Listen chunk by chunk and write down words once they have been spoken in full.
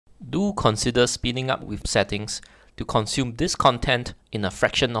do consider speeding up with settings to consume this content in a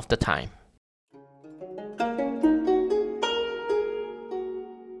fraction of the time.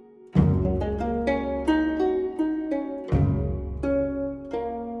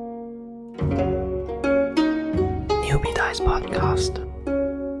 Newbie Dice Podcast.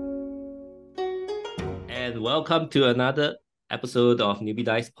 And welcome to another episode of Newbie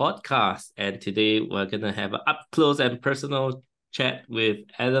Dice Podcast. And today we're going to have an up close and personal chat with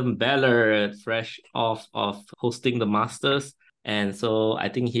Adam Ballard, fresh off of hosting the Masters. And so I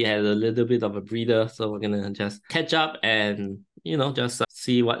think he had a little bit of a breather. So we're going to just catch up and, just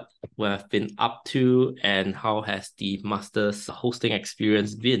see what we've been up to and how has the Masters hosting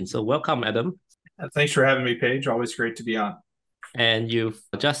experience been. So welcome, Adam. Thanks for having me, Paige. Always great to be on. And you've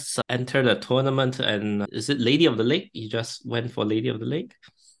just entered a tournament, and is it Lady of the Lake? You just went for Lady of the Lake?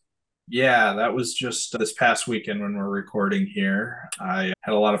 Yeah, that was just this past weekend when we're recording here. I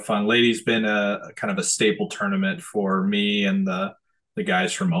had a lot of fun. Lady's been a kind of a staple tournament for me and the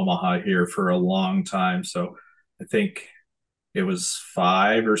guys from Omaha here for a long time. So I think it was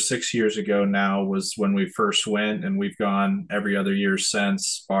 5 or 6 years ago now was when we first went, and we've gone every other year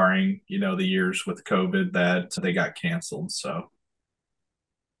since, barring, the years with COVID that they got canceled. So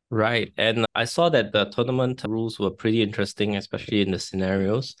Right. And I saw that the tournament rules were pretty interesting, especially in the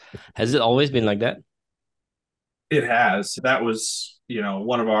scenarios. Has it always been like that? it has. That was,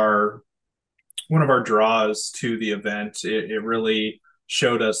 one of our draws to the event. It really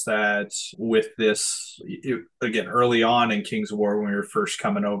showed us that with this, again, early on in King's War, when we were first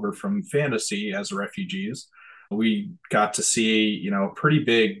coming over from Fantasy as refugees, we got to see, a pretty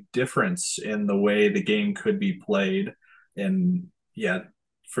big difference in the way the game could be played. And yeah,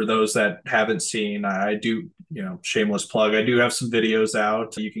 for those that haven't seen, I do, shameless plug, I do have some videos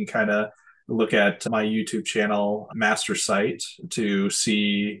out. You can kind of look at my YouTube channel, Master Site, to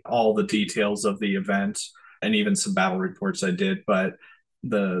see all the details of the event and even some battle reports I did. But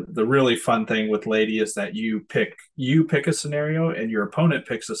the really fun thing with Lady is that you pick a scenario and your opponent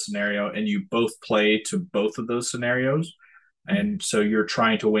picks a scenario, and you both play to both of those scenarios. And so you're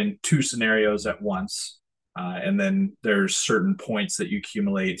trying to win 2 scenarios at once. And then there's certain points that you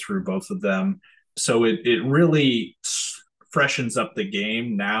accumulate through both of them. So it really freshens up the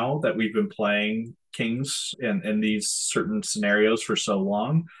game now that we've been playing Kings and these certain scenarios for so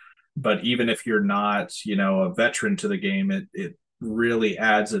long. But even if you're not, a veteran to the game, it really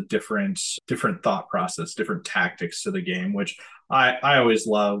adds a different thought process, different tactics to the game, which I always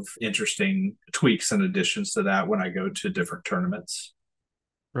love interesting tweaks and additions to that when I go to different tournaments.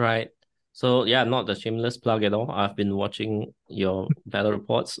 Right. So yeah, not the shameless plug at all. I've been watching your battle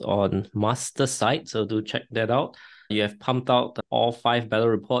reports on Master Site, so do check that out. You have pumped out all 5 battle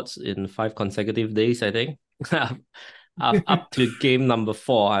reports in 5 consecutive days, I think. Up to game number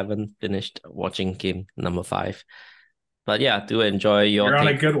 4. I haven't finished watching game number 5. But yeah, do enjoy your You're on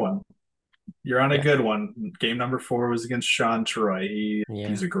a good one. You're on a good one. Game number 4 was against Sean Troy.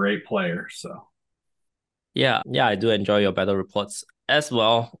 He's a great player. So yeah, I do enjoy your battle reports as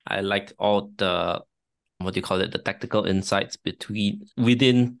well. I like all the the tactical insights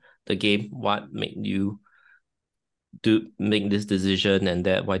within the game. What made you make this decision, and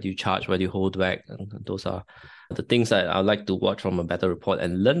that why do you charge, why do you hold back? And those are the things that I like to watch from a battle report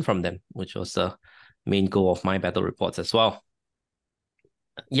and learn from them, which was the main goal of my battle reports as well.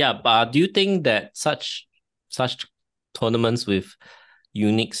 Yeah, but do you think that such tournaments with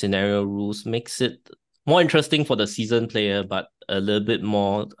unique scenario rules makes it more interesting for the seasoned player, but a little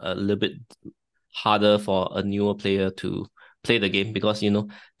bit harder for a newer player to play the game, because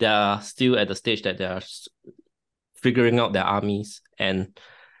they are still at the stage that they are figuring out their armies, and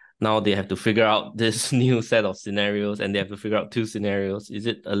now they have to figure out this new set of scenarios, and they have to figure out 2 scenarios. Is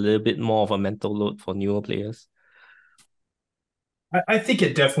it a little bit more of a mental load for newer players? I think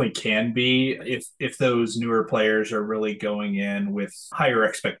it definitely can be if those newer players are really going in with higher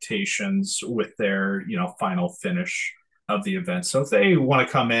expectations with their final finish of the event. So if they want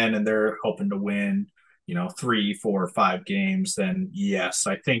to come in and they're hoping to win 3, 4, 5 games, then yes,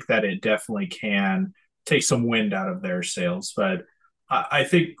 I think that it definitely can take some wind out of their sails. But I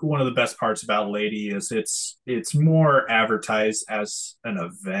think one of the best parts about Lady is it's more advertised as an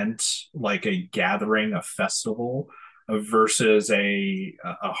event, like a gathering, a festival, versus a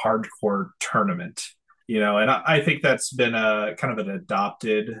hardcore tournament. And I think that's been a kind of an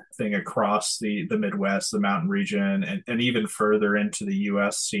adopted thing across the Midwest, the mountain region, and even further into the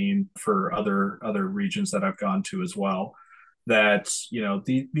US scene for other regions that I've gone to as well. That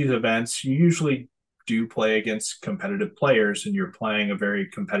these events, you usually do play against competitive players and you're playing a very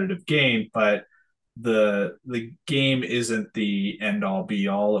competitive game, but the game isn't the end all be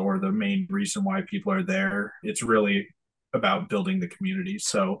all or the main reason why people are there. It's really about building the community.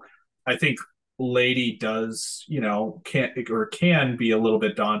 So I think Lady does, can be a little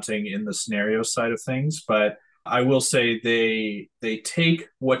bit daunting in the scenario side of things, but I will say they take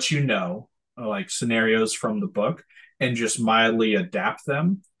what like scenarios from the book, and just mildly adapt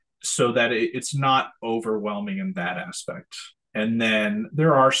them so that it's not overwhelming in that aspect. And then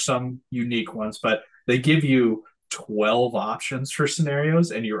there are some unique ones, but they give you 12 options for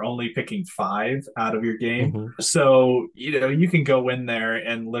scenarios and you're only picking five out of your game. Mm-hmm. So, you can go in there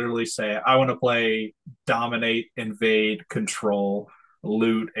and literally say, I want to play dominate, invade, control,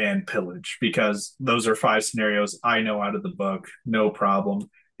 loot, and pillage, because those are five scenarios I know out of the book, no problem.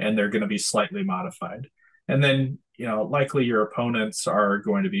 And they're going to be slightly modified. And then, likely your opponents are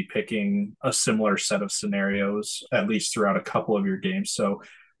going to be picking a similar set of scenarios, at least throughout a couple of your games. So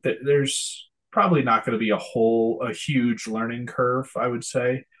there's probably not going to be a huge learning curve, I would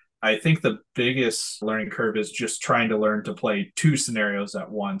say. I think the biggest learning curve is just trying to learn to play two scenarios at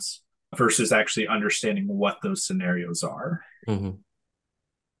once versus actually understanding what those scenarios are. Mm-hmm.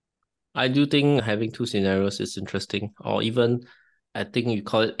 I do think having two scenarios is interesting, or even I think you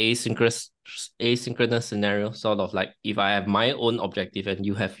call it asynchronous scenario, sort of like if I have my own objective and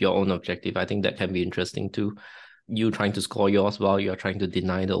you have your own objective, I think that can be interesting too. You trying to score yours while you're trying to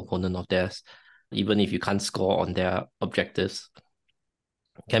deny the opponent of theirs, even if you can't score on their objectives,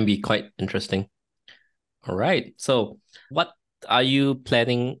 can be quite interesting. All right. So what are you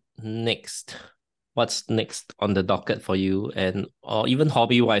planning next? What's next on the docket for you? And or even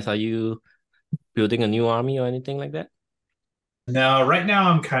hobby wise, are you building a new army or anything like that? Now, right now,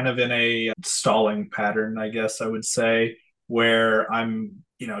 I'm kind of in a stalling pattern, I guess I would say, where I'm,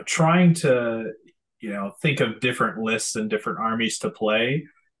 trying to, think of different lists and different armies to play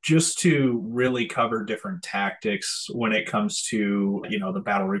just to really cover different tactics when it comes to, the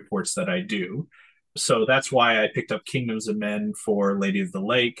battle reports that I do. So that's why I picked up Kingdoms of Men for Lady of the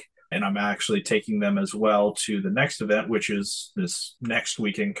Lake. And I'm actually taking them as well to the next event, which is this next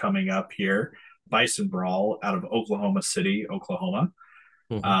weekend coming up here, Bison Brawl out of Oklahoma City, Oklahoma.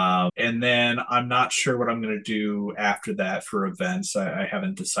 Mm-hmm. And then I'm not sure what I'm going to do after that for events. I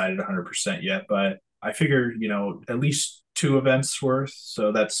haven't decided 100% yet, but I figure, at least two events worth.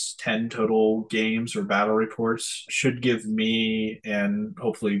 So that's 10 total games or battle reports should give me and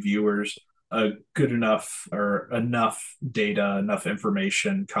hopefully viewers a good enough or enough data, enough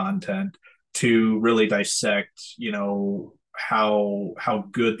information, content to really dissect, how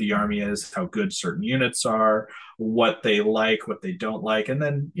good the army is, how good certain units are, what they like, what they don't like. And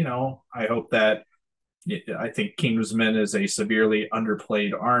then, I hope that I think Kingsman is a severely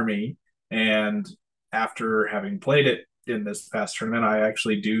underplayed army. And after having played it in this past tournament, I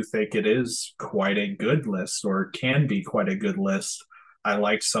actually do think it is quite a good list, or can be quite a good list. I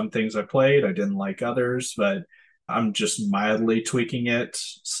liked some things I played, I didn't like others, but I'm just mildly tweaking it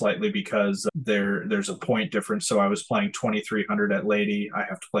slightly because there's a point difference. So I was playing 2300 at Lady. I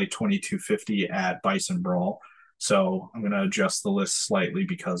have to play 2250 at Bison Brawl. So I'm going to adjust the list slightly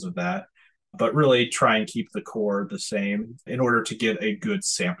because of that, but really try and keep the core the same in order to get a good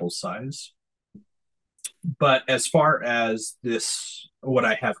sample size. But as far as this, what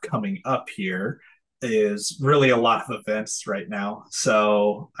I have coming up here is really a lot of events right now.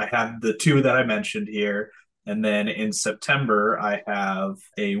 So I have the two that I mentioned here. And then in September, I have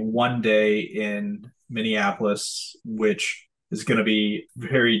a 1 day in Minneapolis, which is going to be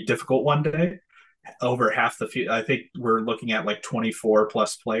very difficult 1 day. Over half the field, I think we're looking at like 24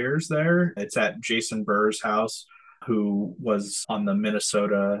 plus players there. It's at Jason Burr's house, who was on the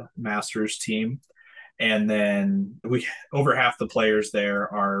Minnesota Masters team. And then we over half the players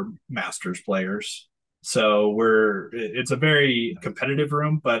there are Masters players. So it's a very competitive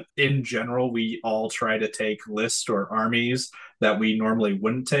room, but in general, we all try to take lists or armies that we normally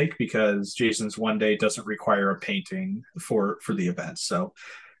wouldn't take, because Jason's 1 day doesn't require a painting for the event. So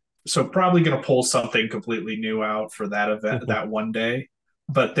probably going to pull something completely new out for that event, that 1 day.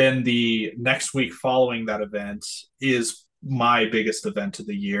 But then the next week following that event is my biggest event of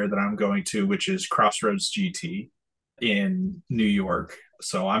the year that I'm going to, which is Crossroads GT in New York.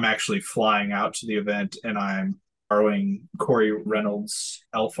 So I'm actually flying out to the event, and I'm borrowing Corey Reynolds'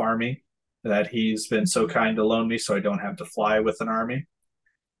 Elf Army that he's been so kind to loan me, so I don't have to fly with an army.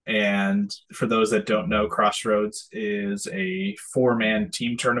 And for those that don't know, Crossroads is a 4-man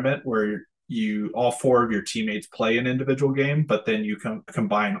team tournament where all four of your teammates play an individual game, but then you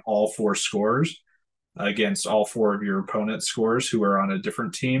combine all four scores against all four of your opponent's scores who are on a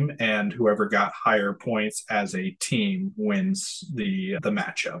different team, and whoever got higher points as a team wins the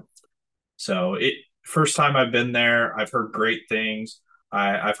matchup. So it first time I've been there, I've heard great things.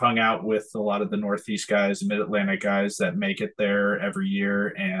 I've hung out with a lot of the Northeast guys, Mid Atlantic guys that make it there every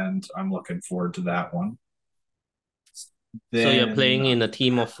year, and I'm looking forward to that one. So you're Then, playing in a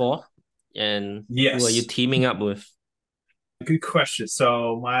team of four, and who are you yes, teaming up with? good question.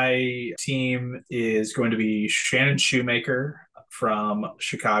 So my team is going to be Shannon Shoemaker from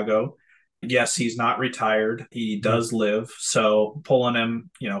Chicago. Yes, he's not retired. He Mhm. does live, so pulling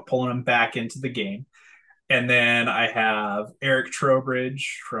him back into the game. And then I have Eric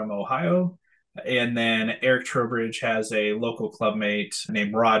Trowbridge from Ohio. And then Eric Trowbridge has a local clubmate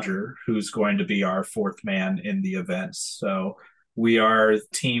named Roger, who's going to be our fourth man in the events. So we are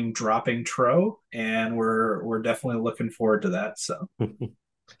team dropping Tro, and we're definitely looking forward to that. So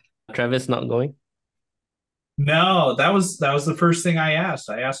Travis not going? no, that was the first thing I asked.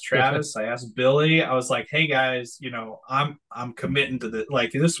 I asked Travis, I asked Billy. I was like, "Hey guys, I'm committing to this."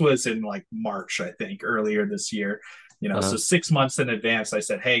 Like this was in like March, I think, earlier this year. So Uh-huh. 6 months in advance, I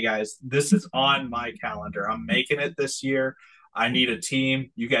said, "Hey guys, this is on my calendar. I'm making it this year. I need a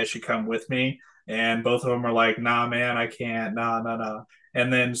team. You guys should come with me." And both of them are like, "Nah, man, I can't. Nah, nah, nah."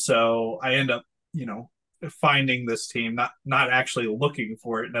 And then so I end up, you know, finding this team, not actually looking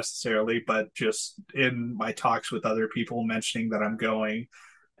for it necessarily, but just in my talks with other people mentioning that I'm going.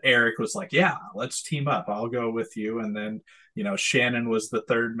 Eric was like, "Yeah, let's team up. I'll go with you." And then, Shannon was the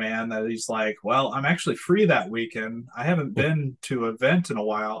third man that he's like, "Well, I'm actually free that weekend. I haven't been to an event in a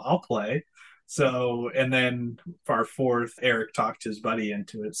while. I'll play." So, and then for our fourth, Eric talked his buddy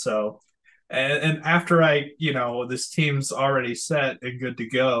into it. So, and after this team's already set and good to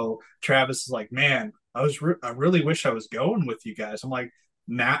go, Travis is like, "Man, I really wish I was going with you guys." I'm like,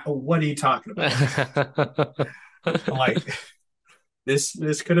 "Nah, what are you talking about?" I'm like,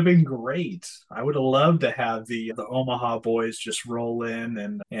 this could have been great. I would have loved to have the Omaha boys just roll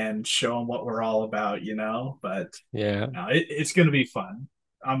in and show them what we're all about. But Yeah. no, it's going to be fun.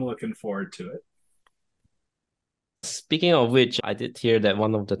 I'm looking forward to it. Speaking of which, I did hear that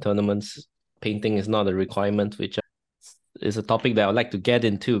one of the tournaments painting is not a requirement, which is a topic that I'd like to get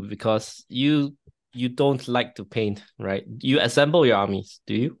into because you don't like to paint, right? You assemble your armies,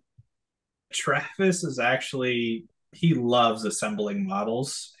 do you? Travis is actually he loves assembling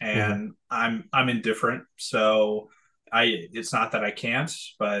models, Mm-hmm. and I'm indifferent. So it's not that I can't,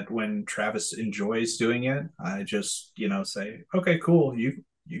 but when Travis enjoys doing it, I just say, "Okay, cool, you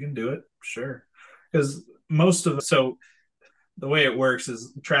can do it, sure." Because most of so the way it works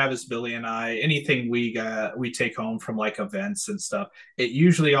is Travis, Billy, and I, anything we take home from like events and stuff, it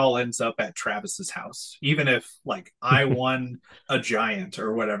usually all ends up at Travis's house. Even if like I won a giant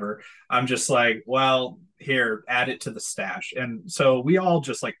or whatever, I'm just like, well, here, add it to the stash. And so we all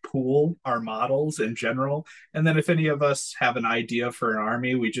just like pool our models in general. And then if any of us have an idea for an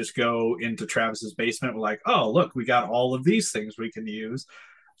army, we just go into Travis's basement. We're like, oh, look, we got all of these things we can use.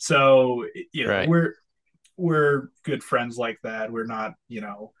 So, Right. we're good friends like that. We're not,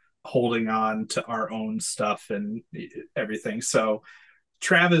 holding on to our own stuff and everything. So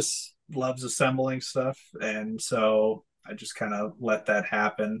Travis loves assembling stuff, and so I just kind of let that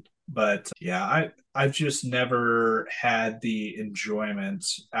happen. But yeah, I've just never had the enjoyment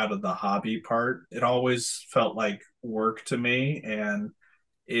out of the hobby part. It always felt like work to me, and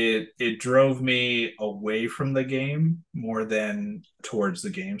it drove me away from the game more than towards the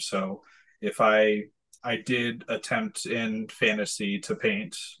game. So if I did attempt in fantasy to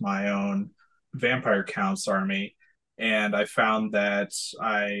paint my own vampire counts army, and I found that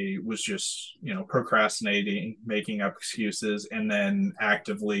I was just procrastinating, making up excuses, and then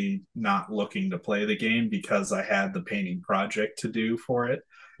actively not looking to play the game because I had the painting project to do for it.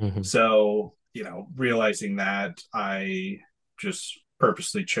 Mm-hmm. So, realizing that, I just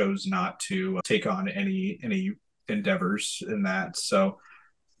purposely chose not to take on any endeavors in that. So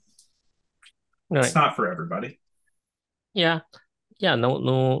it's Right. not for everybody. Yeah. Yeah.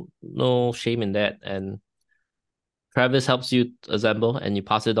 No shame in that. And Travis helps you assemble and you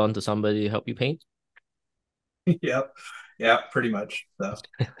pass it on to somebody to help you paint. Yep. Yeah, pretty much. So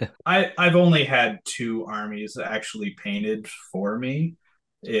I've only had two armies actually painted for me.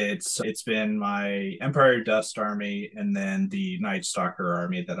 It's been my Empire Dust army and then the Night Stalker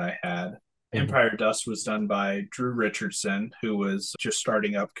army that I had. Mm-hmm. Empire Dust was done by Drew Richardson, who was just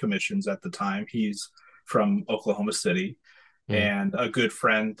starting up commissions at the time. He's from Oklahoma City Mm-hmm. and a good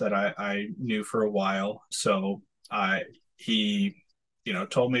friend that I knew for a while. So I he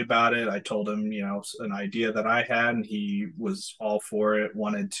told me about it. I told him an idea that I had, and he was all for it.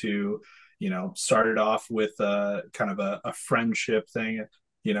 Wanted to start it off with a kind of a friendship thing.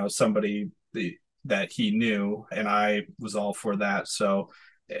 Somebody that he knew, and I was all for that. So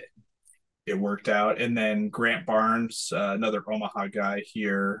it worked out. And then Grant Barnes, another Omaha guy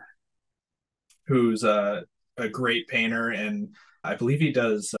here, who's a great painter, and I believe he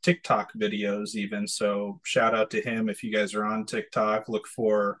does TikTok videos even. So shout out to him if you guys are on TikTok. Look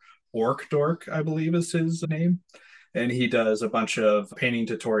for Orc Dork, I believe is his name, and he does a bunch of painting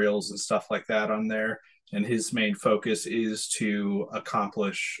tutorials and stuff like that on there. And his main focus is to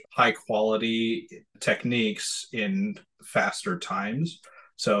accomplish high quality techniques in faster times.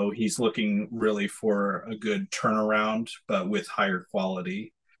 So he's looking really for a good turnaround, but with higher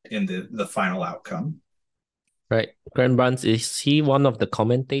quality in the final outcome. Right. Grant Barnes, is he one of the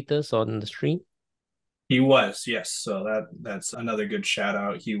commentators on the stream? He was, yes. So that's another good shout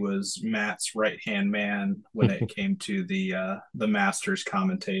out. He was Matt's right hand man when it came to the Masters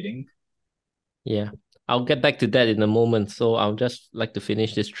commentating. Yeah. I'll get back to that in a moment. So I'll just like to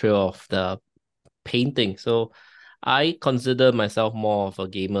finish this trail of the painting. So I consider myself more of a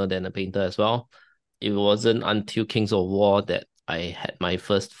gamer than a painter as well. It wasn't until Kings of War that I had my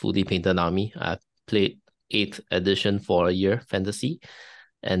first fully painted army. I played 8th edition for a year, fantasy,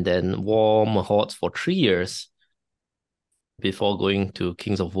 and then War Mahorts for 3 years before going to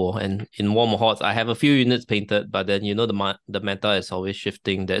Kings of War. And in War Mahorts, I have a few units painted, but then the meta is always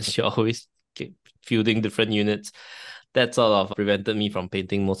shifting. That you're always fielding different units. That sort of prevented me from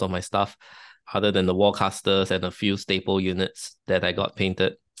painting most of my stuff, other than the Warcasters and a few staple units that I got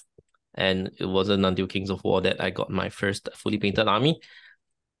painted. And it wasn't until Kings of War that I got my first fully painted army.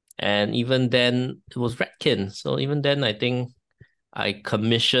 And even then, it was Redkin. So even then, I think I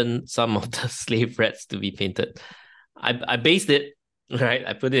commissioned some of the slave rats to be painted. I based it, right?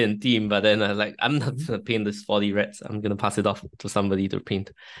 I put it in theme, but then I was like, I'm not gonna paint this 40 rats. I'm gonna pass it off to somebody to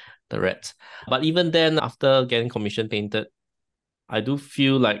paint the rats. But even then, after getting commission painted, I do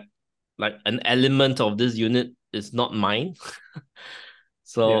feel like an element of this unit is not mine. Yeah.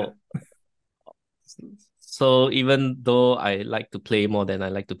 So so even though I like to play more than I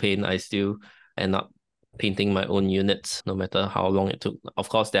like to paint, I still end up painting my own units, no matter how long it took. Of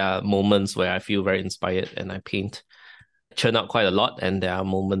course, there are moments where I feel very inspired and I paint, churn out quite a lot, and there are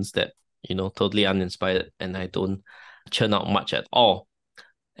moments that, totally uninspired and I don't churn out much at all.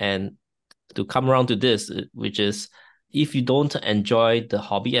 And to come around to this, which is if you don't enjoy the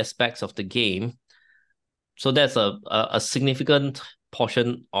hobby aspects of the game, so that's a significant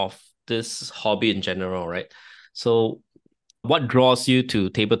portion of this hobby in general, right? So what draws you to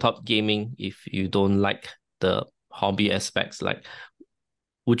tabletop gaming if you don't like the hobby aspects? Like,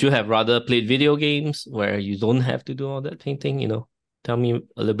 would you have rather played video games where you don't have to do all that painting? Tell me a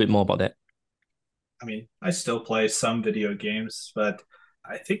little bit more about that. I mean, I still play some video games, but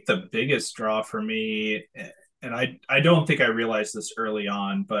I think the biggest draw for me, and I don't think I realized this early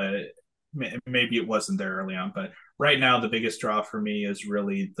on, but maybe it wasn't there early on, but right now the biggest draw for me is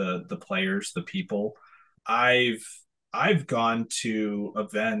really the players, the people. I've I've gone to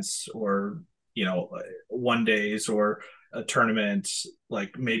events or one days or a tournament,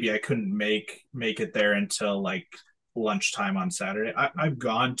 like maybe I couldn't make it there until like lunchtime on Saturday. I've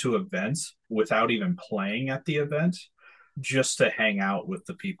gone to events without even playing at the event just to hang out with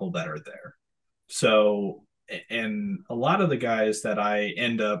the people that are there. So, and a lot of the guys that I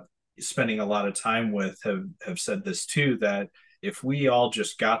end up spending a lot of time with have said this too, that if we all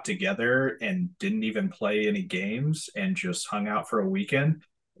just got together and didn't even play any games and just hung out for a weekend,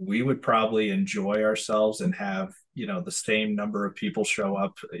 we would probably enjoy ourselves and have, the same number of people show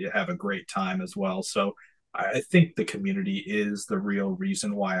up, have a great time as well. So I think the community is the real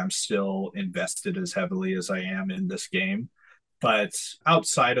reason why I'm still invested as heavily as I am in this game. But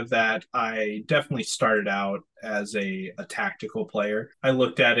outside of that, I definitely started out as a tactical player. I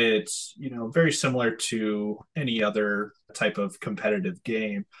looked at it, very similar to any other type of competitive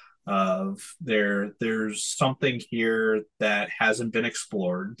game. Of there's something here that hasn't been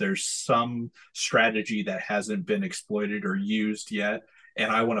explored. There's some strategy that hasn't been exploited or used yet,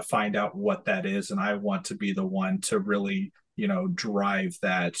 and I want to find out what that is, and I want to be the one to really, drive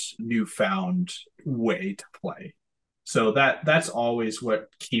that newfound way to play. So that's always what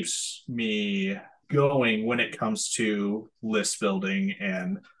keeps me going when it comes to list building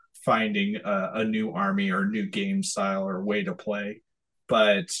and finding a new army or new game style or way to play.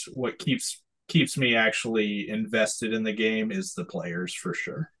 But what keeps me actually invested in the game is the players for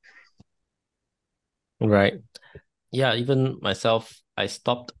sure. Right. Yeah, even myself, I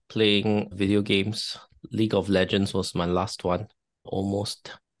stopped playing video games. League of Legends was my last one,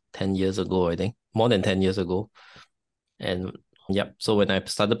 almost 10 years ago, I think. More than 10 years ago. And yep, so when I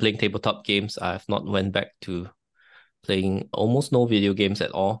started playing tabletop games, I have not went back to playing almost no video games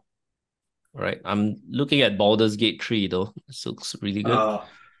at all. Right. I'm looking at Baldur's Gate 3 though. This looks really good.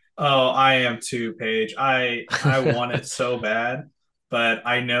 Oh, I am too, Paige. I want it so bad, but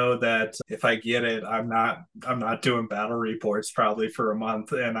I know that if I get it, I'm not doing battle reports probably for a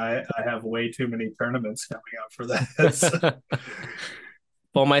month, and I have way too many tournaments coming up for that. So,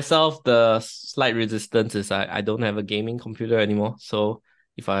 For myself, the slight resistance is I don't have a gaming computer anymore. So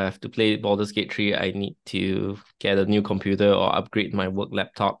if I have to play Baldur's Gate 3, I need to get a new computer or upgrade my work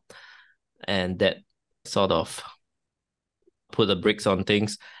laptop. And that sort of put the brakes on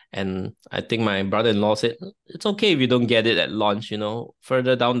things. And I think my brother-in-law said, it's okay if you don't get it at launch,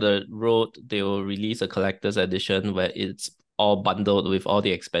 Further down the road, they will release a collector's edition where it's all bundled with all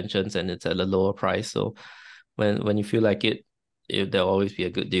the expansions and it's at a lower price. So when you feel like there'll always be a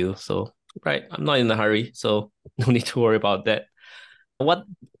good deal. So right, I'm not in a hurry, so no need to worry about that. What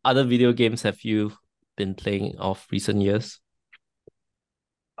other video games have you been playing of recent years?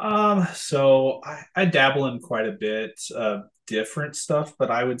 so I dabble in quite a bit of different stuff,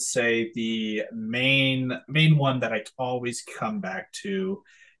 but I would say the main one that I always come back to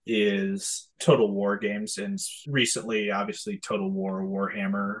is Total War games, and recently, obviously, Total War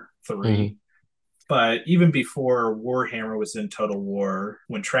Warhammer 3. Mm-hmm. But even before Warhammer was in Total War,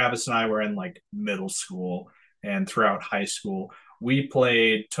 when Travis and I were in like middle school and throughout high school, we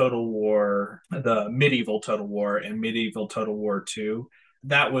played Total War, the medieval Total War and medieval Total War 2.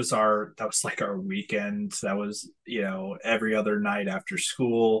 That was like our weekend. That was, every other night after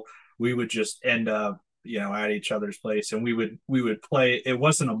school, we would just end up, at each other's place, and we would play. It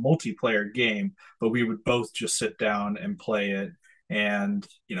wasn't a multiplayer game, but we would both just sit down and play it, and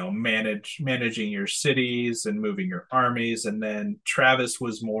managing your cities and moving your armies. And then Travis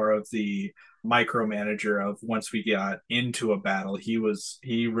was more of the micromanager of, once we got into a battle,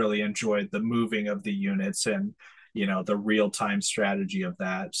 he really enjoyed the moving of the units and the real-time strategy of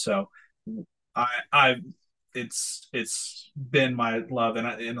that. So I it's been my love,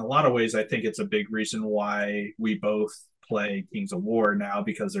 and in a lot of ways I think it's a big reason why we both play Kings of War now,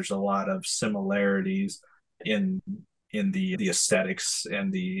 because there's a lot of similarities in the aesthetics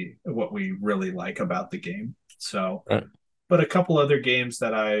and the what we really like about the game. So, Right. but a couple other games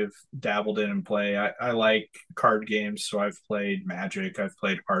that I've dabbled in and play, I like card games, so I've played Magic, I've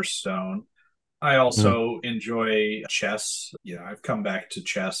played Hearthstone. I Mm, also enjoy chess. I've come back to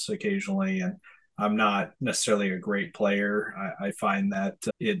chess occasionally, and I'm not necessarily a great player. I find that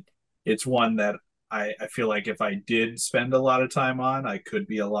it's one that I feel like if I did spend a lot of time on, I could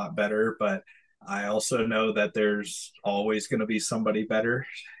be a lot better. But I also know that there's always going to be somebody better,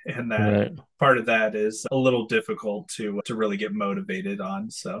 and that right. part of that is a little difficult to really get motivated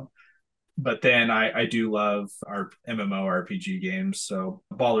on. So, but then I do love our MMORPG games. So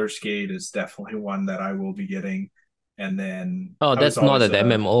Baldur's Gate is definitely one that I will be getting. And then Oh, I was that's not always an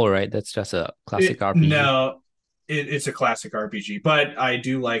MMO, right? That's just a classic RPG. no, it's a classic RPG, but I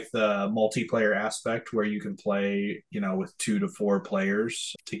do like the multiplayer aspect where you can play, with 2 to 4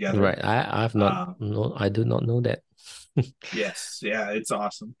 players together. Right. I've not Um, no, I do not know that. yes, yeah, it's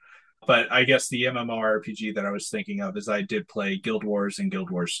awesome. But I guess the MMORPG that I was thinking of is I did play Guild Wars and Guild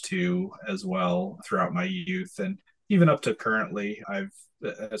Wars 2 as well throughout my youth. And even up to currently,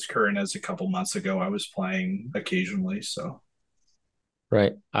 as current as a couple months ago, I was playing occasionally. So,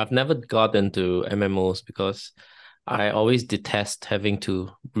 Right. I've never got into MMOs because I always detest having to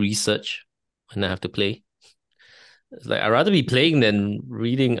research when I have to play. It's like I'd rather be playing than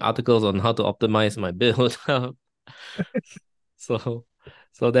reading articles on how to optimize my build. So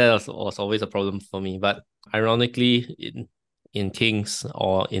that was always a problem for me. But ironically, in Kings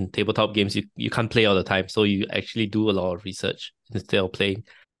or in tabletop games, you can't play all the time. So you actually do a lot of research instead of playing.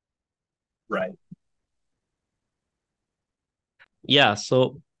 right. Yeah,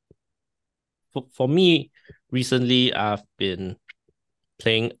 so for me, recently I've been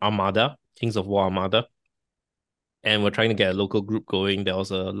playing Armada, Kings of War Armada, and we're trying to get a local group going. There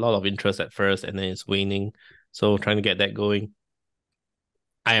was a lot of interest at first, and then it's waning. So trying to get that going.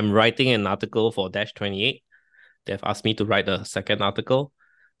 I am writing an article for Dash 28. They've asked me to write a second article.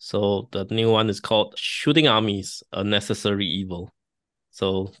 So the new one is called Shooting Armies, a Necessary Evil.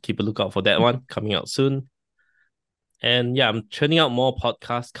 So keep a lookout for that one coming out soon. And yeah, I'm churning out more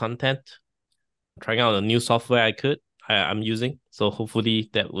podcast content, trying out a new software I'm using. So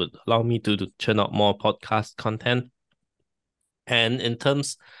hopefully that would allow me to churn out more podcast content. And in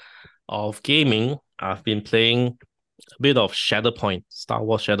terms of gaming, I've been playing a bit of Shatterpoint, Star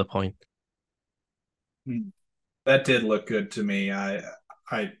Wars Shatterpoint. That did look good to me. I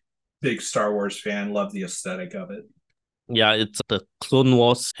big Star Wars fan, love the aesthetic of it. Yeah, it's the Clone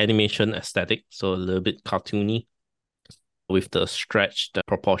Wars animation aesthetic, so a little bit cartoony with the stretched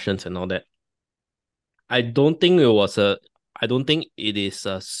proportions and all that. I don't think it was a I don't think it is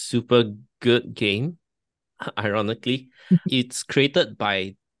a super good game, ironically. It's created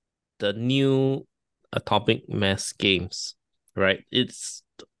by the new Atomic Mass games, right?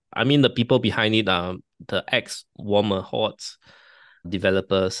 I mean, the people behind it are the ex Warmer Hordes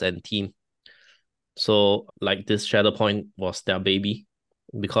developers and team. So, like, this Shatterpoint was their baby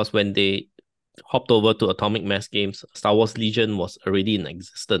because when they hopped over to Atomic Mass games, Star Wars Legion was already in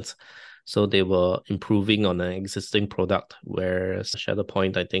existence. So they were improving on an existing product, whereas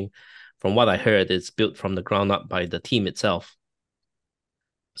Shatterpoint, I think, from what I heard, it's built from the ground up by the team itself.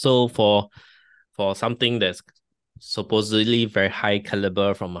 So for something that's supposedly very high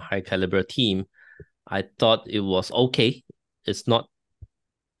caliber from a high caliber team, I thought it was okay. It's not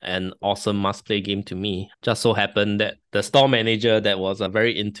an awesome must play game to me. Just so happened that the store manager that was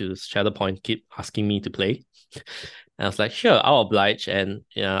very into Shatterpoint keep asking me to play. And I was like, sure, I'll oblige. And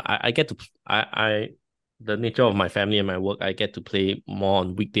yeah, I get to I the nature of my family and my work, I get to play more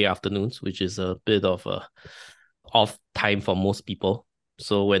on weekday afternoons, which is a bit of a off time for most people.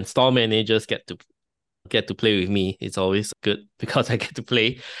 So when store managers get to play with me, it's always good because I get to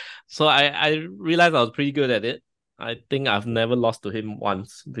play. So I realized I was pretty good at it. I think I've never lost to him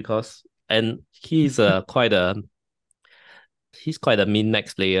once because and he's quite a min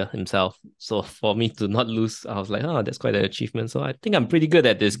max player himself. So for me to not lose, I was like, oh, that's quite an achievement. So I think I'm pretty good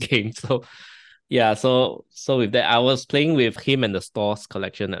at this game. So yeah, so with that, I was playing with him and the stores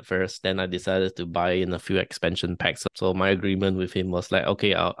collection at first. Then I decided to buy in a few expansion packs. So my agreement with him was like,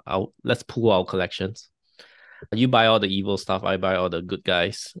 okay, I'll let's pool our collections. You buy all the evil stuff, I buy all the good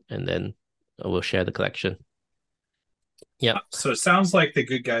guys, and then we'll share the collection. Yep. So it sounds like the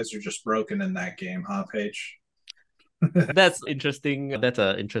good guys are just broken in that game, huh, Paige? That's interesting. That's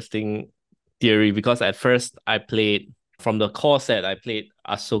an interesting theory because at first I played from the core set, I played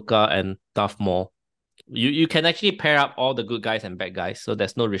Ahsoka and Darth Maul. You can actually pair up all the good guys and bad guys, so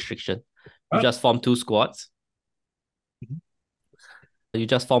there's no restriction. You Oh. just form two squads. You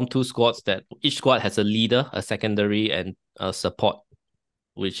just form two squads that each squad has a leader, a secondary, and a support,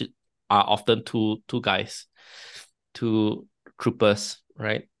 which are often two guys, two troopers,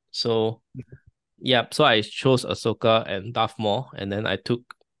 right? So yeah, so I chose Ahsoka and Darth Maul, and then I took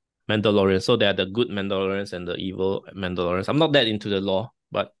Mandalorian. So they're the good Mandalorians and the evil Mandalorians. I'm not that into the lore,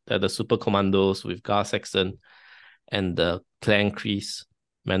 but they're the super commandos with Gar Saxon and the Clan Kreese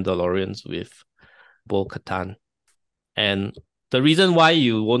Mandalorians with Bo Katan. And the reason why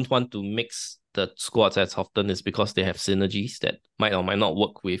you won't want to mix the squads as often is because they have synergies that might or might not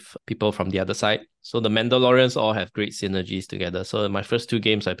work with people from the other side. So the Mandalorians all have great synergies together. So in my first two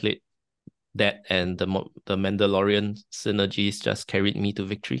games, I played that, and the Mandalorian synergies just carried me to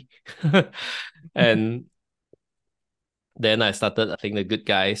victory. And then I started playing the good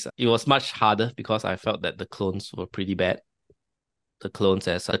guys. It was much harder because I felt that the clones were pretty bad. The clones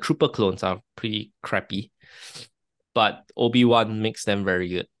as the trooper clones are pretty crappy, but Obi-Wan makes them very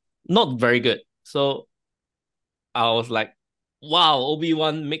good. Not very good. So I was like, wow,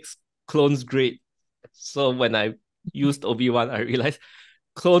 Obi-Wan makes clones great. So when I used Obi-Wan, I realized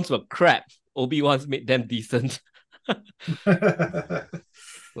clones were crap. Obi-Wan's made them decent. So I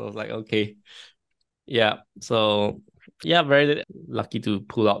was like, okay. Yeah. So yeah, very lucky to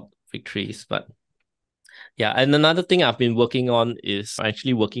pull out victories. But yeah, and another thing I've been working on is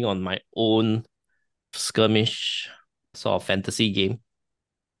actually working on my own skirmish sort of fantasy game.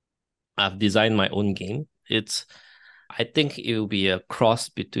 I've designed my own game. I think it will be a cross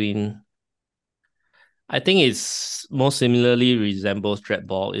between. I think it's most similarly resembles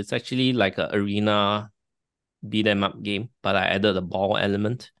Dreadball. It's actually like an arena beat 'em up game, but I added a ball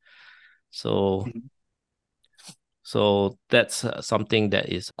element. So so that's something that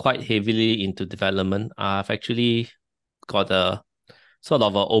is quite heavily into development. I've actually got a sort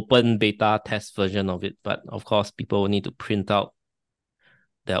of an open beta test version of it, but of course people will need to print out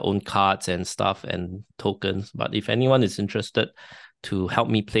their own cards and stuff and tokens. But if anyone is interested to help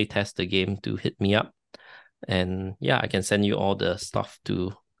me play test the game, to hit me up. And yeah, I can send you all the stuff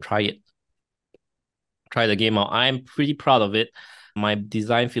to try it. Try the game out. I'm pretty proud of it. My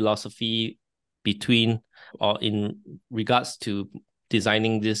design philosophy between or in regards to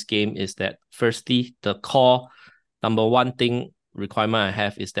designing this game is that firstly, the core number one thing requirement I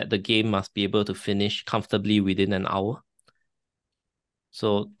have is that the game must be able to finish comfortably within an hour.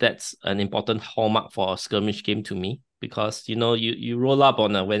 So that's an important hallmark for a skirmish game to me because you roll up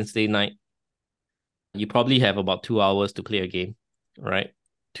on a Wednesday night, you probably have about 2 hours to play a game, right?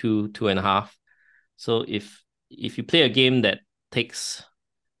 Two and a half. So if you play a game that takes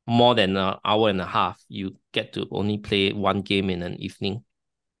more than an hour and a half, you get to only play one game in an evening.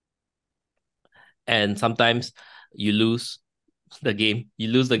 And sometimes you lose the game. You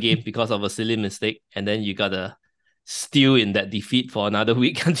lose the game because of a silly mistake, and then you gotta stew in that defeat for another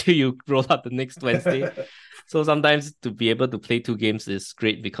week until you roll out the next Wednesday. So sometimes to be able to play two games is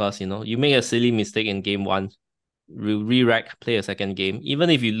great because you make a silly mistake in game one, re-rack, play a second game. Even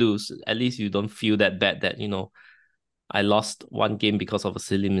if you lose, at least you don't feel that bad that I lost one game because of a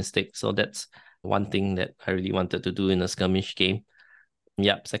silly mistake. So that's one thing that I really wanted to do in a skirmish game.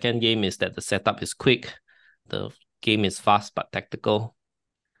 Yep. Second game is that the setup is quick, the game is fast but tactical.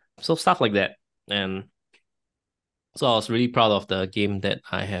 So stuff like that. And so I was really proud of the game that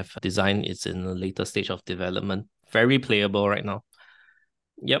I have designed. It's in the later stage of development. Very playable right now.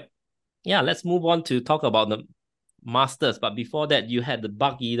 Yep. Yeah, let's move on to talk about the Masters. But before that, you had the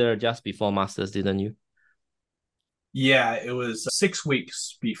Bug Eater just before Masters, didn't you? Yeah, it was 6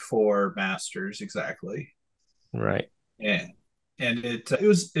 weeks before Masters exactly. Right. And it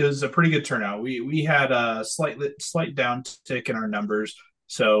was a pretty good turnout. We had a slight downtick in our numbers.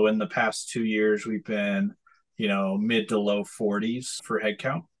 So in the past 2 years, we've been, mid to low 40s for head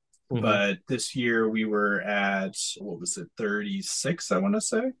count. Mm-hmm. But this year we were at, what was it, 36, I want to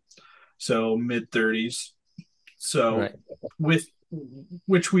say. So mid 30s. So Right. with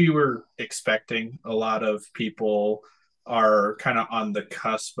which we were expecting, a lot of people are kind of on the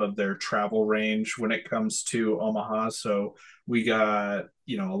cusp of their travel range when it comes to Omaha. So we got,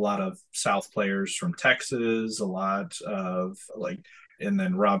 a lot of South players from Texas, a lot of and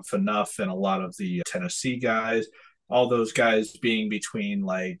then Rob Fanuff and a lot of the Tennessee guys, all those guys being between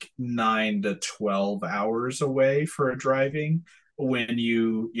like 9 to 12 hours away for a driving. When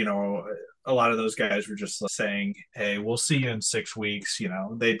a lot of those guys were just saying, "Hey, we'll see you in 6 weeks."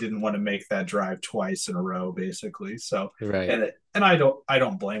 They didn't want to make that drive twice in a row, basically. So, Right. and I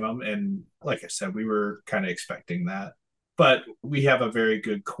don't blame them. And like I said, we were kind of expecting that. But we have a very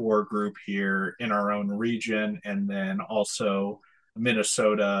good core group here in our own region, and then also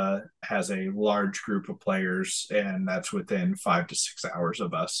Minnesota has a large group of players, and that's within 5 to 6 hours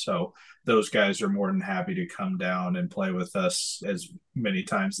of us. So those guys are more than happy to come down and play with us as many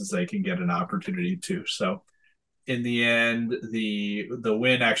times as they can get an opportunity to. So in the end, the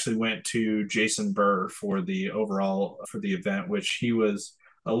win actually went to Jason Burr for the event, which he was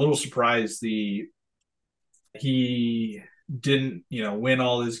a little surprised he didn't win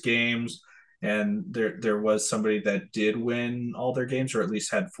all his games, and there was somebody that did win all their games, or at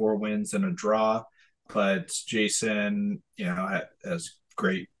least had 4 wins and a draw. But Jason has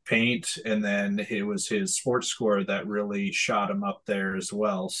great paint, and then it was his sports score that really shot him up there as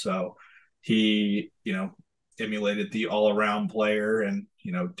well. So he emulated the all-around player, and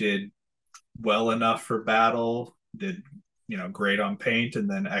did well enough for battle, did great on paint, and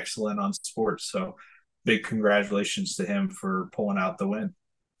then excellent on sports. So big congratulations to him for pulling out the win.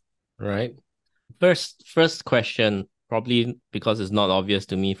 Right. First question, probably because it's not obvious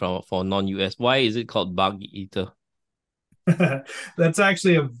to me from for non-US. Why is it called Bug Eater? That's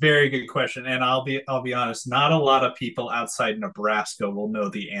actually a very good question, and I'll be honest, not a lot of people outside Nebraska will know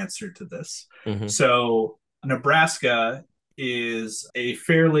the answer to this. Mm-hmm. So Nebraska is a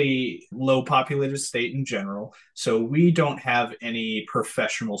fairly low populated state in general, so we don't have any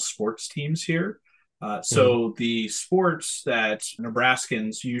professional sports teams here. Mm-hmm. So the sports that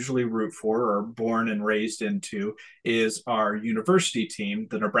Nebraskans usually root for or are born and raised into is our university team,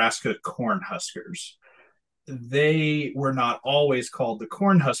 the Nebraska Cornhuskers. They were not always called the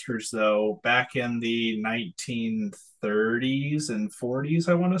Cornhuskers, though. Back in the 1930s and 40s,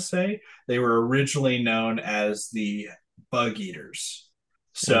 I want to say, they were originally known as the Bug Eaters.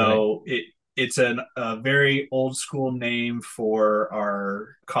 Right. So it's a very old school name for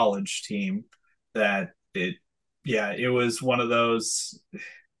our college team. That it Yeah, it was one of those.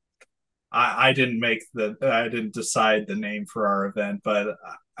 I didn't decide the name for our event, but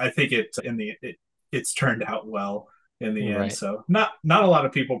I think it's turned out well in the end. Right. So not a lot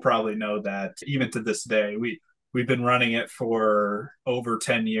of people probably know that. Even to this day, we've been running it for over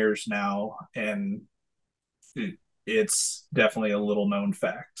 10 years now, and it's definitely a little known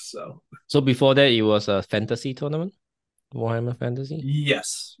fact. So So before that, it was a fantasy tournament, Warhammer Fantasy.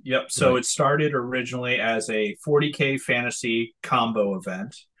 yes, yep. So Right. it started originally as a 40K fantasy combo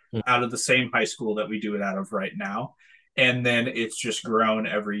event Mm. out of the same high school that we do it out of right now. And then it's just grown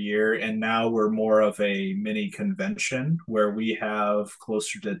every year. And now we're more of a mini convention where we have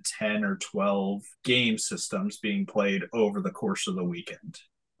closer to 10 or 12 game systems being played over the course of the weekend.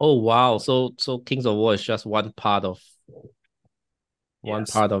 Oh wow. So Kings of War is just one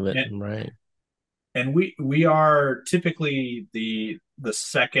Yes. part of it, And right? we are typically the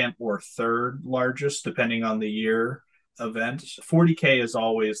second or third largest depending on the year event. 40K is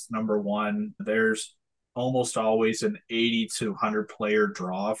always number one. There's almost always an 80 to 100 player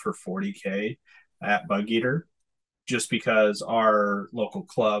draw for 40K at Bug Eater, just because our local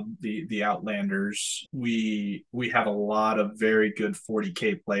club, the Outlanders, we have a lot of very good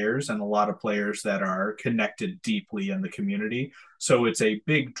 40K players and a lot of players that are connected deeply in the community. So it's a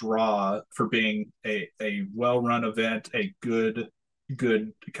big draw for being a well-run event, a good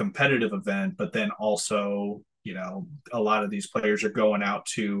competitive event, but then also, a lot of these players are going out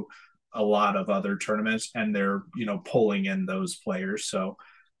to a lot of other tournaments and they're, pulling in those players. So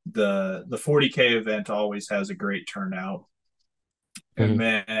the 40K event always has a great turnout. And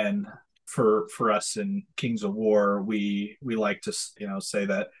Mm-hmm. then for us in Kings of War, we like to, say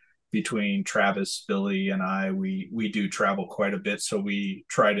that between Travis, Billy, and I, we do travel quite a bit, so we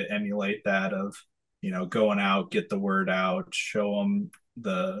try to emulate that of, going out, get the word out, show them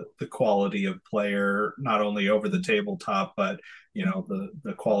the quality of player, not only over the tabletop, but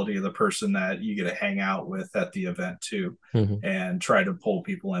the quality of the person that you get to hang out with at the event too, Mm-hmm. and try to pull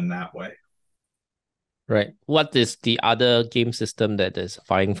people in that way. Right. What is the other game system that is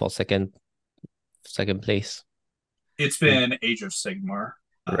vying for second place? It's Mm. been Age of Sigmar.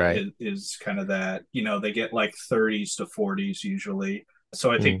 Right. Is kind of that, they get like 30s to 40s usually. So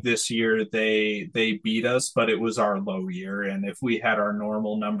I think Mm. this year they beat us, but it was our low year, and if we had our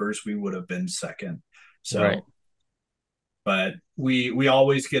normal numbers, we would have been second. Right. So, but we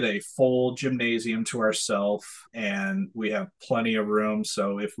always get a full gymnasium to ourselves, and we have plenty of room.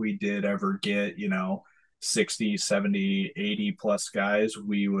 So if we did ever get, 60, 70, 80 plus guys,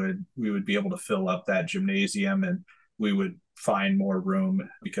 we would be able to fill up that gymnasium, and we would find more room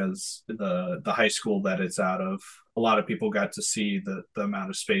because the high school that it's out of, a lot of people got to see the amount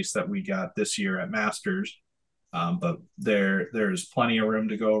of space that we got this year at Masters. But there's plenty of room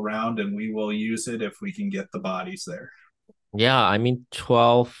to go around, and we will use it if we can get the bodies there. Yeah, I mean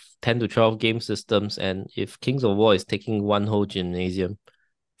 10 to 12 game systems, and if Kings of War is taking one whole gymnasium,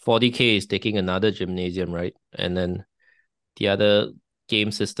 40K is taking another gymnasium, right? And then the other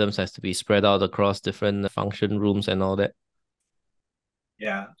game systems has to be spread out across different function rooms and all that.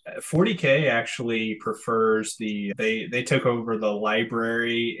 Yeah, 40K actually prefers they took over the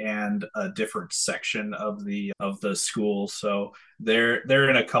library and a different section of the school. So they're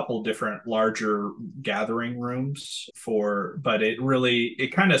in a couple different larger gathering rooms but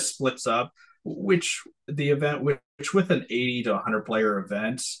it kind of splits up, which the event which with an 80 to 100 player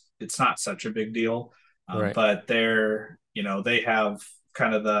event, it's not such a big deal. Right. But they have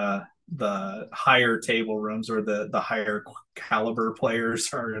kind of the higher table rooms, or the higher caliber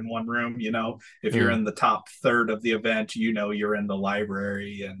players are in one room. If you're Mm, in the top third of the event, you're in the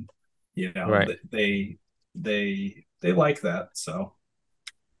library, and right. they like that. So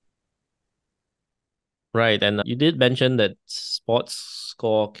Right. And you did mention that sports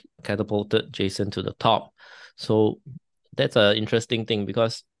score catapulted Jason to the top. So that's an interesting thing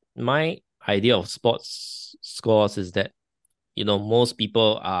because my idea of sports scores is that, most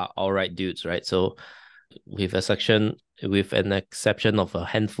people are all right dudes, right? So with an exception of a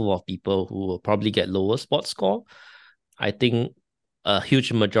handful of people who will probably get lower sports score, I think a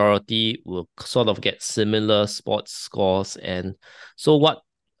huge majority will sort of get similar sports scores. And so what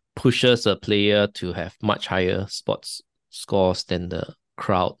pushes a player to have much higher sports scores than the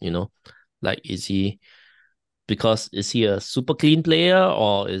crowd, Like is he a super clean player,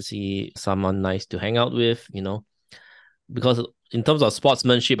 or is he someone nice to hang out with? Because in terms of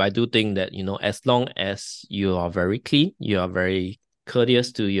sportsmanship, I do think that, as long as you are very clean, you are very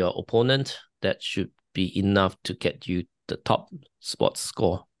courteous to your opponent, that should be enough to get you the top sports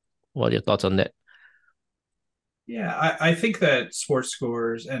score. What are your thoughts on that? yeah, I think that sports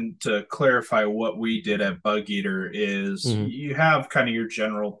scores, and to clarify what we did at Bug Eater, is Mm-hmm. you have kind of your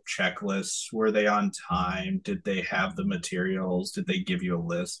general checklists. Were they on time? Did they have the materials? Did they give you a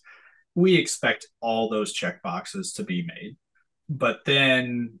list? We expect all those check boxes to be made. But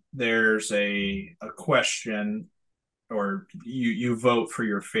then there's a question, or you vote for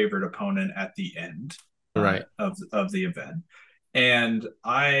your favorite opponent at the end Right. of the event. And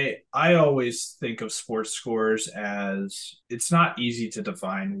I always think of sports scores as, it's not easy to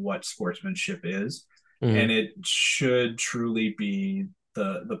define what sportsmanship is, and Mm-hmm. it should truly be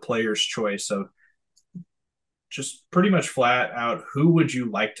the player's choice of just pretty much flat out, who would you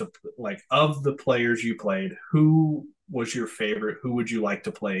like to, like, of the players you played, who was your favorite, who would you like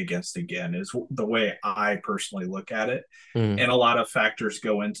to play against again, is the way I personally look at it. Mm-hmm. And a lot of factors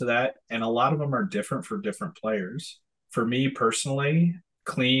go into that, and a lot of them are different for different players. For me personally,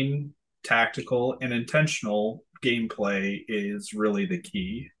 clean, tactical, and intentional gameplay is really the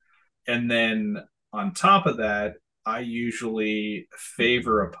key. And then on top of that, I usually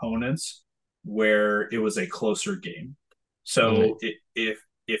favor opponents where it was a closer game. Right. So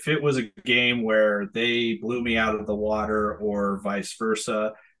if it was a game where they blew me out of the water or vice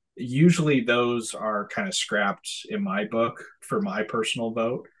versa, usually those are kind of scrapped in my book for my personal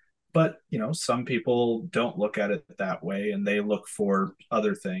vote. But some people don't look at it that way and they look for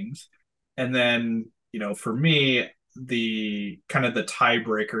other things. And then, for me, the kind of the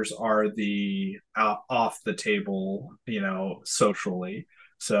tiebreakers are the off the table, socially.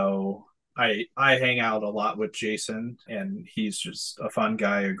 So I hang out a lot with Jason, and he's just a fun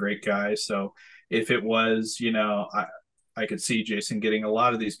guy, a great guy. So if it was, I could see Jason getting a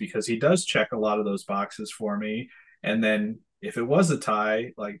lot of these because he does check a lot of those boxes for me. And then if it was a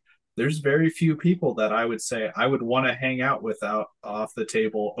tie, like there's very few people that I would say I would want to hang out with out off the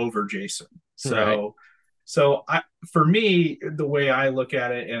table over Jason. Right. So I, for me, the way I look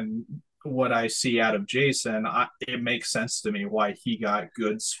at it and what I see out of Jason, it makes sense to me why he got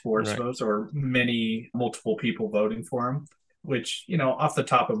good sports Right. votes or multiple people voting for him. Which, off the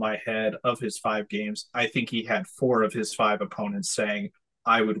top of my head, of his 5 games, I think he had 4 of his 5 opponents saying,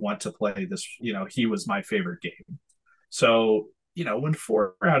 I would want to play this. He was my favorite game. So, when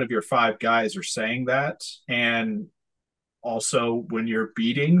 4 out of your 5 guys are saying that, and also when you're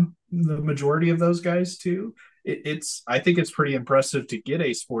beating the majority of those guys too, I think it's pretty impressive to get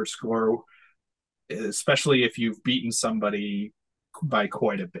a sports score, especially if you've beaten somebody by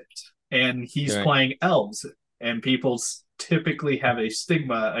quite a bit. And he's Right. playing elves, and people typically have a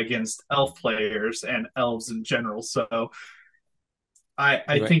stigma against elf players and elves in general. So I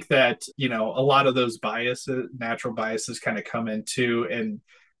Right. think that a lot of those biases, natural biases, kind of come into, and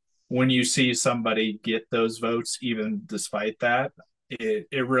when you see somebody get those votes, even despite that,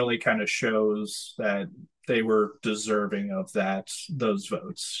 it really kind of shows that they were deserving of those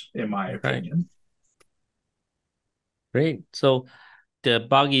votes, in my Right. opinion. Great. So the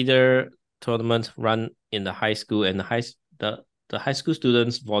bug eater tournament run in the high school, and the high school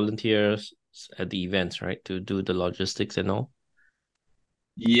students volunteers at the events, right, to do the logistics and all.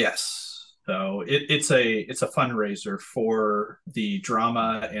 Yes. So it's a fundraiser for the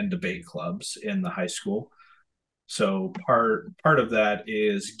drama and debate clubs in the high school. So part of that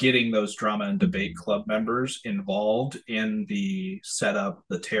is getting those drama and debate club members involved in the setup,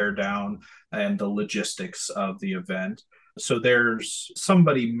 the tear down, and the logistics of the event. So there's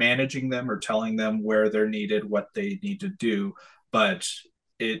somebody managing them or telling them where they're needed, what they need to do. But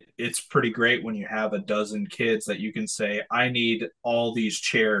it's pretty great when you have a dozen kids that you can say, I need all these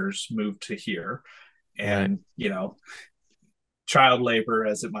chairs moved to here. Right. And child labor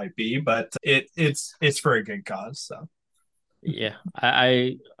as it might be, but it's for a good cause. So Yeah.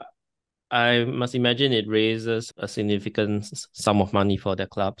 I must imagine it raises a significant sum of money for the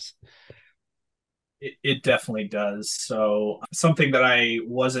clubs. it definitely does. So something that I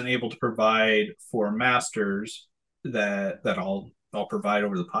wasn't able to provide for masters, that I'll provide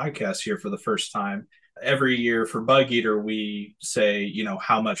over the podcast here for the first time. Every year for Bug Eater, we say,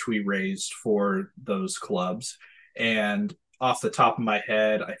 how much we raised for those clubs. And off the top of my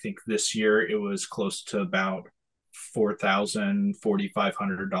head, I think this year it was close to about $4,000,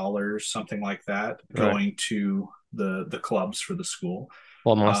 $4,500, something like that, Right. going to the clubs for the school.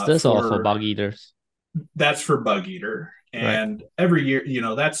 For masters or for For bug eaters. That's for Bug Eater. Right. And every year,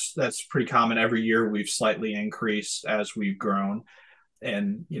 that's pretty common. Every year we've slightly increased as we've grown.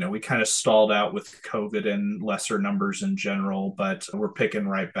 And, we kind of stalled out with COVID and lesser numbers in general, but we're picking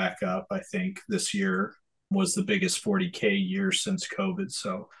right back up. I think this year was the biggest 40K year since COVID.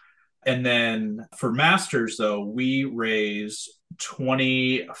 So, and then for masters, though, we raise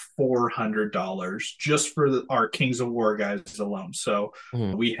 $2,400 just for our Kings of War guys alone. So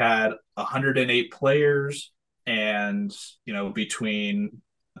Mm. we had 108 players, and between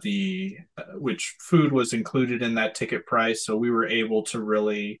the which food was included in that ticket price, so we were able to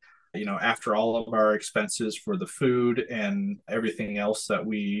really, after all of our expenses for the food and everything else that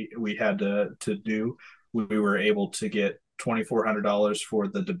we had to do, we were able to get $2,400 for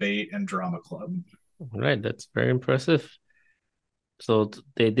the debate and drama club. Right. That's very impressive. So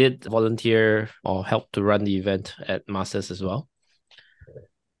they did volunteer or help to run the event at masters as well.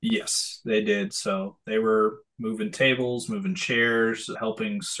 Yes, they did. So they were moving tables, moving chairs,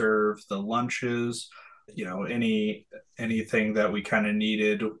 helping serve the lunches, anything that we kind of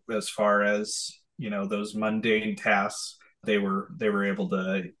needed as far as, those mundane tasks, they were able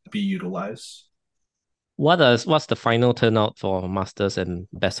to be utilized. What's the final turnout for masters and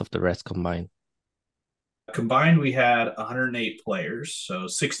best of the rest combined? Combined, we had 108 players, so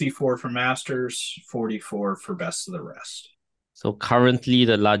 64 for masters, 44 for best of the rest. So currently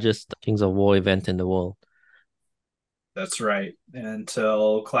the largest Kings of War event in the world. That's right.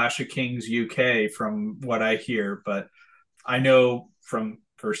 Until Clash of Kings UK, from what I hear. But I know from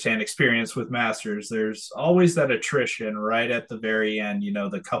firsthand experience with Masters, there's always that attrition right at the very end,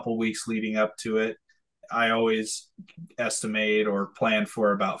 the couple weeks leading up to it. I always estimate or plan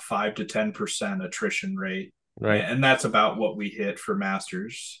for about 5 to 10% attrition rate. Right. And that's about what we hit for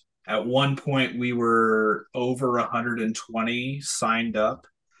Masters. At one point, we were over 120 signed up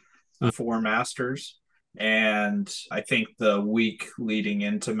Mm. for Masters. And I think the week leading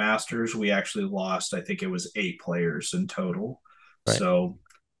into Masters, we actually lost, I think it was 8 players in total. Right. So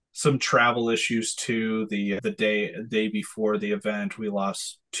some travel issues too. The day before the event, we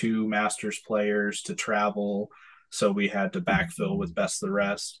lost 2 Masters players to travel. So we had to backfill with Best of the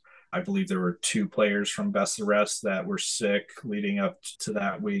Rest. I believe there were 2 players from Best of the Rest that were sick leading up to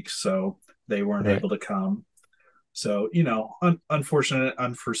that week. So they weren't Right. able to come. So, unfortunate,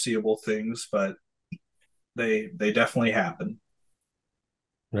 unforeseeable things, but they definitely happen.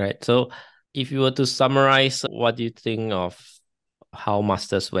 Right. So if you were to summarize, what do you think of how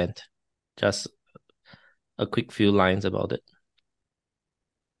Masters went? Just a quick few lines about it.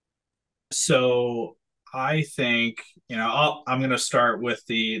 So I think, I'm going to start with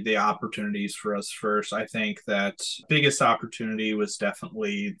the opportunities for us first. I think that biggest opportunity was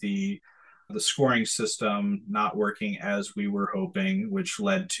definitely the scoring system not working as we were hoping, which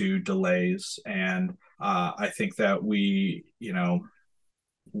led to delays. And I think that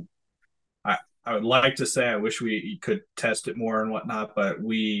I, I would like to say I wish we could test it more and whatnot, but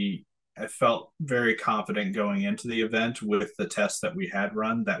I felt very confident going into the event with the tests that we had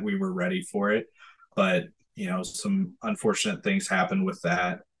run that we were ready for it. But some unfortunate things happened with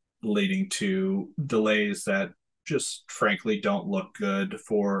that, leading to delays that just frankly don't look good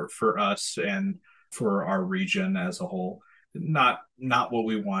for us and for our region as a whole. Not what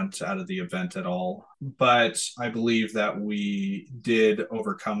we want out of the event at all. But I believe that we did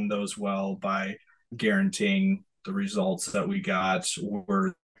overcome those well by guaranteeing the results that we got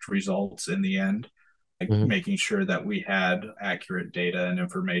were results in the end, like Mhm. making sure that we had accurate data and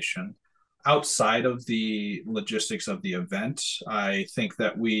information. Outside of the logistics of the event, I think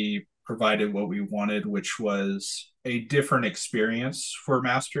that we provided what we wanted, which was a different experience for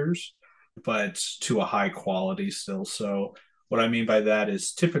Masters, but to a high quality still. So what I mean by that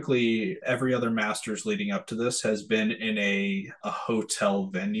is typically every other Masters leading up to this has been in a hotel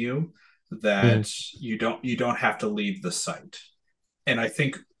venue Mhm. that you don't have to leave the site. And I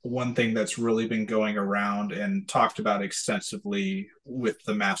think one thing that's really been going around and talked about extensively with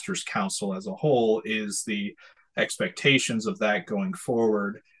the Masters Council as a whole is the expectations of that going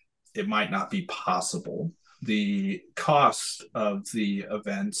forward. It might not be possible. The cost of the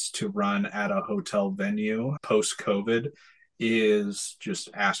events to run at a hotel venue post COVID is just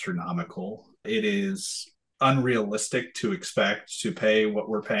astronomical. It is unrealistic to expect to pay what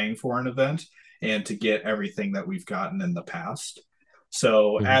we're paying for an event and to get everything that we've gotten in the past.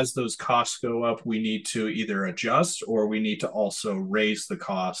 So Mhm. as those costs go up, we need to either adjust or we need to also raise the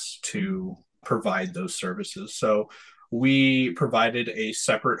costs to provide those services. So we provided a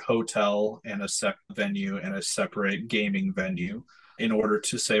separate hotel and a separate venue and a separate gaming venue in order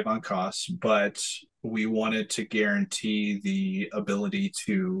to save on costs, but we wanted to guarantee the ability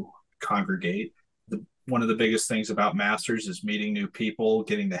to congregate. One of the biggest things about Masters is meeting new people,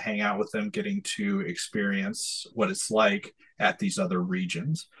 getting to hang out with them, getting to experience what it's like at these other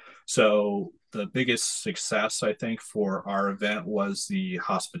regions. So the biggest success I think for our event was the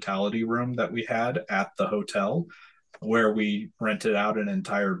hospitality room that we had at the hotel, where we rented out an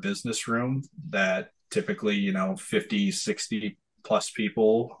entire business room that typically 50, 60 plus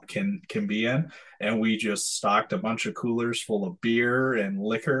people can be in, and we just stocked a bunch of coolers full of beer and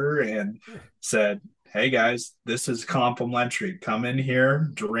liquor and said, hey guys, this is complimentary. Come in here,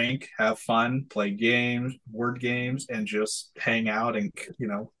 drink, have fun, play games, word games, and just hang out and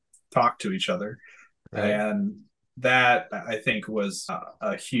talk to each other. Right. And that I think was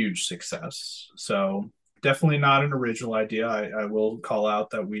a huge success. So definitely not an original idea. I will call out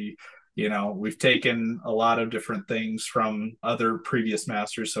that we've taken a lot of different things from other previous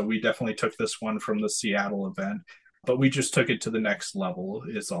masters. So we definitely took this one from the Seattle event, but we just took it to the next level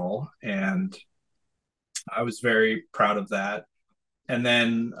is all. And I was very proud of that. And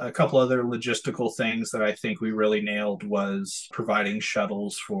then a couple other logistical things that I think we really nailed was providing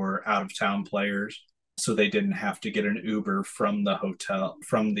shuttles for out of town players so they didn't have to get an Uber from the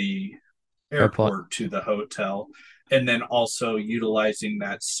Airport. airport to the hotel. And then also utilizing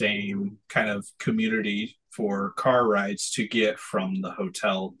that same kind of community for car rides to get from the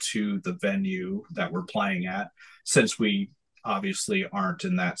hotel to the venue that we're playing at, since we obviously aren't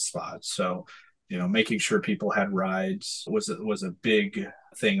in that spot. So making sure people had rides was a big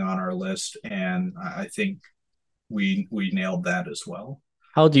thing on our list, and I think we nailed that as well.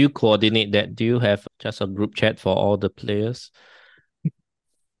 How do you coordinate that? Do you have just a group chat for all the players?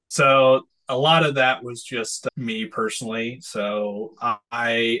 So a lot of that was just me personally. So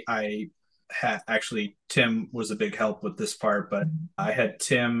I had actually Tim was a big help with this part, but I had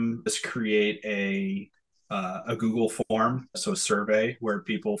Tim just create a Google form, so a survey where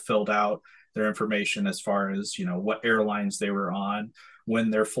people filled out their information as far as what airlines they were on, when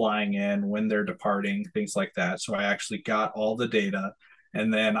they're flying in, when they're departing, things like that. So I actually got all the data,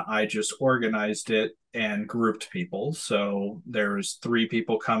 and then I just organized it and grouped people. So there's three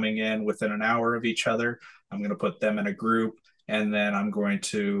people coming in within an hour of each other. I'm going to put them in a group, and then I'm going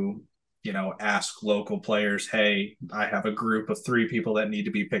to ask local players, hey, I have a group of three people that need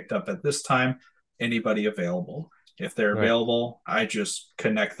to be picked up at this time. Anybody available? If they're Right. available, I just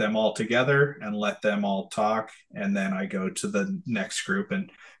connect them all together and let them all talk. And then I go to the next group and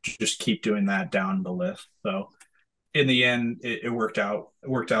just keep doing that down the list. So in the end, it worked out. It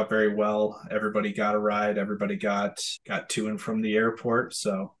worked out very well. Everybody got a ride. Everybody got to and from the airport.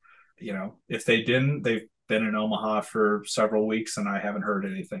 So, if they didn't, they've been in Omaha for several weeks, and I haven't heard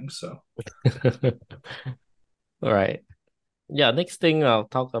anything. So, All right. Yeah, next thing I'll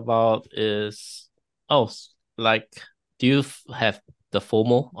talk about is oh, like, do you have the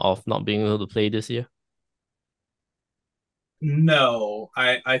FOMO of not being able to play this year? no,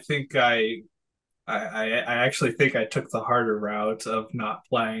 I think I actually think I took the harder route of not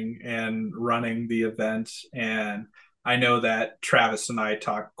playing and running the event. And I know that Travis and I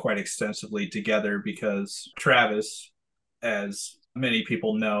talked quite extensively together because Travis, as many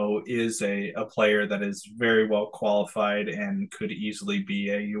people know, is a player that is very well qualified and could easily be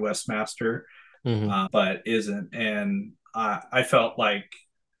a U.S. master, Mm-hmm. but isn't. And I felt like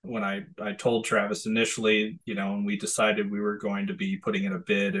when I told Travis initially, and we decided we were going to be putting in a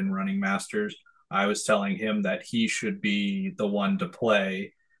bid and running masters, I was telling him that he should be the one to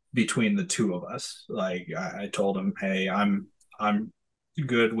play between the two of us. Like I told him, hey, I'm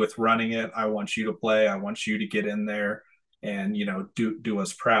good with running it. I want you to play. I want you to get in there and do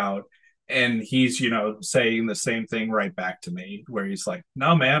us proud. And he's saying the same thing right back to me, where he's like,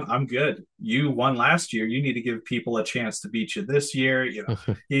 no man, I'm good. You won last year, you need to give people a chance to beat you this year.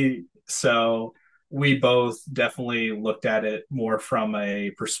 He so we both definitely looked at it more from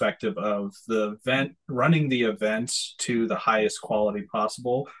a perspective of the event. Running the event to the highest quality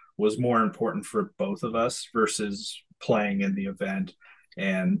possible was more important for both of us versus playing in the event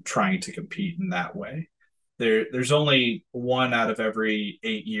and trying to compete in that way. There's only one out of every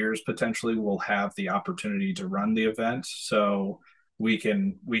 8 years potentially will have the opportunity to run the event, so we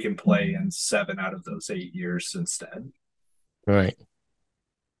can play in 7 out of those 8 years instead. Right.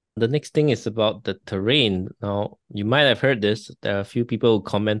 The next thing is about the terrain. Now, you might have heard this. There are a few people who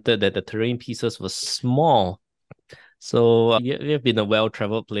commented that the terrain pieces were small. So you've been a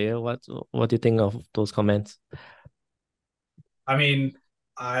well-traveled player. What do you think of those comments? I mean,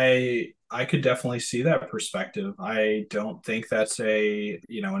 I could definitely see that perspective. I don't think that's an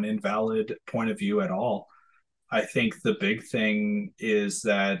invalid point of view at all. I think the big thing is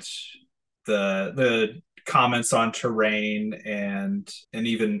that the comments on terrain and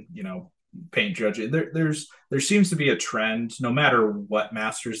even paint judging, there seems to be a trend, no matter what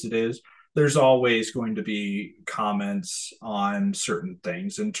masters it is. There's always going to be comments on certain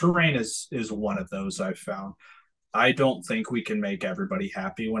things, and terrain is one of those I've found. I don't think we can make everybody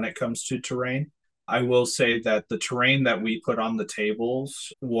happy when it comes to terrain. I will say that the terrain that we put on the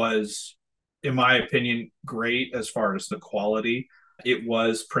tables was, in my opinion, great as far as the quality. It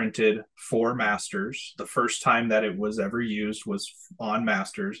was printed for Masters. The first time that it was ever used was on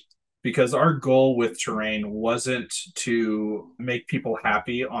Masters, because our goal with terrain wasn't to make people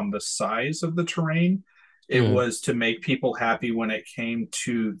happy on the size of the terrain. It Mm, was to make people happy when it came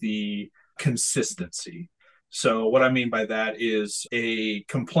to the consistency. So, what I mean by that is a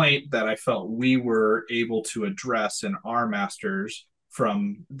complaint that I felt we were able to address in our masters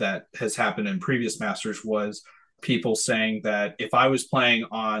from that has happened in previous masters was people saying that if I was playing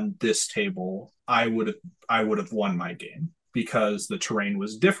on this table, I would have won my game because the terrain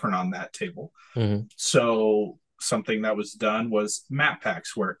was different on that table. mm. So something that was done was map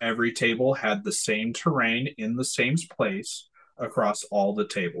packs where every table had the same terrain in the same place across all the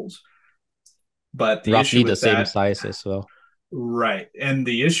tables. But the issue Roughly the with same that, size as well. right. And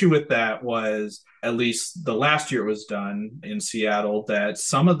the issue with that was, at least the last year it was done in Seattle, that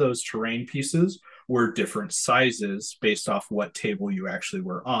some of those terrain pieces were different sizes based off what table you actually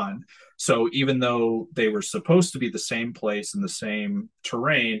were on. So even though they were supposed to be the same place and the same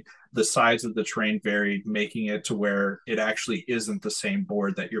terrain, the size of the terrain varied, making it to where it actually isn't the same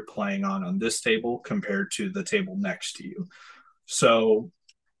board that you're playing on this table compared to the table next to you. So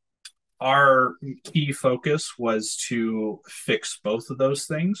our key focus was to fix both of those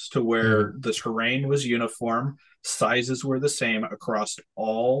things to where Mm. the terrain was uniform, sizes were the same across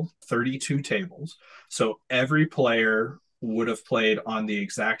all 32 tables. So every player would have played on the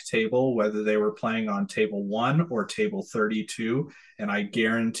exact table, whether they were playing on table 1 or table 32. And I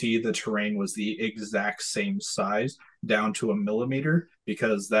guarantee the terrain was the exact same size down to a millimeter,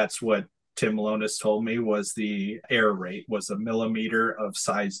 because that's what Tim Malonis told me was the error rate was a millimeter of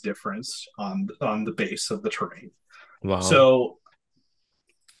size difference on the base of the terrain. Wow.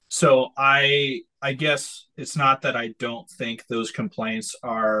 So I guess it's not that I don't think those complaints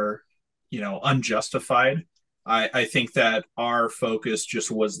are, unjustified. I think that our focus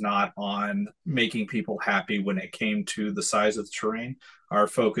just was not on making people happy when it came to the size of the terrain. Our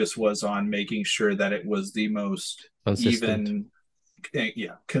focus was on making sure that it was the most Consistent. even,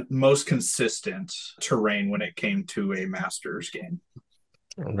 yeah, most consistent terrain when it came to a Masters game.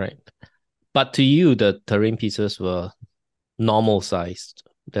 Right. But to you, the terrain pieces were normal sized.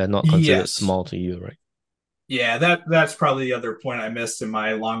 They're not considered Yes. small to you, right? Yeah, that's probably the other point I missed in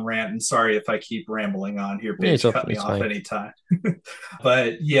my long rant. And sorry if I keep rambling on here, Yeah, Paige. Cut me it's off fine. anytime.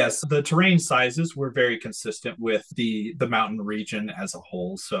 But yes, the terrain sizes were very consistent with the mountain region as a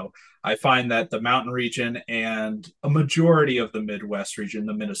whole. So I find that the mountain region and a majority of the Midwest region,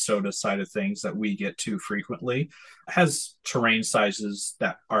 the Minnesota side of things that we get to frequently, has terrain sizes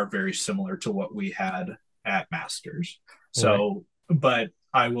that are very similar to what we had at Masters. Right. So, but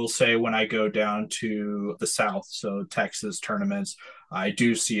I will say when I go down to the South, so Texas tournaments, I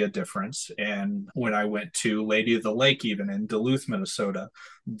do see a difference. And when I went to Lady of the Lake, even in Duluth, Minnesota,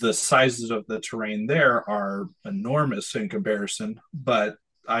 the sizes of the terrain there are enormous in comparison. But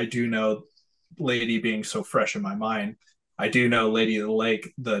I do know, Lady being so fresh in my mind, I do know Lady of the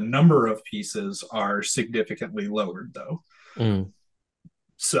Lake, the number of pieces are significantly lowered, though. Mm.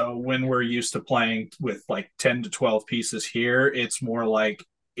 So when we're used to playing with like 10 to 12 pieces here, it's more like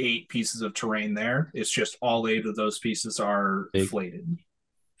 8 pieces of terrain there. It's just all 8 of those pieces are Big. flated.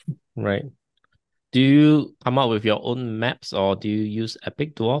 Right. Do you come up with your own maps or do you use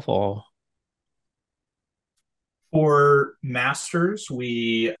Epic Dwarf or For masters,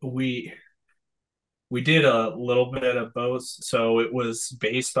 we did a little bit of both. So it was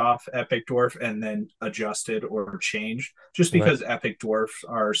based off Epic Dwarf and then adjusted or changed just right? because Epic Dwarfs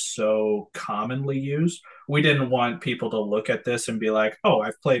are so commonly used. We didn't want people to look at this and be like, oh,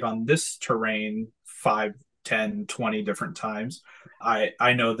 I've played on this terrain 5, 10, 20 different times.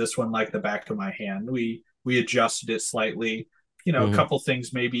 I know this one like the back of my hand. We adjusted it slightly. A Mm-hmm. couple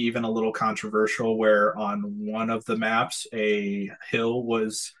things maybe even a little controversial where on one of the maps a hill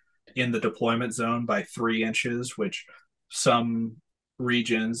was in the deployment zone by 3 inches, which some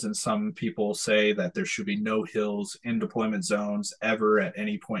regions and some people say that there should be no hills in deployment zones ever at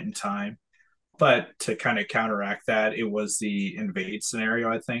any point in time. But to kind of counteract that, it was the invade scenario,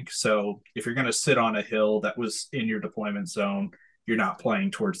 I think. So if you're going to sit on a hill that was in your deployment zone, you're not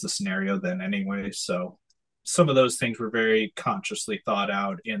playing towards the scenario then anyway. So some of those things were very consciously thought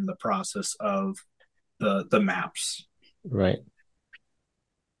out in the process of the maps. Right.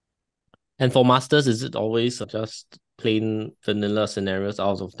 And for masters, is it always just plain vanilla scenarios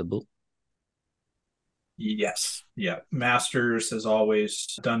out of the book? Yes. Yeah. Masters has always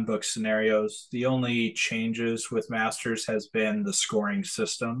done book scenarios. The only changes with Masters has been the scoring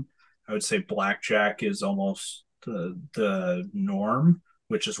system. I would say blackjack is almost the norm,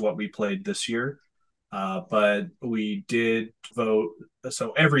 which is what we played this year. But we did vote.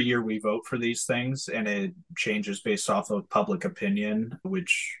 So every year we vote for these things, and it changes based off of public opinion,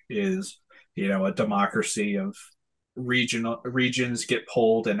 which is, a democracy of regions get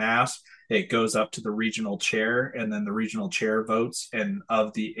polled and asked. It goes up to the regional chair, and then the regional chair votes. And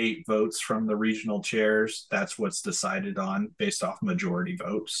of the 8 votes from the regional chairs, that's what's decided on based off majority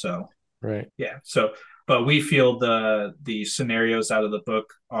votes. So Right. yeah. So, but we feel the scenarios out of the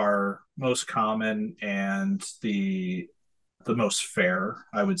book are most common and the most fair,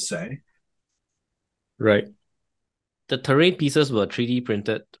 I would say. Right. The terrain pieces were 3D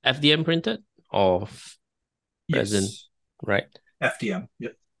printed, FDM printed, or resin, Yes. right? FDM.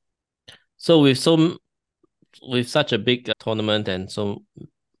 Yep. So with such a big tournament and so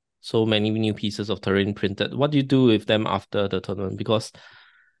many new pieces of terrain printed, what do you do with them after the tournament? Because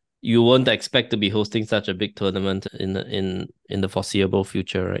you won't expect to be hosting such a big tournament in the foreseeable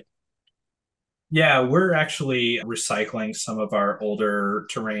future, right? Yeah, we're actually recycling some of our older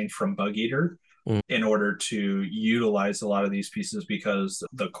terrain from Bug Eater Mm, in order to utilize a lot of these pieces because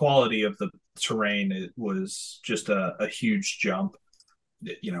the quality of the terrain was just a huge jump.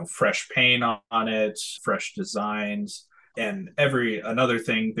 Fresh paint on it, fresh designs, and every another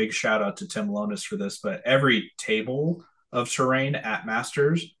thing. Big shout out to Tim Lonis for this, but every table of terrain at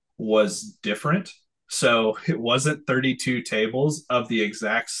Masters was different. So it wasn't 32 tables of the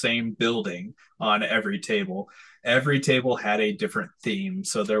exact same building on every table. Every table had a different theme.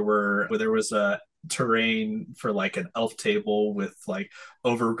 So there was a terrain for like an elf table with like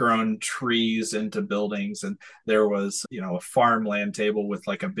overgrown trees into buildings, and there was a farmland table with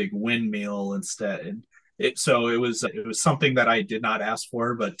like a big windmill instead. And it was something that I did not ask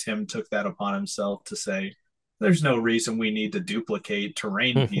for, but Tim took that upon himself to say there's no reason we need to duplicate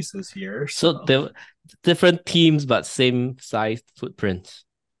terrain mm. pieces here. So So the different teams but same size footprints.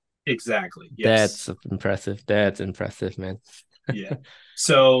 exactly, That's yes. impressive. That's impressive, man. Yeah.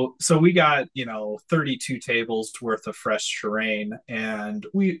 So we got, 32 tables worth of fresh terrain, and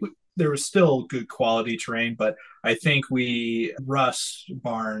there was still good quality terrain, but I think Russ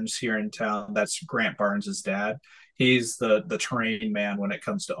Barnes here in town, that's Grant Barnes's dad. He's the terrain man when it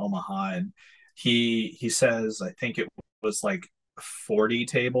comes to Omaha, and he says I think it was like 40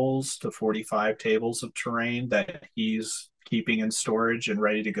 tables to 45 tables of terrain that he's keeping in storage and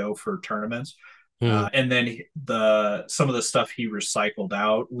ready to go for tournaments. Mm, And then some of the stuff he recycled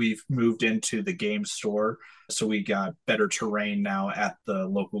out, we've moved into the game store. So we got better terrain now at the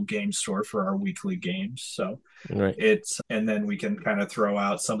local game store for our weekly games. So right. and then we can kind of throw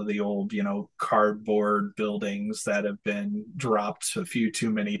out some of the old, cardboard buildings that have been dropped a few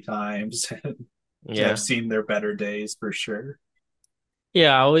too many times and have Yeah. seen their better days for sure.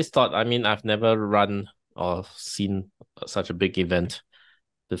 Yeah, I always thought, I mean, I've never run or seen such a big event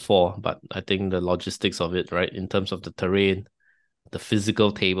before, but I think the logistics of it, right, in terms of the terrain, the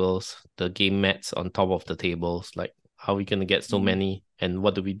physical tables, the game mats on top of the tables, like how are we gonna get so Mm-hmm. many and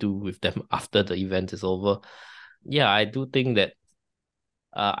what do we do with them after the event is over? Yeah, I do think that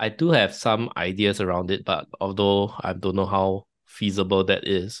I do have some ideas around it, but although I don't know how feasible that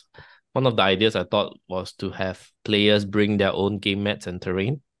is, one of the ideas I thought was to have players bring their own game mats and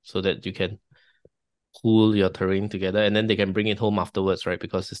terrain so that you can pool your terrain together and then they can bring it home afterwards, right?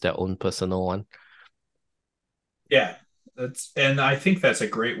 Because it's their own personal one. Yeah, and I think that's a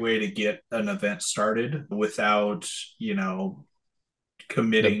great way to get an event started without, The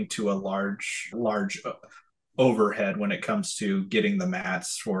committing to a large overhead when it comes to getting the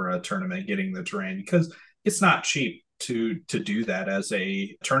mats for a tournament, getting the terrain, because it's not cheap to do that as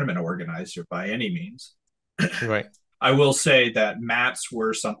a tournament organizer by any means. right. I will say that mats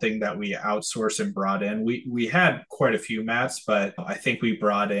were something that we outsourced and brought in. We had quite a few mats, but I think we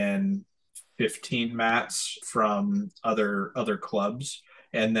brought in 15 mats from other clubs,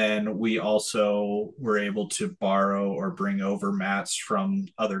 and then we also were able to borrow or bring over mats from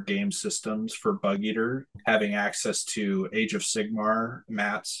other game systems for Bug Eater, having access to Age of Sigmar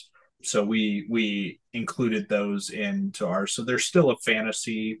mats. So we included those into ours. So there's still a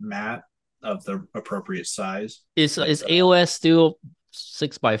fantasy mat of the appropriate size, but Is AOS still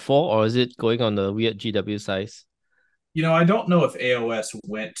 6x4 or is it going on the weird GW size? I don't know if AOS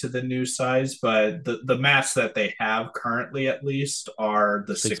went to the new size, but the mats that they have currently, at least, are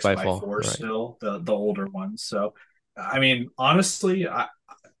the Six six by by four, four right? still, the older ones. So, I mean, honestly, I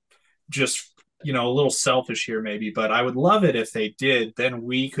just a little selfish here maybe, but I would love it if they did. Then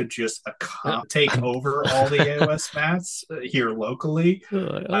we could just take over all the AOS mats here locally.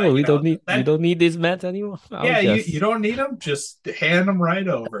 Oh, we That don't need these mats anymore. I'll yeah, you just don't need them, just hand them right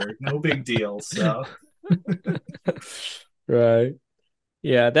over, no big deal. So right.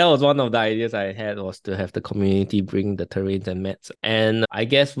 Yeah, that was one of the ideas I had was to have the community bring the terrains and mats. And I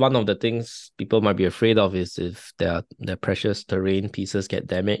guess one of the things people might be afraid of is if their precious terrain pieces get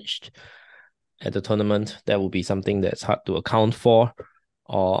damaged at the tournament, that will be something that's hard to account for.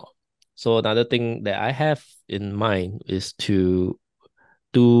 Or so another thing that I have in mind is to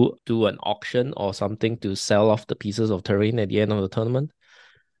do an auction or something to sell off the pieces of terrain at the end of the tournament.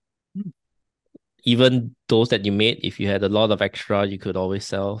 Even those that you made, if you had a lot of extra, you could always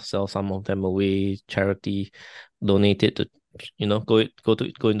sell some of them away, charity, donate it to, go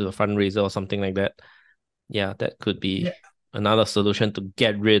into the fundraiser or something like that. Yeah, that could be yeah, another solution to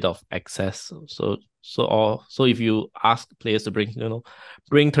get rid of excess. So if you ask players to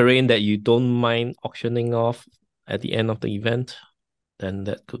bring terrain that you don't mind auctioning off at the end of the event, then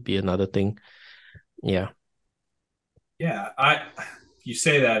that could be another thing. Yeah. yeah, I you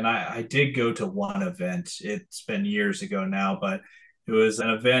say that, and I did go to one event. It's been years ago now, but It was an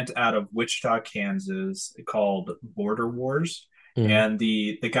event out of Wichita, Kansas called Border Wars. Mm. And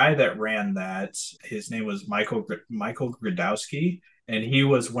the guy that ran that, his name was Michael Gradowski, and he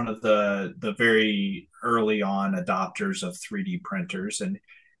was one of the very early on adopters of 3D printers. And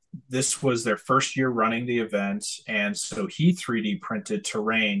this was their first year running the event, and so he 3D printed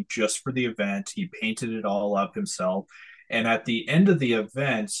terrain just for the event. He painted it all up himself, and at the end of the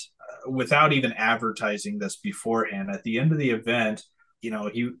event, without even advertising this beforehand, at the end of the event,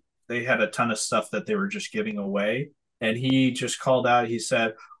 he they had a ton of stuff that they were just giving away, and he just called out. He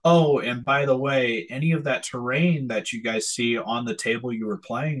said, "Oh, and by the way, any of that terrain that you guys see on the table you were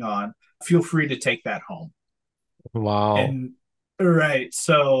playing on, feel free to take that home." Wow. And right,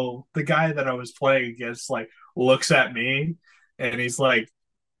 so the guy that I was playing against like looks at me and he's like,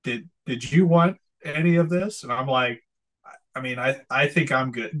 "Did you want any of this?" And I'm like, I mean, I think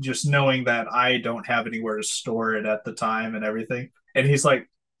I'm good, just knowing that I don't have anywhere to store it at the time and everything. And he's like,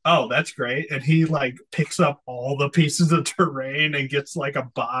 "Oh, that's great." And he like picks up all the pieces of terrain and gets like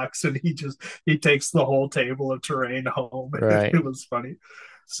a box, and he takes the whole table of terrain home. Right. It was funny.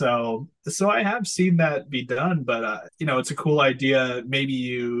 So I have seen that be done, but it's a cool idea. Maybe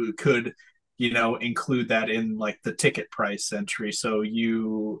you could, include that in like the ticket price entry, so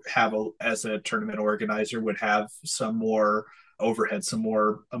you have as a tournament organizer would have some more overhead, some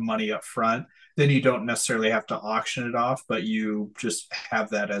more money up front. Then you don't necessarily have to auction it off, but you just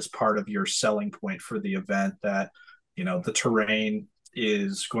have that as part of your selling point for the event, that the terrain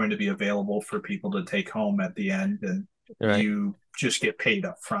is going to be available for people to take home at the end, and Right. you just get paid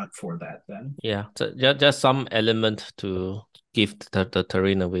up front for that then. Yeah. So just some element to give the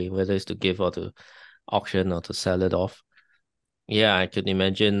terrain away, whether it's to give or to auction or to sell it off. Yeah, I could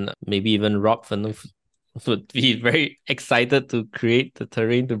imagine maybe even Rob would be very excited to create the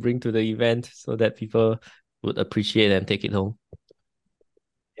terrain to bring to the event so that people would appreciate and take it home.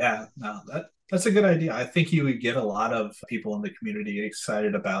 Yeah, no, that's a good idea. I think you would get a lot of people in the community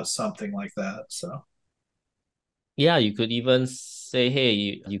excited about something like that. So Yeah, you could even say,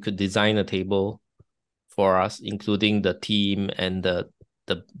 hey, you could design a table for us, including the team and the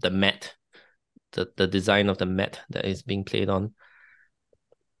mat, the design of the mat that is being played on,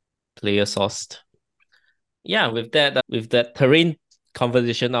 player sourced. Yeah, with that terrain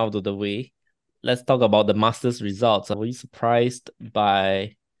conversation out of the way, let's talk about the Masters results. Were you surprised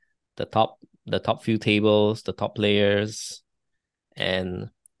by the top few tables, the top players, and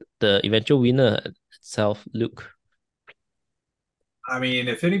the eventual winner itself, Luke? I mean,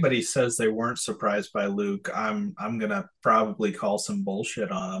 if anybody says they weren't surprised by Luke, I'm gonna probably call some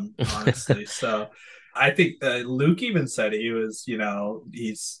bullshit on him, honestly. So I think Luke even said he was,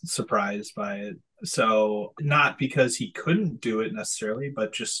 he's surprised by it. So not because he couldn't do it necessarily,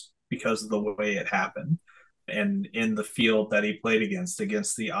 but just because of the way it happened. And in the field that he played against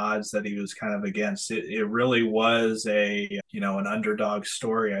the odds that he was kind of against, it really was an underdog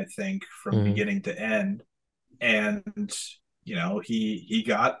story, I think, from Mm, beginning to end. And he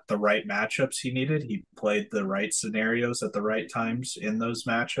got the right matchups he needed. He played the right scenarios at the right times in those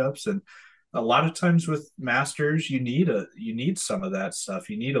matchups. And a lot of times with masters, you need some of that stuff.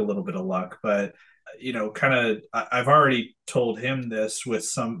 You need a little bit of luck. But kind of, I've already told him this with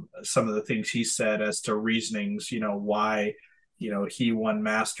some of the things he said as to reasonings, why he won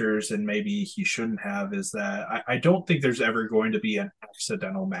masters and maybe he shouldn't have, is that I don't think there's ever going to be an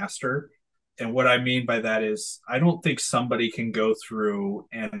accidental master. And what I mean by that is, I don't think somebody can go through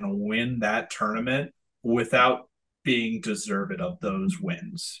and win that tournament without being deserved of those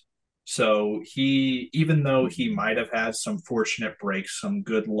wins. So even though he might have had some fortunate breaks, some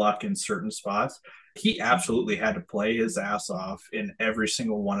good luck in certain spots, he absolutely had to play his ass off in every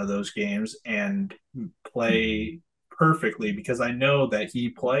single one of those games and play perfectly, because I know that he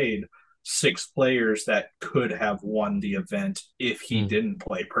played six players that could have won the event if he mm, didn't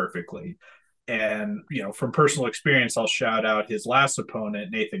play perfectly. And, from personal experience, I'll shout out his last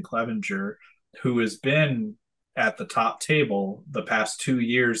opponent, Nathan Clevenger, who has been at the top table the past 2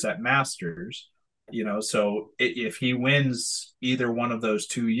 years at Masters. So if he wins either one of those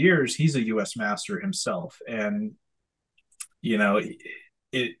 2 years, he's a U.S. Master himself. And, you know,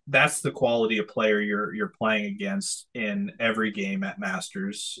 that's the quality of player you're playing against in every game at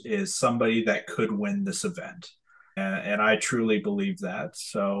Masters, is somebody that could win this event. And I truly believe that.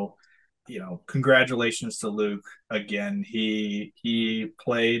 So, congratulations to Luke again. He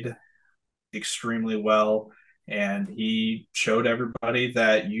played extremely well, and he showed everybody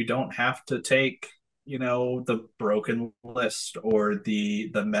that you don't have to take, the broken list or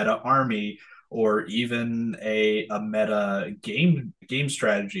the meta army, or even a meta game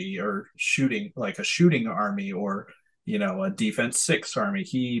strategy, or shooting, like a shooting army, or a defense six army.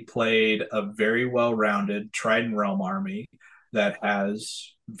 He played a very well rounded Trident Realm army that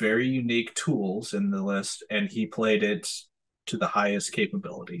has very unique tools in the list, and he played it to the highest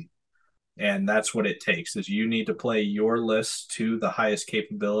capability. And that's what it takes is you need to play your list to the highest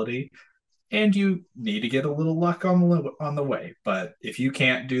capability, and you need to get a little luck on the way. But if you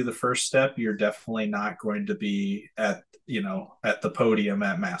can't do the first step, you're definitely not going to be at the podium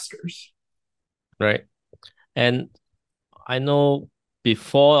at Masters. Right. And I know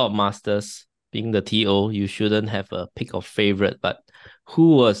before Masters being the TO, you shouldn't have a pick of favorite, but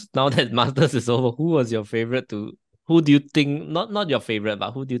who was now that Masters is over, who was your favorite to who do you think not your favorite,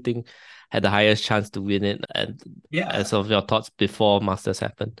 but who do you think had the highest chance to win it and Yeah, as of your thoughts before Masters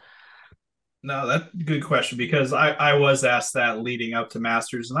happened? no, that's a good question because I was asked that leading up to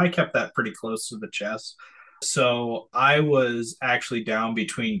Masters, and I kept that pretty close to the chest. So I was actually down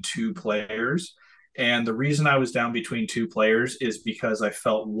between two players. And the reason I was down between two players is because I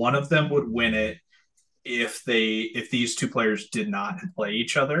felt one of them would win it if these two players did not play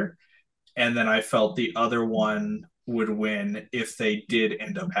each other. And then I felt the other one would win if they did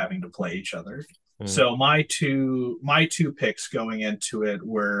end up having to play each other. Mm, So my two picks going into it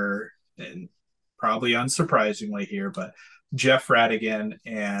were, and probably unsurprisingly here, but Jeff Radigan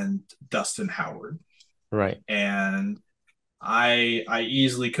and Dustin Howard. right. And I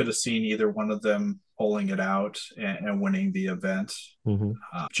easily could have seen either one of them pulling it out and winning the event, Mm-hmm.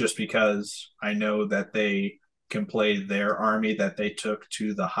 just because I know that they can play their army that they took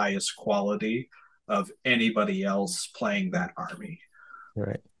to the highest quality of anybody else playing that army.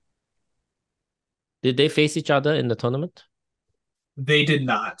 Right. Did they face each other in the tournament? They did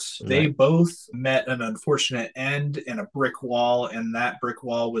not. They Right. both met an unfortunate end in a brick wall, and that brick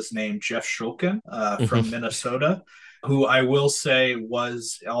wall was named Jeff Shulkin from Mm-hmm. Minnesota, who I will say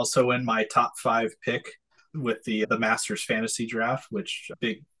was also in my top five pick with the Masters Fantasy Draft, which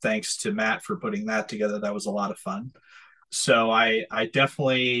big thanks to Matt for putting that together. That was a lot of fun. So I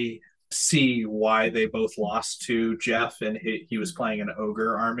definitely see why they both lost to Jeff, and he was playing an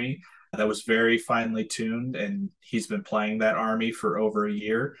ogre army that was very finely tuned, and he's been playing that army for over a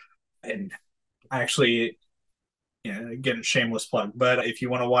year. And actually, again, shameless plug, but if you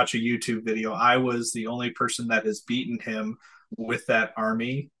want to watch a YouTube video, I was the only person that has beaten him with that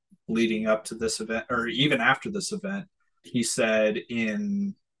army leading up to this event, or even after this event. He said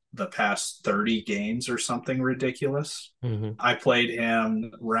in the past 30 games or something ridiculous. Mm-hmm. I played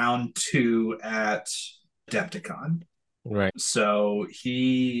him round two at Depticon. Right. So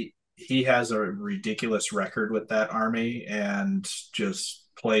he has a ridiculous record with that army and just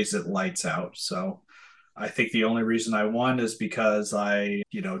plays it lights out. So I think the only reason I won is because I,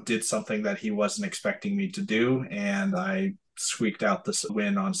 did something that he wasn't expecting me to do, and I squeaked out this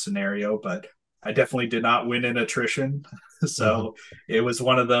win on scenario, but I definitely did not win in attrition. Mm-hmm. So it was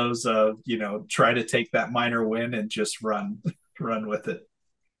one of those try to take that minor win and just run with it.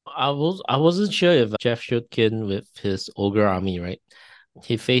 I wasn't sure if Jeff Shutkin with his ogre army, right?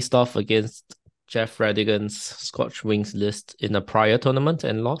 He faced off against Jeff Radigan's Scotch Wings list in a prior tournament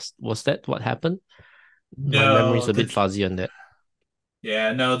and lost. Was that what happened? My memory's No, a bit fuzzy on that.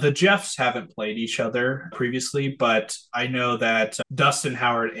 no, the Jeffs haven't played each other previously, but I know that Dustin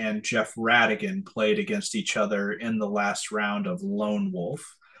Howard and Jeff Radigan played against each other in the last round of Lone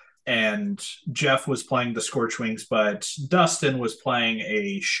Wolf. And Jeff was playing the Scorchwings, but Dustin was playing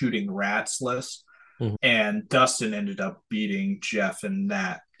a Shooting Rats list. Mhm. And Dustin ended up beating Jeff in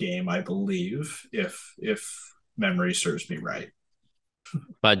that game, I believe, if memory serves me right.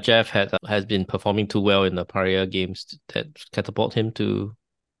 But Jeff has been performing too well in the prior games that catapult him to.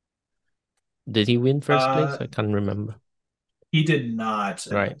 Did he win first place? Uh, I can't remember. He did not.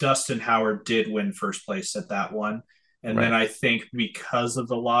 Right, Dustin Howard did win first place at that one. And then right, I think because of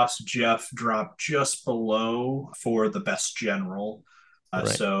the loss, Jeff dropped just below for the best general. right,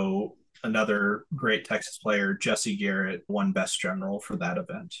 So another great Texas player, Jesse Garrett, won best general for that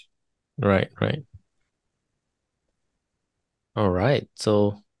event. right. All right.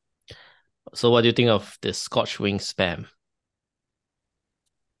 So what do you think of this Scotch wing spam?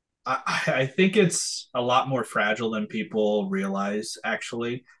 I think it's a lot more fragile than people realize,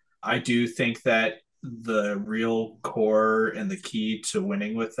 actually. I do think that the real core and the key to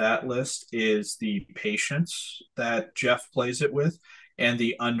winning with that list is the patience that Jeff plays it with and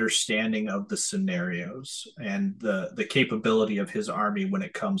the understanding of the scenarios and the capability of his army when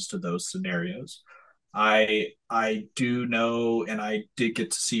it comes to those scenarios. I do know, and I did get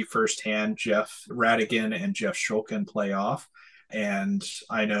to see firsthand Jeff Radigan and Jeff Shulkin play off, and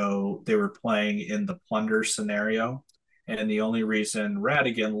I know they were playing in the plunder scenario. And the only reason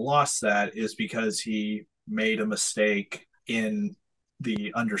Radigan lost that is because he made a mistake in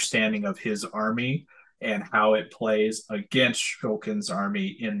the understanding of his army and how it plays against Shulkin's army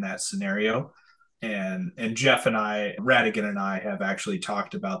in that scenario. And Jeff and I, Radigan and I, have actually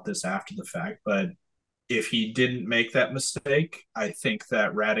talked about this after the fact. But if he didn't make that mistake, I think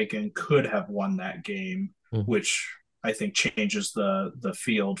that Radigan could have won that game, Mm. which I think changes the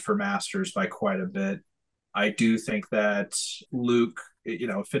field for Masters by quite a bit. I do think that Luke,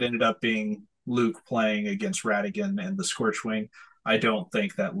 if it ended up being Luke playing against Radigan and the Scorchwing, I don't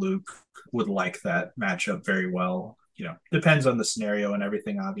think that Luke would like that matchup very well. Depends on the scenario and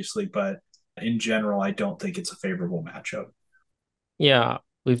everything, obviously, but in general, I don't think it's a favorable matchup. Yeah,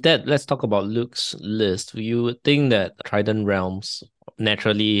 with that, let's talk about Luke's list. You would think that Trident Realms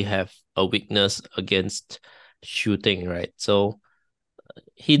naturally have a weakness against shooting, right? So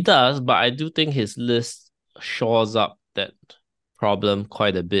he does, but I do think his list shores up that problem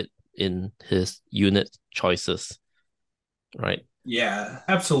quite a bit in his unit choices, right? Yeah,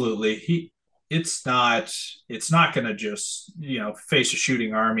 absolutely. It's not going to just, face a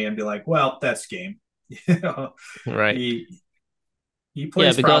shooting army and be like, well, that's game. You know, Right. he he Yeah,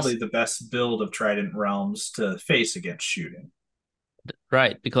 plays probably because the best build of Trident Realms to face against shooting.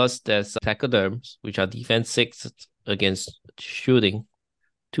 because there's Placoderms, which are defense 6 against shooting,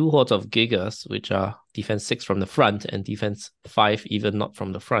 two hordes of Gigas, which are defense 6 from the front and defense 5 even not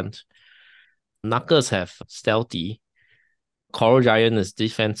from the front. Knuckles have stealthy. Coral Giant is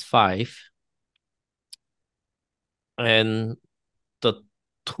defense 5. And the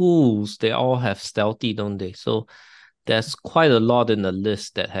tools, they all have stealthy, don't they? So there's quite a lot in the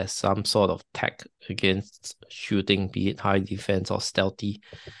list that has some sort of tech against shooting, be it high defense or stealthy.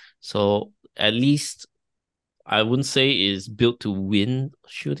 So at least I wouldn't say it's built to win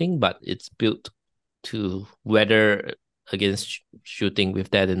shooting, but it's built to weather against shooting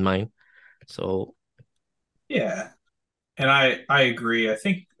with that in mind. So Yeah, and I agree. I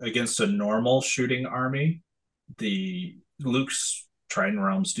think against a normal shooting army, the Luke's Trident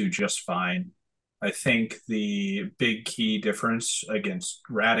Realms do just fine. I think the big key difference against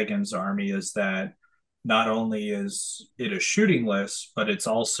Radigan's army is that not only is it a shooting list, but it's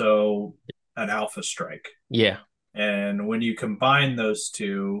also an alpha strike. yeah. And when you combine those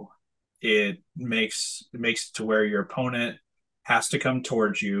two, it makes it to where your opponent has to come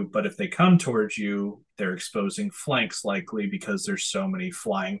towards you, but if they come towards you, they're exposing flanks likely because there's so many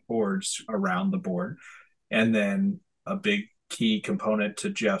flying hordes around the board. And then a big key component to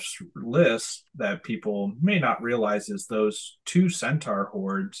Jeff's list that people may not realize is those two centaur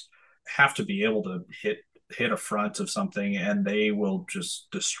hordes have to be able to hit a front of something and they will just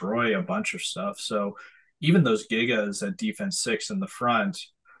destroy a bunch of stuff. So even those gigas at defense 6 in the front,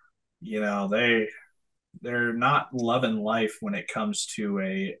 they're not loving life when it comes to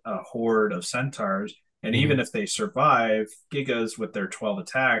a horde of centaurs. And Mm-hmm. even if they survive, Gigas with their 12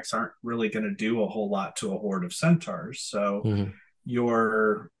 attacks aren't really going to do a whole lot to a horde of centaurs. So Mm-hmm.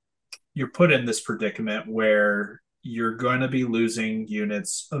 you're you're put in this predicament where you're going to be losing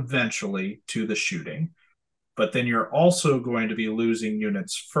units eventually to the shooting, but then you're also going to be losing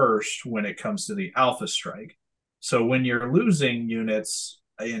units first when it comes to the alpha strike. So when you're losing units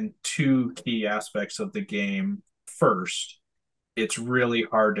in two key aspects of the game first, it's really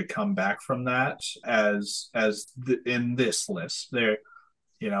hard to come back from that in this list.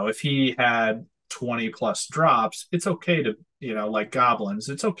 If he had 20 plus drops, it's okay to, like goblins,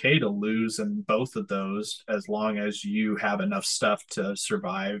 it's okay to lose in both of those as long as you have enough stuff to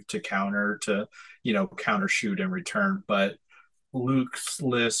survive, to counter shoot in return. But Luke's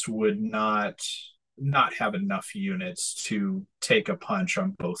list would not have enough units to take a punch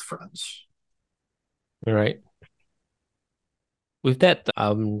on both fronts. All right. With that,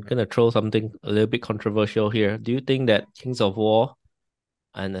 I'm gonna throw something a little bit controversial here. Do you think that Kings of War,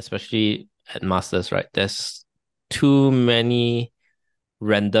 and especially at Masters, right, there's too many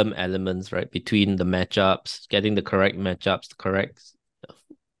random elements, right, between the matchups, getting the correct matchups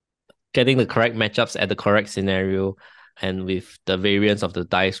at the correct scenario, and with the variance of the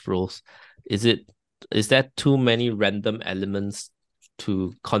dice rolls, is it is that too many random elements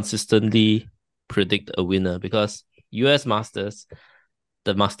to consistently predict a winner? Because US Masters,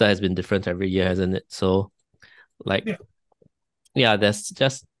 the master has been different every year, hasn't it? So like Yeah. yeah, there's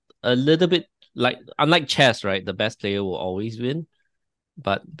just a little bit like unlike chess, right? The best player will always win.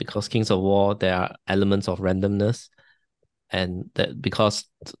 But because Kings of War, there are elements of randomness, and that because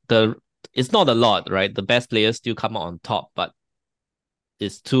the it's not a lot, right? The best players still come out on top, but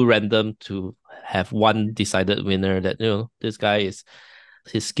it's too random to have one decided winner that this guy is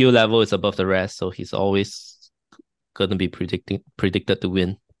his skill level is above the rest, so he's always gonna be predicted to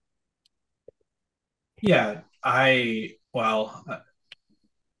win. Yeah, I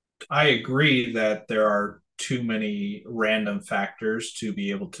agree that there are too many random factors to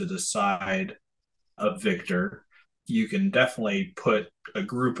be able to decide a victor. You can definitely put a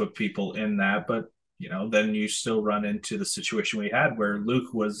group of people in that, but then you still run into the situation we had where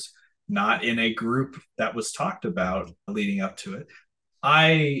Luke was not in a group that was talked about leading up to it.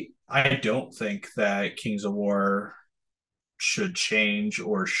 I don't think that Kings of War should change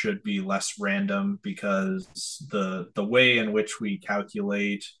or should be less random because the way in which we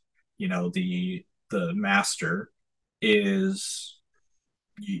calculate, the master is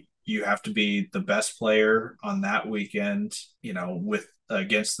you have to be the best player on that weekend, with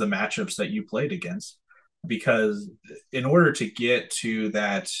against the matchups that you played against. Because in order to get to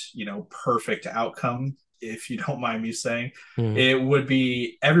that, perfect outcome, if you don't mind me saying, Mm, it would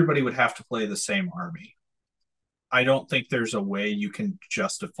be everybody would have to play the same army. I don't think there's a way you can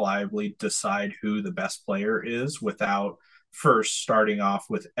justifiably decide who the best player is without first starting off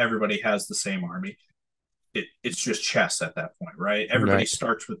with everybody has the same army. It's just chess at that point, right? Everybody right,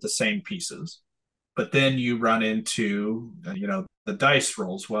 starts with the same pieces. But then you run into, the dice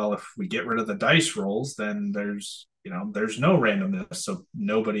rolls. Well, if we get rid of the dice rolls, then there's no randomness. So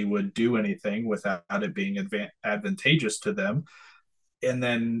nobody would do anything without it being advantageous to them. And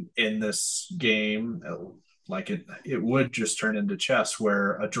then in this game, like it would just turn into chess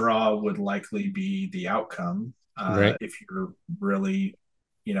where a draw would likely be the outcome, right. if you're really,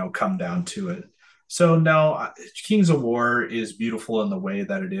 come down to it. So no, Kings of War is beautiful in the way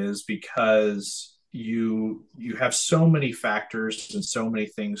that it is because you have so many factors and so many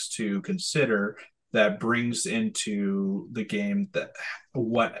things to consider that brings into the game that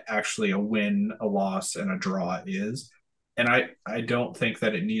what actually a win, a loss, and a draw is. And I don't think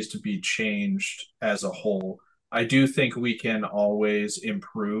that it needs to be changed as a whole. I do think we can always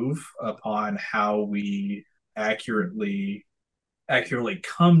improve upon how we accurately accurately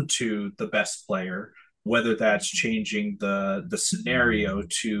come to the best player, whether that's changing the scenario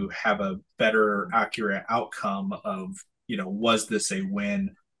to have a better accurate outcome of, was this a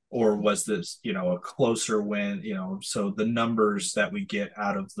win or was this, a closer win, so the numbers that we get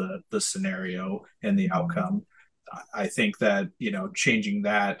out of the scenario and the outcome. I think that, changing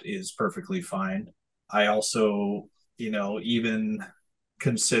that is perfectly fine. I also, even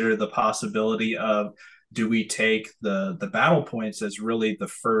consider the possibility of, do we take the battle points as really the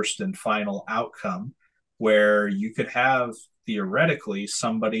first and final outcome, where you could have theoretically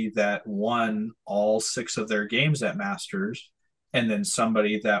somebody that won all six of their games at Masters, and then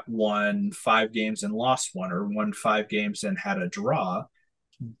somebody that won 5 games and lost one, or won 5 games and had a draw,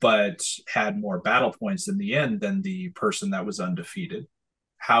 but had more battle points in the end than the person that was undefeated.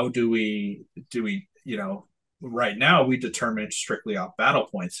 How do we right now we determine strictly off battle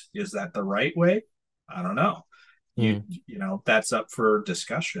points? Is that the right way? I don't know. you Mm, you know that's up for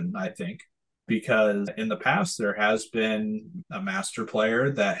discussion, I think, because in the past there has been a master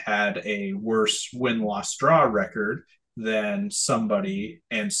player that had a worse win loss draw record than somebody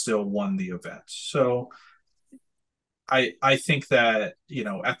and still won the event. So I think that,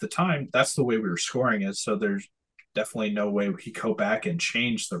 at the time that's the way we were scoring it. So there's definitely no way we could go back and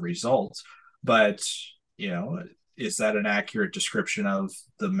change the results. But, you know, is that an accurate description of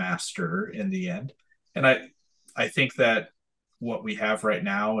the master in the end? And I think that what we have right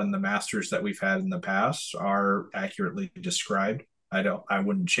now and the masters that we've had in the past are accurately described. I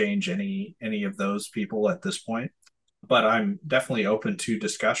wouldn't change any of those people at this point, but I'm definitely open to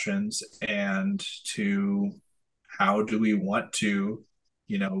discussions and to how do we want to,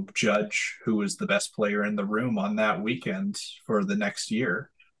 judge who is the best player in the room on that weekend for the next year.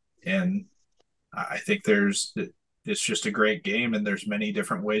 And I think it's just a great game and there's many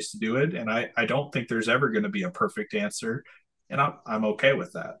different ways to do it. And I don't think there's ever going to be a perfect answer. And I'm okay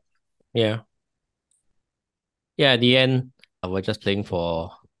with that. yeah. Yeah, at the end, we're just playing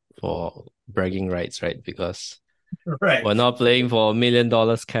for bragging rights, right? Because Right. we're not playing for $1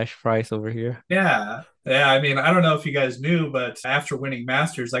 million cash prize over here. Yeah. Yeah. I mean, I don't know if you guys knew, but after winning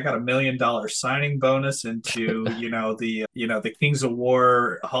Masters, I got $1 million signing bonus into, the Kings of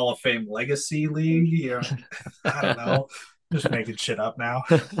War Hall of Fame Legacy League. I don't know. Just making shit up now.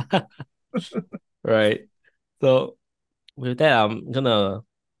 Right. So with that, I'm gonna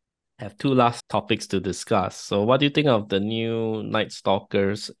have two last topics to discuss. So what do you think of the new Night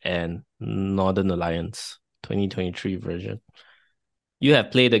Stalkers and Northern Alliance 2023 version? You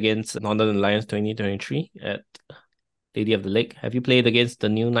have played against Northern Alliance 2023 at Lady of the Lake. Have you played against the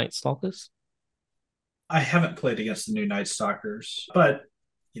new Night Stalkers? I haven't played against the new Night Stalkers, but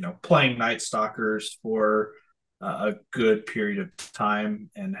playing Night Stalkers for a good period of time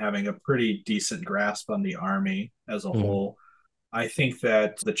and having a pretty decent grasp on the army as a Mm-hmm. whole, I think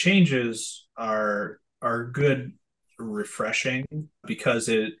that the changes are good, refreshing because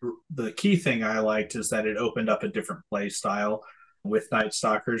it the key thing I liked is that it opened up a different play style with Night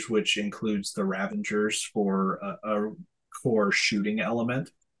Stalkers, which includes the Ravengers for a core shooting element.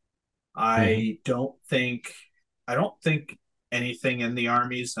 Mm-hmm. I don't think anything in the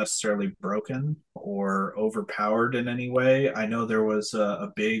army is necessarily broken or overpowered in any way. I know there was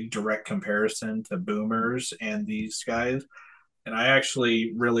a big direct comparison to boomers and these guys, and I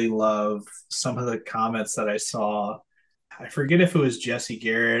actually really love some of the comments that I saw. I forget if it was Jesse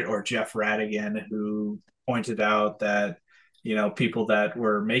Garrett or Jeff Radigan who pointed out that, people that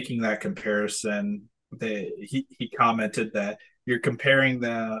were making that comparison, he commented that you're comparing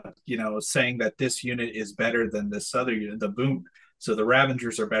saying that this unit is better than this other unit, the boom. So the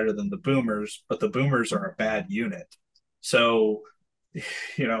Ravengers are better than the Boomers, but the Boomers are a bad unit. So,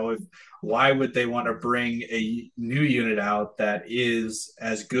 if why would they want to bring a new unit out that is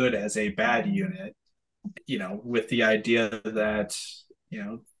as good as a bad unit, with the idea that,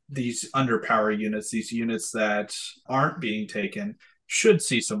 these underpower units, these units that aren't being taken, should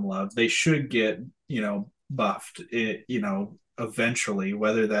see some love. They should get, buffed, eventually,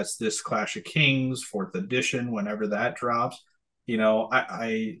 whether that's this Clash of Kings, fourth edition, whenever that drops.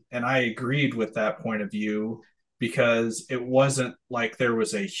 I agreed with that point of view because it wasn't like there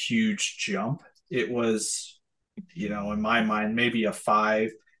was a huge jump. It was, in my mind, maybe a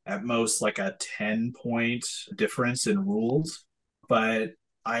five, at most like a 10-point difference in rules. But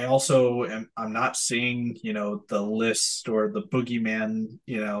I'm not seeing, the list or the boogeyman,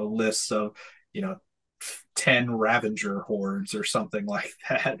 list of, you know, 10 Ravenger hordes or something like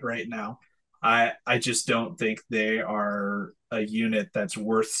that right now. I just don't think they are a unit that's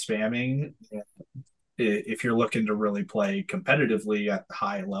worth spamming if you're looking to really play competitively at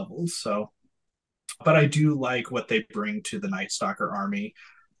high levels. So, but I do like what they bring to the Night Stalker army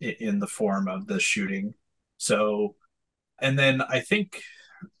in the form of the shooting. So, and then I think,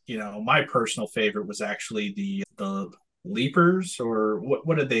 my personal favorite was actually the leapers, or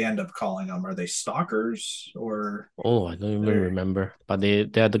what did they end up calling them? Are they stalkers or Oh, I don't even they're remember. But they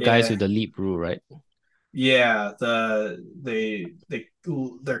are the guys yeah, with the leap rule, right? yeah, they're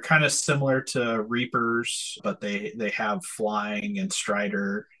kind of similar to reapers, but they have flying and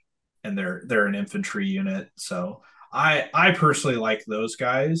strider, and they're an infantry unit. So I personally like those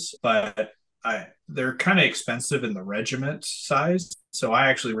guys, but they're kind of expensive in the regiment size. So I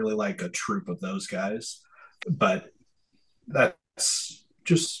actually really like a troop of those guys. But that's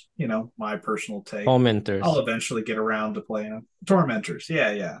just, my personal take. I'll Tormentors. eventually get around to playing them. Tormentors,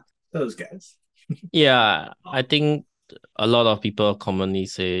 yeah, yeah, those guys. Yeah, I think a lot of people commonly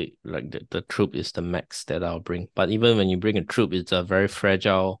say like the troop is the max that I'll bring. But even when you bring a troop, it's a very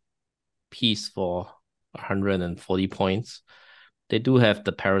fragile piece for 140 points. They do have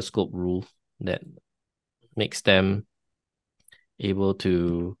the periscope rule that makes them able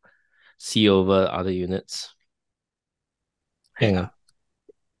to see over other units. Hang Yeah. on.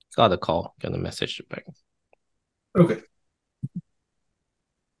 Got a call. Got a message back. Okay.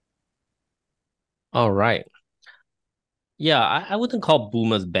 All right. Yeah, I wouldn't call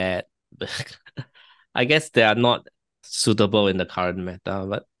boomers bad. I guess they are not suitable in the current meta,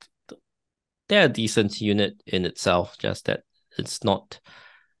 but they're a decent unit in itself, just that it's not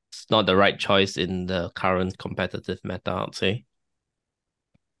the right choice in the current competitive meta, I'd say.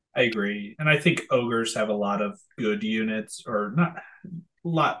 I agree. And I think ogres have a lot of good units, or not a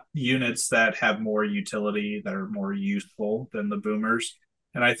lot units that have more utility, that are more useful than the boomers.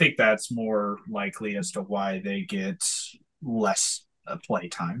 And I think that's more likely as to why they get less play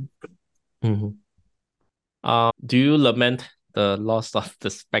time. Mm-hmm. Do you lament the loss of the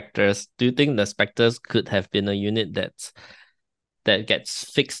Spectres? Do you think the Spectres could have been a unit that gets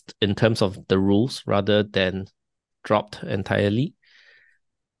fixed in terms of the rules rather than dropped entirely?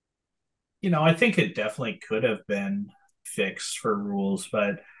 I think it definitely could have been fixed for rules,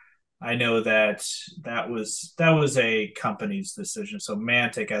 but I know that that was a company's decision. So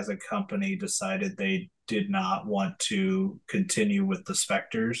Mantic as a company decided they did not want to continue with the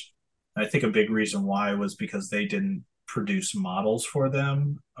Spectres. I think a big reason why was because they didn't produce models for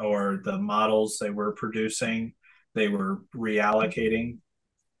them, or the models they were producing, they were reallocating.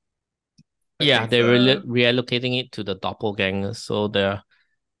 I Yeah, think they're reallocating it to the doppelgangers, so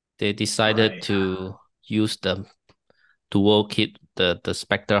they decided right. to use the dual kit, the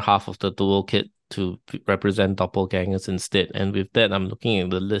Spectre half of the dual kit to represent doppelgangers instead. And with that, I'm looking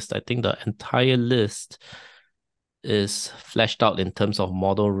at the list. I think the entire list is fleshed out in terms of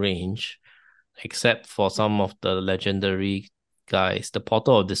model range. except for some of the legendary guys. The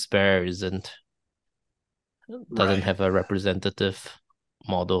Portal of Despair isn't doesn't Right. have a representative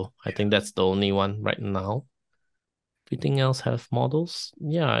model. I think that's the only one right now. Everything else have models.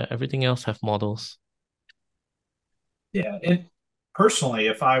 Yeah, everything else have models. Yeah. And personally,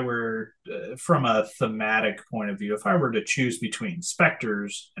 if I were, from a thematic point of view, if I were to choose between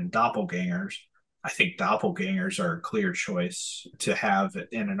specters and doppelgangers, I think doppelgangers are a clear choice to have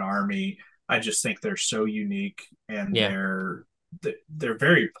in an army. I just think they're so unique, and Yeah. they're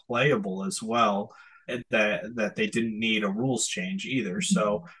very playable as well, and that they didn't need a rules change either.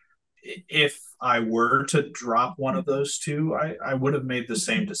 So if I were to drop one of those two, I would have made the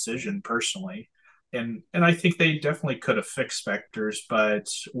same decision personally. And I think they definitely could have fixed specters, but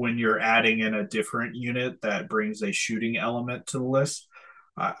when you're adding in a different unit that brings a shooting element to the list,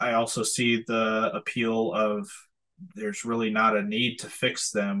 I also see the appeal of there's really not a need to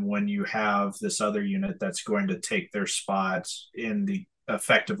fix them when you have this other unit that's going to take their spot in the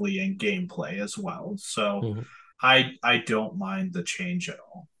effectively in gameplay as well. So Mm-hmm. I don't mind the change at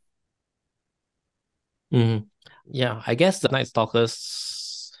all. Mm-hmm. Yeah, I guess the Night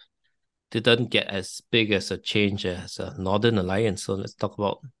Stalkers didn't get as big as a change as Northern Alliance. So let's talk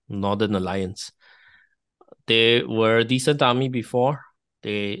about Northern Alliance. They were a decent army before.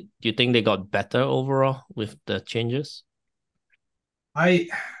 Do you think they got better overall with the changes? I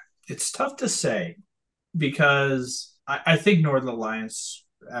It's tough to say because I think Northern Alliance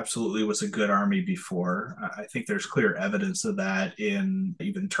absolutely was a good army before. I think there's clear evidence of that in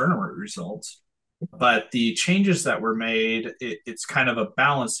even tournament results. But the changes that were made, it's kind of a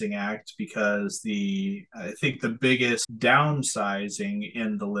balancing act because the I think the biggest downsizing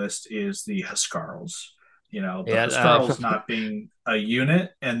in the list is the Huskarls. You know, the Yeah, Huskarls not being a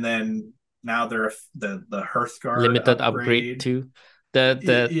unit, and then now they're the Hearthguard limited upgrade upgrade. too.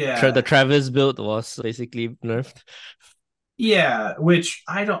 The Yeah, Travis build was basically nerfed. yeah, which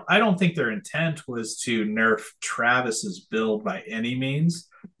I don't think their intent was to nerf Travis's build by any means,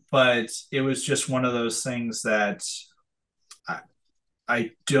 but it was just one of those things that I,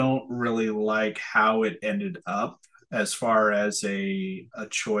 I don't really like how it ended up as far as a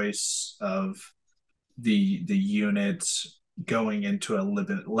choice of the unit going into a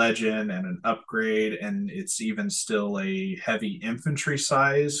legend and an upgrade, and it's even still a heavy infantry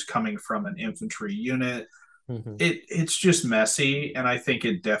size coming from an infantry unit. Mm-hmm. It's just messy, and I think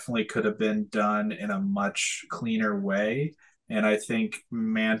it definitely could have been done in a much cleaner way. And I think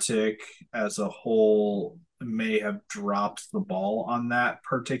Mantic as a whole may have dropped the ball on that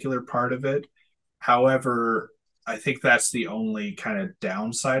particular part of it. However, I think that's the only kind of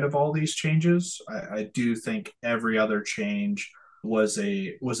downside of all these changes. I do think every other change was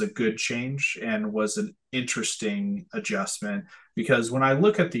a good change and was an interesting adjustment, because when I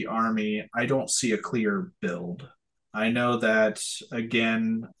look at the army, I don't see a clear build. I know that,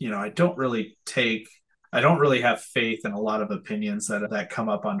 again, I don't really have faith in a lot of opinions that come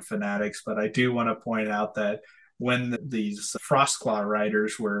up on Fanatics, but I do want to point out that when these Frostclaw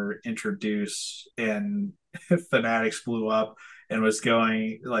riders were introduced and Fanatics blew up and was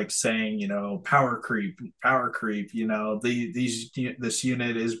going like saying, power creep, this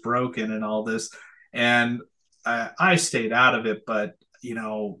unit is broken and all this, and I stayed out of it, but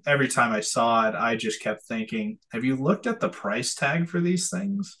every time I saw it, I just kept thinking, have you looked at the price tag for these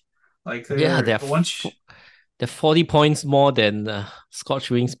things? Like Yeah, they're once, they're 40 points more than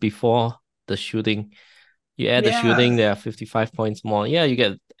Scorch Wings before the shooting. You add the shooting, yeah, there are 55 points more. Yeah, you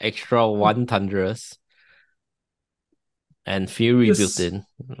get extra one Thunderous and Fury built just in.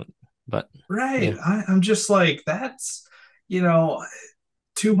 But right. yeah. I'm just like, that's, you know,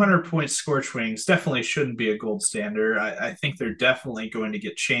 200 point scorch wings definitely shouldn't be a gold standard. I think they're definitely going to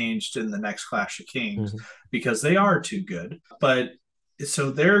get changed in the next Clash of Kings Mhm. because they are too good. But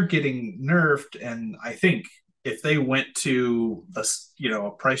so they're getting nerfed, and I think if they went to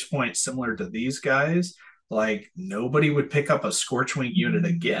a price point similar to these guys, like nobody would pick up a Scorchwing unit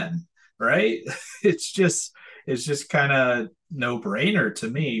again, right? it's just it's just kind of no brainer to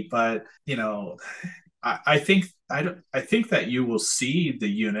me. But I think I think that you will see the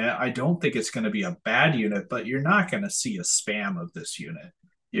unit. I don't think it's going to be a bad unit, but you're not going to see a spam of this unit.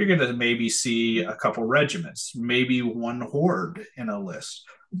 You're going to maybe see a couple regiments, maybe one horde in a list,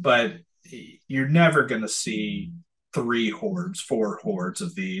 but you're never going to see three hordes, four hordes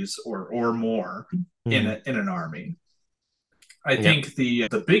of these, or more Mhm. in an army. I Yeah. think the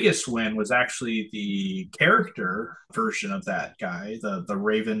biggest win was actually the character version of that guy, the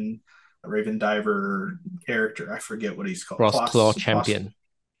Raven Diver character. I forget what he's called. Cross Claw Kloss. Champion.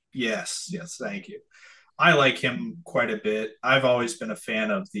 Yes, yes, thank you. I like him quite a bit. I've always been a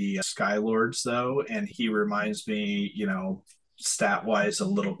fan of the Skylords, though, and he reminds me, stat wise, a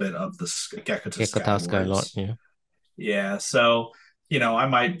little bit of the Gekata Gekata Skylord, Skylords. yeah. Yeah, so I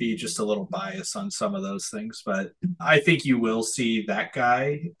might be just a little biased on some of those things, but I think you will see that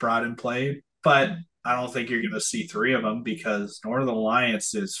guy brought in play. But I don't think you're going to see three of them because Northern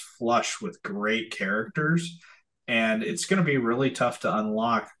Alliance is flush with great characters, and it's going to be really tough to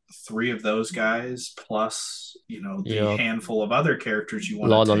unlock three of those guys plus the Your handful of other characters you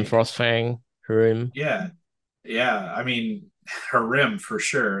want Lord to on take. Frostfang, Hrim. Yeah, yeah. I mean, Harim for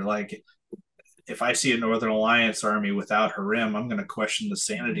sure. Like if I see a Northern Alliance army without Harim, I'm going to question the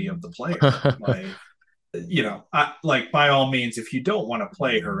sanity of the player. Like, like by all means, if you don't want to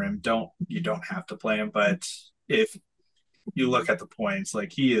play Harim, you don't have to play him. But if you look at the points,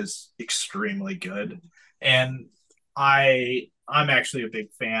 like he is extremely good, and I'm actually a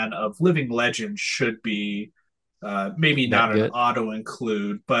big fan of Living Legend. Should be maybe That not an good. auto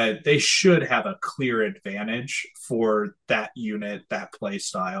include, but they should have a clear advantage for that unit, that play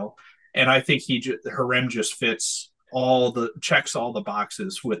style. And I think Harem just fits checks all the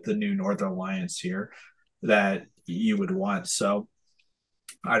boxes with the new Northern Alliance here that you would want. So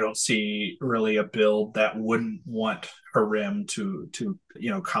I don't see really a build that wouldn't want Harem to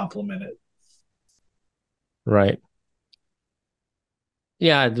complement it. Right.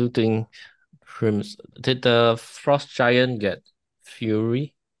 Yeah, I do think Hrim's did the Frost Giant get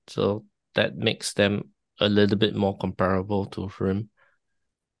Fury? So that makes them a little bit more comparable to Hrim.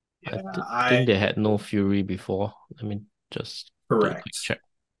 I Yeah, think I they had no Fury before. Let me just do a quick correct. check.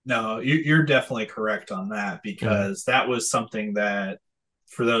 No, you're definitely correct on that Mm, because that was something that,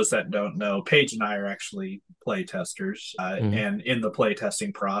 for those that don't know, Paige and I are actually play testers. mm, And in the play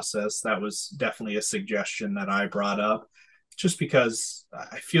testing process, that was definitely a suggestion that I brought up just because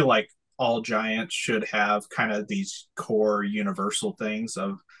I feel like all giants should have kind of these core universal things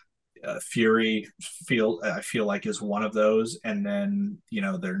of Fury I feel like is one of those, and then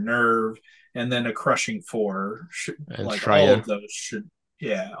their nerve, and then a crushing four. and Like all Strider. of those should,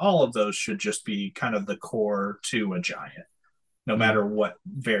 yeah, all of those should just be kind of the core to a giant, no Mm, matter what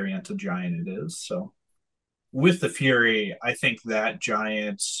variant of giant it is. So with the Fury, I think that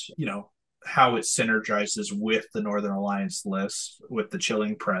giant, how it synergizes with the Northern Alliance list, with the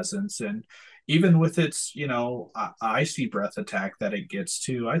chilling presence, and even with its, icy breath attack that it gets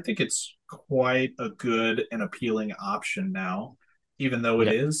to, I think it's quite a good and appealing option now, even though it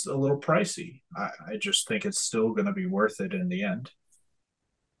yeah, is a little pricey. I just think it's still going to be worth it in the end.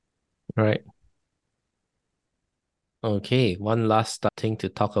 right. Okay, one last thing to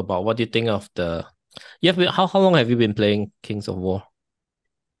talk about. What do you think of the how long have you been playing Kings of War?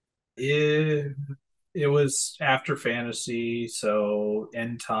 It, it was after fantasy, so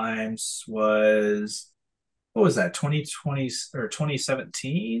end times was what was that 2020 or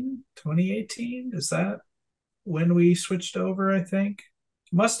 2017, 2018? Is that when we switched over? I think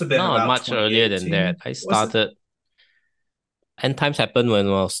must have been No, about much earlier than that. 2018. I Was it? started End Times happened when I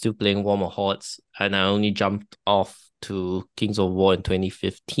was still playing War of Hordes, and I only jumped off to Kings of War in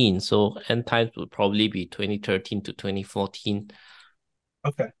 2015. So End Times would probably be 2013 to 2014.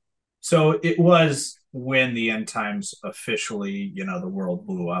 Okay, so it was when the end times officially, the world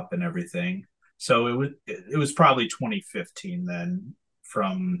blew up and everything. So it was probably 2015 then,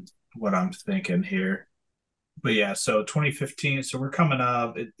 from what I'm thinking here. But yeah, so 2015. So we're coming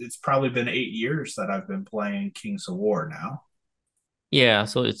up. It's probably been 8 years that I've been playing Kings of War now. Yeah,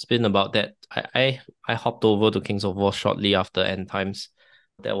 so it's been about that. I hopped over to Kings of War shortly after End Times.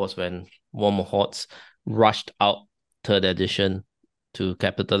 That was when War of Hordes rushed out third edition to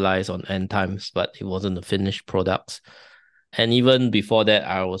capitalize on End Times, but it wasn't a finished product. And even before that,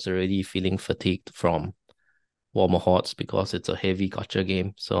 I was already feeling fatigued from War of Hordes because it's a heavy gotcha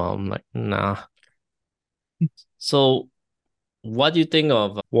game. So I'm like, nah. So what do you think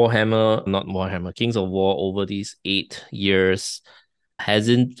of Warhammer, not Warhammer, Kings of War over these 8 years? Has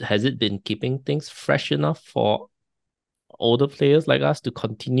it been keeping things fresh enough for older players like us to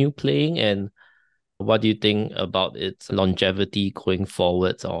continue playing? And what do you think about its longevity going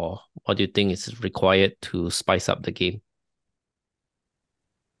forwards, or what do you think is required to spice up the game?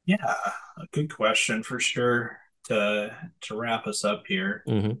 Yeah, a good question for sure to wrap us up here.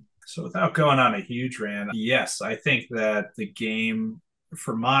 Mm-hmm. So without going on a huge rant, yes, I think that the game,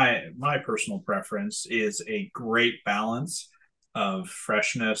 for my personal preference, is a great balance of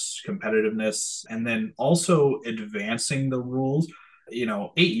freshness, competitiveness, and then also advancing the rules.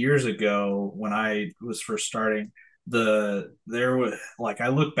 8 years ago when I was first starting, there was like I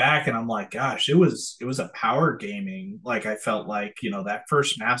look back and I'm like, gosh, it was a power gaming. Like I felt like, that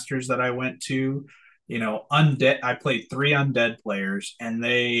first Masters that I went to, undead. I played three undead players, and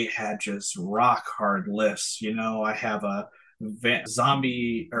they had just rock hard lists. I have a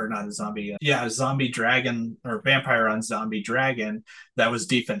zombie, or not a zombie, yeah, a zombie dragon or vampire on zombie dragon that was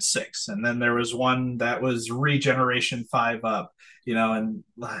defense six, and then there was one that was regeneration five up. And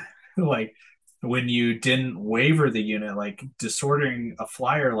like when you didn't waver the unit, like disordering a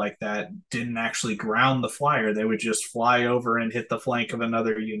flyer like that didn't actually ground the flyer. They would just fly over and hit the flank of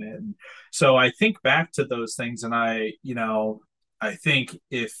another unit. And so I think back to those things, and I think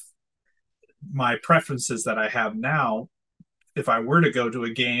if my preferences that I have now, if I were to go to a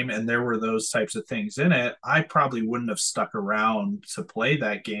game and there were those types of things in it, I probably wouldn't have stuck around to play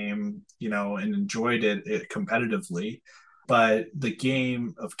that game, and enjoyed it competitively. But the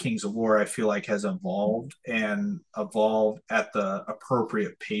game of Kings of War, I feel like, has evolved and evolved at the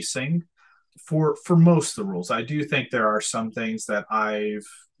appropriate pacing for most of the rules. I do think there are some things that I've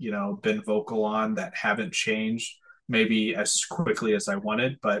been vocal on that haven't changed maybe as quickly as I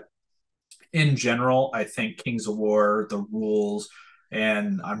wanted, but in general, I think Kings of War, the rules,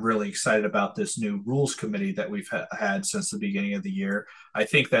 and I'm really excited about this new rules committee that we've had since the beginning of the year. I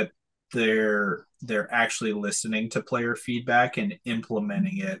think that they're actually listening to player feedback and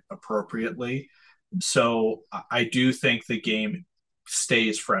implementing it appropriately. So I do think the game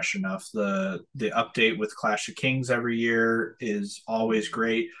stays fresh enough. The update with Clash of Kings every year is always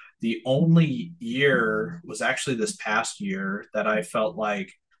great. The only year was actually this past year that I felt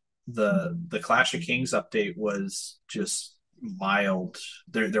like the Clash of Kings update was just mild.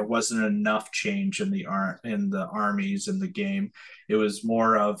 There wasn't enough change in the armies in the game. It was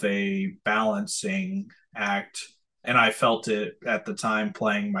more of a balancing act, and I felt it at the time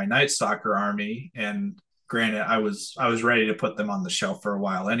playing my Night Stalker army. And granted, I was ready to put them on the shelf for a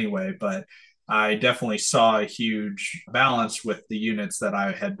while anyway, but I definitely saw a huge balance with the units that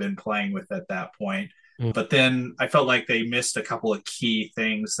I had been playing with at that point. Mm. But then I felt like they missed a couple of key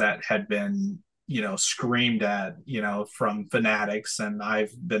things that had been, screamed at, from fanatics, and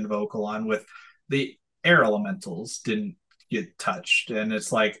I've been vocal on with the air elementals didn't get touched. And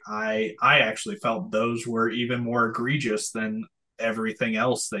it's like I actually felt those were even more egregious than everything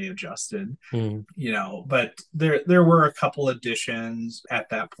else they adjusted. Mm. But there were a couple additions at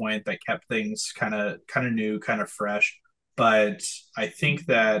that point that kept things kind of new, kind of fresh. But I think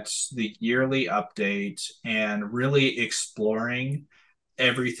that the yearly update and really exploring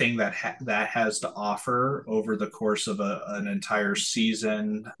everything that has to offer over the course of an entire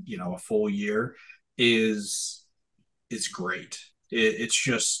season, a full year, is great. It's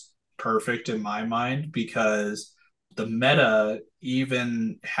just perfect in my mind, because the meta,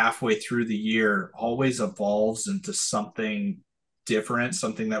 even halfway through the year, always evolves into something different,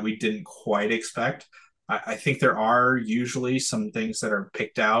 something that we didn't quite expect. I think there are usually some things that are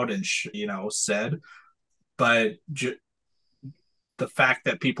picked out and said, but the fact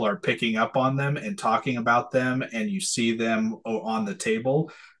that people are picking up on them and talking about them, and you see them on the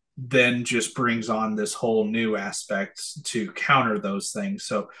table, then just brings on this whole new aspect to counter those things.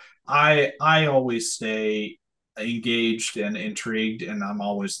 So I always stay engaged and intrigued, and I'm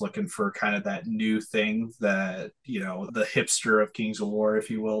always looking for kind of that new thing, that the hipster of Kings of War, if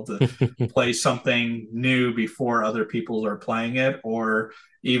you will, to play something new before other people are playing it, or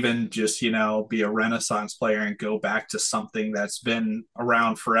even just be a renaissance player and go back to something that's been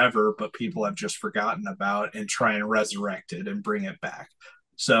around forever but people have just forgotten about, and try and resurrect it and bring it back.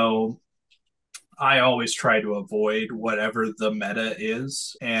 So I always try to avoid whatever the meta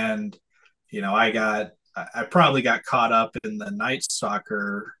is. And I probably got caught up in the Night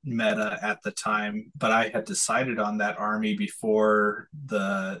Stalker meta at the time, but I had decided on that army before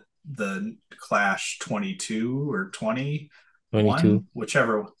the Clash 22 or 22. 21,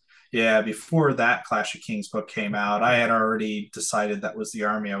 whichever. Yeah, before that Clash of Kings book came out, I had already decided that was the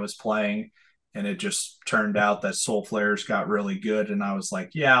army I was playing, and it just turned out that Soul Flares got really good, and I was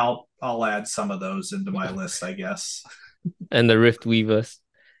like, yeah, I'll add some of those into my list, I guess. And the Rift Weavers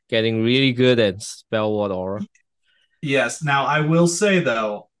getting really good at Spell Ward Aura. Yes. Now, I will say,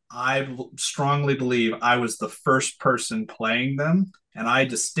 though, I strongly believe I was the first person playing them. And I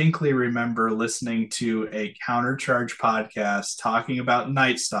distinctly remember listening to a Countercharge podcast talking about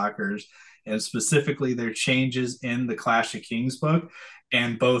Night Stalkers, and specifically their changes in the Clash of Kings book.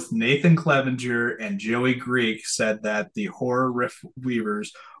 And both Nathan Clevenger and Joey Greek said that the Horror Rift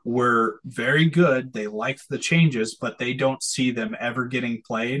Weavers were very good. They liked the changes, but they don't see them ever getting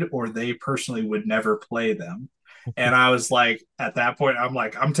played, or they personally would never play them. And I was like, at that point, I'm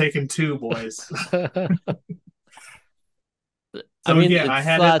like, I'm taking two, boys. I So mean, again, it's I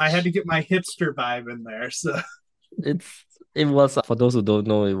had such to get my hipster vibe in there. So it was, for those who don't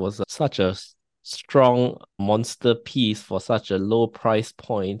know, it was such a strong monster piece for such a low price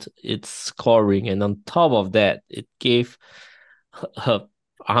point, it's scoring, and on top of that, it gave her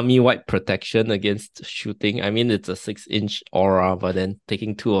army-wide protection against shooting. I mean, it's a 6-inch aura, but then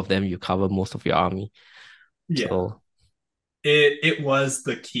taking two of them, you cover most of your army. Yeah. So It was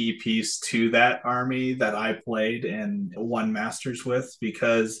the key piece to that army that I played and won Masters with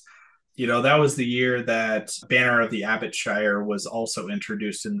because that was the year that Banner of the Abbotshire was also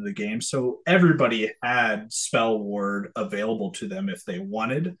introduced into the game. So everybody had Spell Ward available to them if they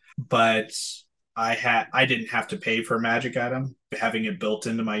wanted, but I didn't have to pay for a magic item, having it built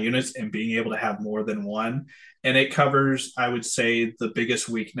into my units and being able to have more than one. And it covers, I would say, the biggest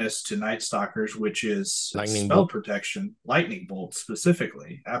weakness to Night Stalkers, which is lightning spell bolt. protection, lightning bolt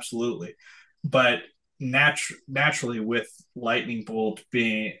specifically, absolutely. But naturally, with lightning bolt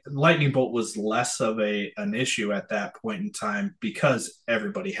was less of an issue at that point in time because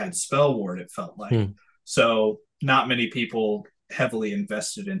everybody had spell ward. It felt like Hmm. so. Not many people heavily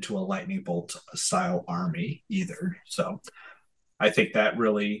invested into a lightning bolt style army either. So I think that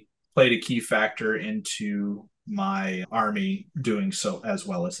really played a key factor into my army doing so as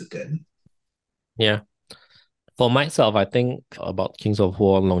well as it did. Yeah. For myself, I think about Kings of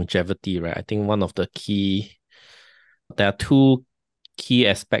War longevity, right? I think one of the key, there are two key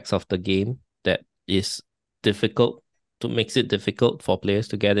aspects of the game that is difficult to makes it difficult for players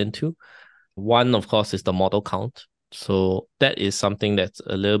to get into. One, of course, is the model count. So that is something that's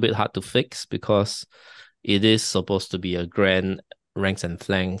a little bit hard to fix because it is supposed to be a grand ranks and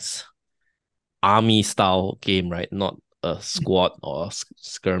flanks army style game, right? Not a squad or a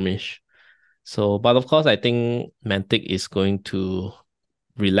skirmish. So, but of course, I think Mantic is going to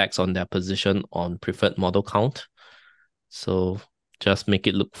relax on their position on preferred model count. So just make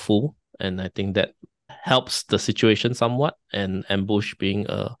it look full. And I think that helps the situation somewhat. And Ambush being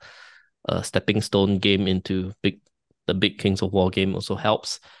a stepping stone game into the big Kings of War game also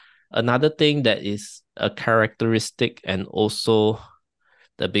helps. Another thing that is a characteristic and also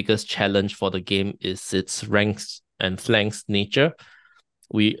the biggest challenge for the game is its ranks and flanks nature.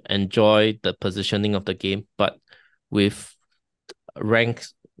 We enjoy the positioning of the game, but with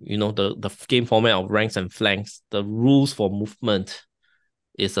ranks, the game format of ranks and flanks, the rules for movement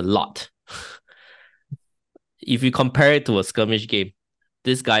is a lot. If you compare it to a skirmish game,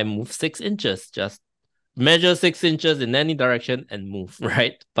 this guy moves 6 inches, just measure 6 inches in any direction and move,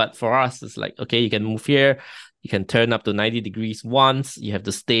 right? But for us, it's like, okay, you can move here, you can turn up to 90 degrees once, you have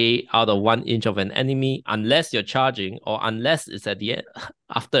to stay out of 1 inch of an enemy unless you're charging or unless it's at the end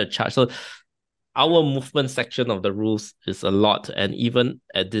after a charge. So our movement section of the rules is a lot. And even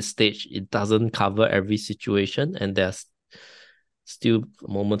at this stage, it doesn't cover every situation. And there's still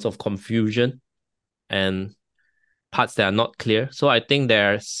moments of confusion and parts that are not clear. So I think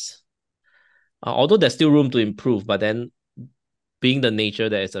although there's still room to improve, but then being the nature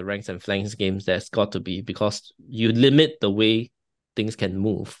that is a ranks and flanks games, there's got to be, because you limit the way things can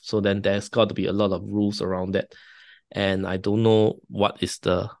move. So then there's got to be a lot of rules around that. And I don't know what is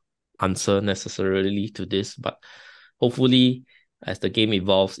the answer necessarily to this, but hopefully as the game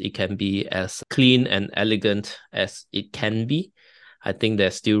evolves, it can be as clean and elegant as it can be. I think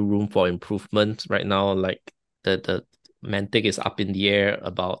there's still room for improvement right now. Like the Mantic is up in the air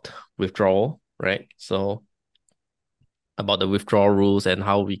about withdrawal, right? So about the withdrawal rules and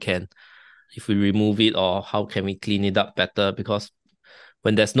how we can, if we remove it, or how can we clean it up better, because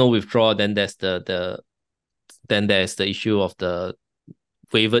when there's no withdrawal, then there's the issue of the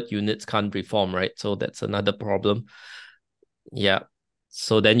wavered units can't reform, right? So that's another problem. Yeah.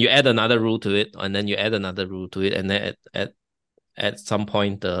 So then you add another rule to it, and then you add another rule to it, and then at some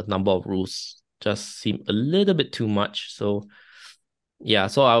point the number of rules just seem a little bit too much. So yeah,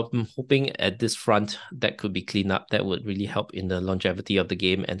 so I'm hoping at this front that could be cleaned up. That would really help in the longevity of the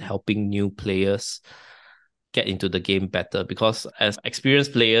game and helping new players get into the game better. Because as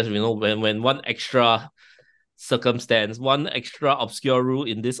experienced players, when one extra circumstance, one extra obscure rule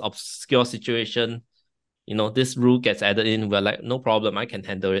in this obscure situation, this rule gets added in, we're like, no problem, I can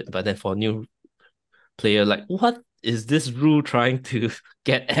handle it. But then for a new player, like, what is this rule trying to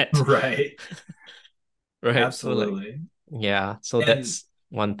get at? Right. Right. So like, Absolutely. yeah, so And that's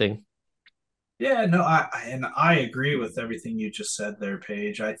one thing. yeah, no, I agree with everything you just said there,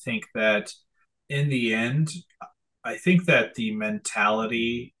 Paige. I think that in the end, I think that the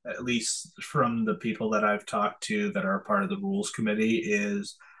mentality, at least from the people that I've talked to that are part of the rules committee,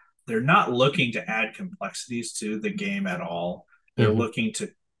 is they're not looking to add complexities to the game at all. They're Mm-hmm. looking to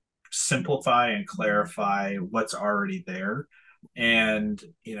simplify and clarify what's already there. And,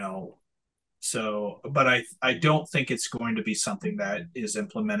 But I don't think it's going to be something that is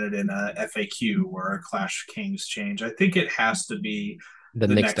implemented in a FAQ or a Clash of Kings change. I think it has to be The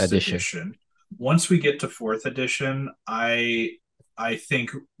the next next edition. edition. Once we get to fourth edition, I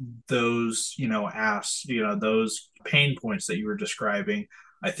think those, those pain points that you were describing,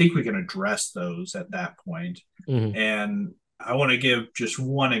 I think we can address those at that point. Mm-hmm. And I want to give just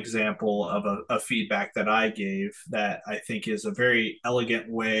one example of a feedback that I gave that I think is a very elegant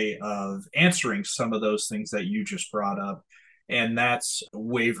way of answering some of those things that you just brought up. And that's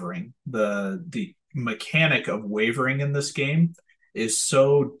wavering. The mechanic of wavering in this game is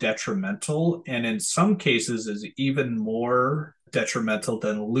so detrimental, and in some cases is even more detrimental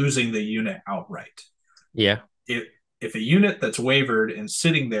than losing the unit outright. Yeah. If if a unit that's wavered and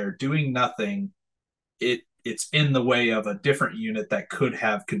sitting there doing nothing, it's in the way of a different unit that could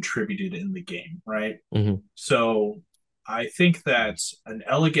have contributed in the game, right? Mm-hmm. So I think that's an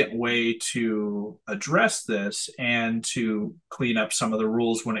elegant way to address this and to clean up some of the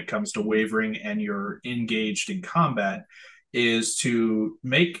rules when it comes to wavering and you're engaged in combat is to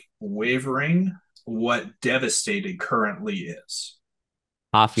make wavering what devastated currently is.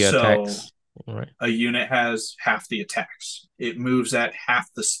 Half your So attacks. All right. a unit has half the attacks. It moves at half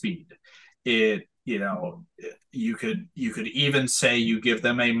the speed. It, you could even say you give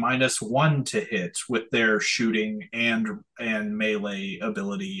them a -1 to hit with their shooting and melee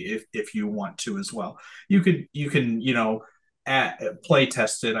ability if you want to as well. You can play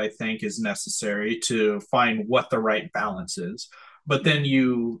test it. I think is necessary to find what the right balance is. But then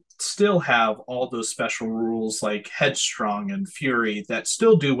you still have all those special rules like Headstrong and Fury that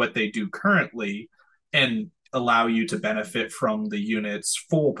still do what they do currently and allow you to benefit from the unit's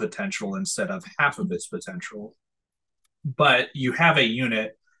full potential instead of half of its potential. But you have a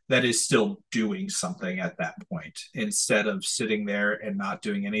unit that is still doing something at that point instead of sitting there and not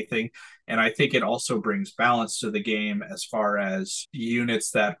doing anything. And I think it also brings balance to the game as far as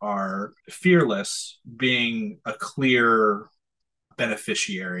units that are fearless being a clear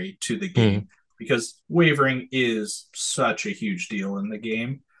beneficiary to the Mm. game because wavering is such a huge deal in the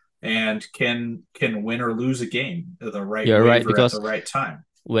game and can win or lose a game the right You're right, waiver at because the right time.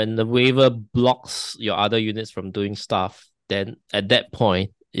 when the waiver blocks your other units from doing stuff, then at that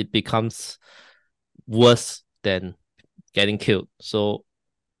point it becomes worse than getting killed. So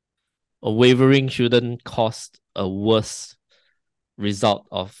a wavering shouldn't cost a worse result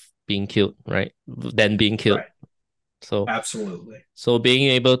of being killed, right? Than being killed. Right. So Absolutely. so being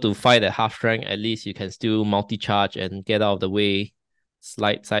able to fight at half strength, at least you can still multi-charge and get out of the way,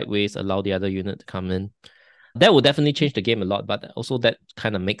 slide sideways, allow the other unit to come in. That would definitely change the game a lot, but also that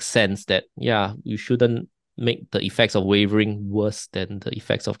kind of makes sense that, yeah, you shouldn't make the effects of wavering worse than the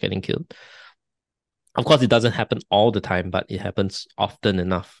effects of getting killed. Of course, it doesn't happen all the time, but it happens often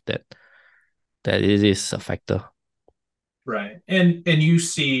enough that it is a factor. Right. And you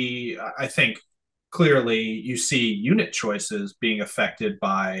see, I think clearly you see unit choices being affected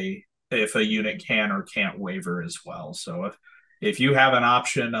by if a unit can or can't waver as well. So if you have an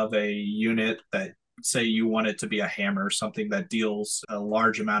option of a unit that say you want it to be a hammer, something that deals a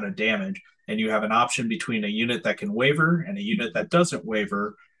large amount of damage, and you have an option between a unit that can waver and a unit that doesn't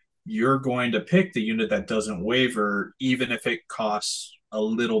waver, you're going to pick the unit that doesn't waver, even if it costs a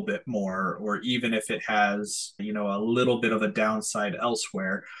little bit more, or even if it has, a little bit of a downside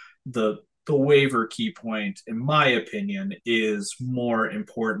elsewhere. The waiver key point, in my opinion, is more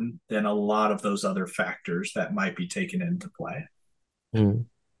important than a lot of those other factors that might be taken into play. Mm.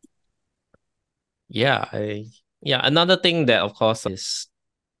 Yeah, another thing that of course is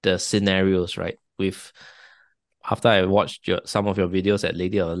the scenarios, right? With after I watched some of your videos at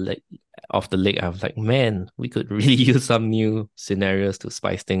Lady of the Lake, I was like, man, we could really use some new scenarios to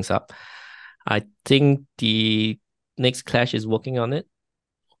spice things up. I think the next Clash is working on it.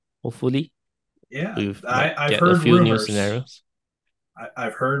 Hopefully, Yeah, we've I've get a heard few new rumors. scenarios.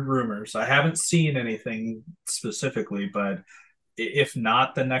 I've heard rumors. I haven't seen anything specifically, but if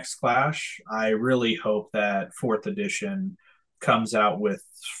not the next Clash, I really hope that fourth edition comes out with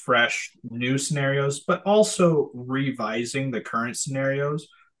fresh new scenarios, but also revising the current scenarios.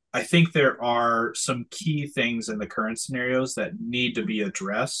 I think there are some key things in the current scenarios that need to be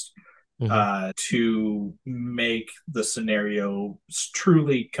addressed Mm-hmm. to make the scenario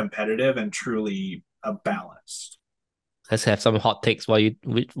truly competitive and truly balanced. Let's have some hot takes.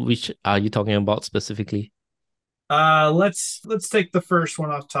 Which are you talking about specifically? Let's take the first one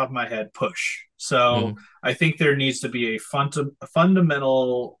off the top of my head. Push. So Mm-hmm. I think there needs to be a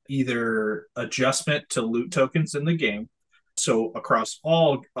fundamental either adjustment to loot tokens in the game, so across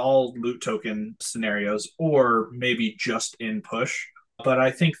all loot token scenarios, or maybe just in push, But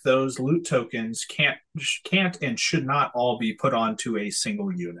I think those loot tokens can't and should not all be put onto a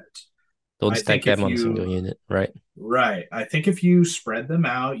single unit. Don't I stack think them if on a single you unit, right? Right. I think if you spread them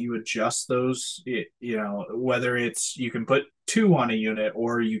out, you adjust those, whether it's you can put two on a unit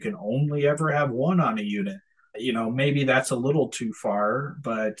or you can only ever have one on a unit. Maybe that's a little too far,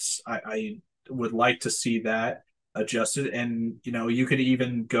 but I would like to see that adjusted. And, you could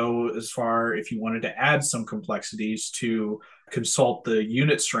even go as far if you wanted to add some complexities to consult the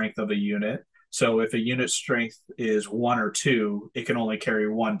unit strength of a unit. So if a unit strength is 1 or 2, it can only carry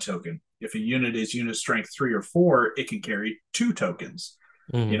one token. If a unit is unit strength 3 or 4, it can carry two tokens.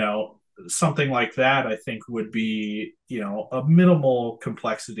 You Mm. know, Something like that, I think, would be, a minimal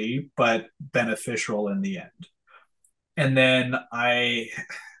complexity, but beneficial in the end. And then I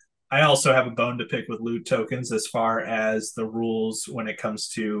also have a bone to pick with loot tokens as far as the rules when it comes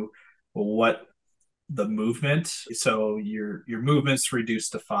to what the movement. So your movement's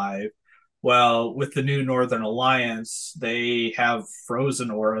reduced to 5. Well, with the new Northern Alliance, they have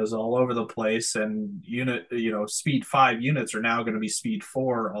frozen auras all over the place, and speed 5 units are now going to be speed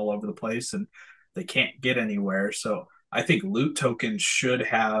 4 all over the place, and they can't get anywhere. So I think loot tokens should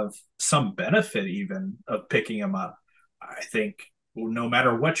have some benefit even of picking them up. I think no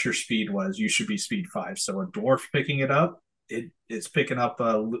matter what your speed was, you should be speed 5. So a dwarf picking it up, it's picking up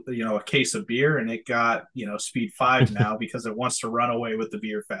a case of beer, and it got speed 5 now because it wants to run away with the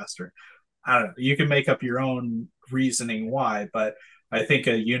beer faster. I don't know. You can make up your own reasoning why, but I think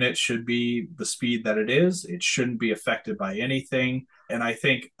a unit should be the speed that it is. It shouldn't be affected by anything. And I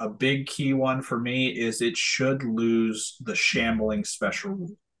think a big key one for me is it should lose the shambling special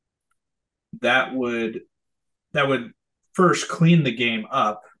rule. That would that would first clean the game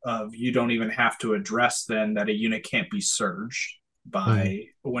up of you don't even have to address then that a unit can't be surged Mm. by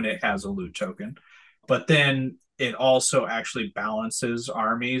when it has a loot token. But then it also actually balances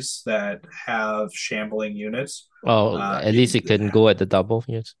armies that have shambling units. Oh, Uh, at least it can go at the double.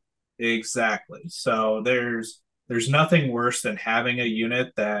 Yes. exactly. So there's nothing worse than having a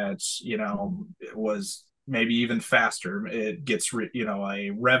unit that's was maybe even faster. It gets a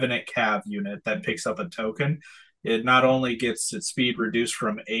Revenant Cav unit that picks up a token. It not only gets its speed reduced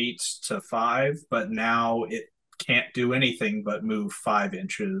from 8 to 5, but now it can't do anything but move 5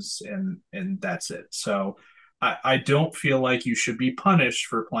 inches, and that's it. So I don't feel like you should be punished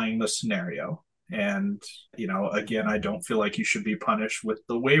for playing the scenario. And, again, I don't feel like you should be punished with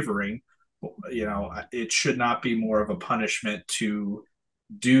the wavering. It should not be more of a punishment to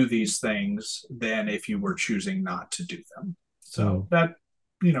do these things than if you were choosing not to do them. So Mm. that,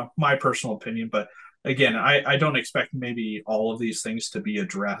 my personal opinion. But again, I don't expect maybe all of these things to be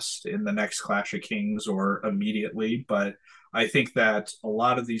addressed in the next Clash of Kings or immediately. But I think that a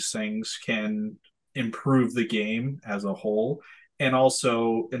lot of these things can improve the game as a whole, and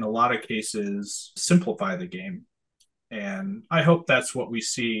also in a lot of cases simplify the game. And I hope that's what we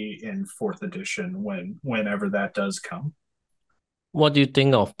see in fourth edition whenever that does come. What do you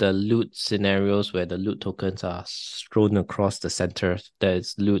think of the loot scenarios where the loot tokens are strewn across the center?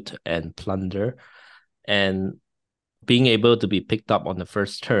 There's loot and plunder, and being able to be picked up on the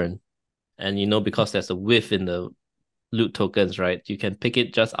first turn. And because there's a width in the loot tokens, right? You can pick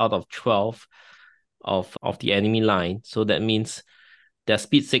it just out of 12 of the enemy line. So that means their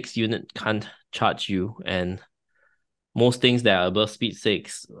speed 6 unit can't charge you, and most things that are above speed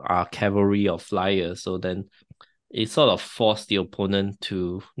 6 are cavalry or flyers. So then it sort of forced the opponent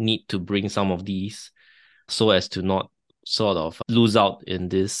to need to bring some of these so as to not sort of lose out in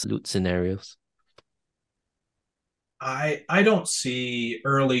these loot scenarios. I don't see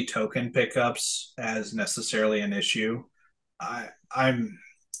early token pickups as necessarily an issue. I'm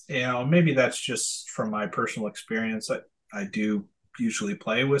maybe that's just from my personal experience. I do usually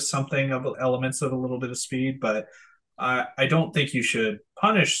play with something of elements of a little bit of speed, but I don't think you should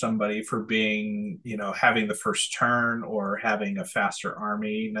punish somebody for being, having the first turn or having a faster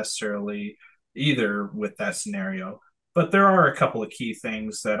army necessarily either with that scenario. But there are a couple of key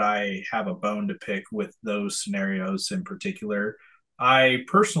things that I have a bone to pick with those scenarios in particular. I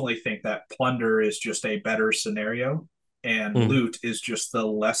personally think that plunder is just a better scenario and Mm, loot is just the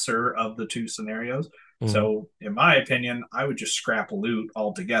lesser of the two scenarios. mm, So, in my opinion, I would just scrap loot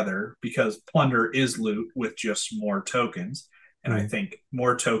altogether because plunder is loot with just more tokens. And I mm. think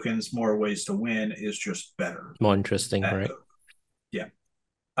more tokens, more ways to win is just better. More interesting, That, right? yeah.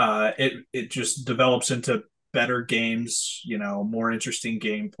 It just develops into better games, more interesting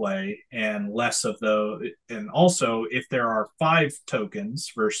gameplay and less of those. And also, if there are 5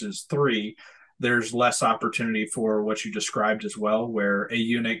 tokens versus 3, there's less opportunity for what you described as well, where a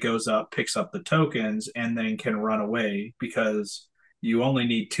unit goes up, picks up the tokens, and then can run away because you only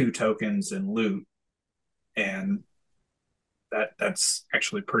need 2 tokens in loot, and that's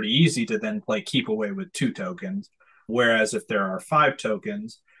actually pretty easy to then play keep away with 2 tokens. Whereas if there are 5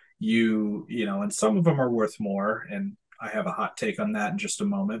 tokens, and some of them are worth more, and I have a hot take on that in just a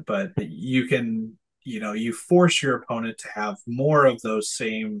moment, but you can, you force your opponent to have more of those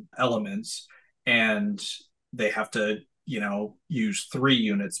same elements, and they have to, use 3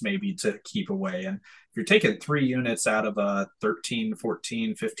 units maybe to keep away. And if you're taking 3 units out of a 13,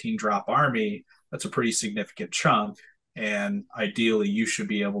 14, 15 drop army, that's a pretty significant chunk. And ideally, you should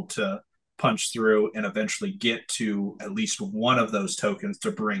be able to punch through and eventually get to at least one of those tokens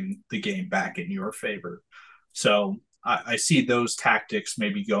to bring the game back in your favor. So I see those tactics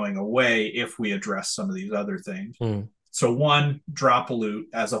maybe going away if we address some of these other things. Mm. So, one, drop loot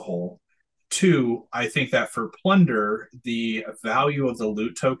as a whole. Two, I think that for plunder, the value of the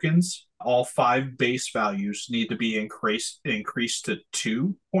loot tokens, all 5 base values need to be increased to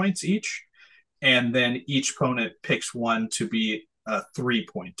 2 points each, and then each opponent picks one to be a 3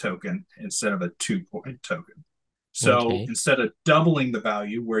 point token instead of a 2 point token. So Okay. instead of doubling the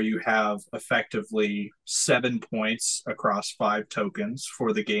value, where you have effectively 7 points across 5 tokens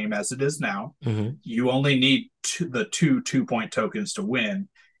for the game as it is now, Mm-hmm. you only need the 2 2 point tokens to win.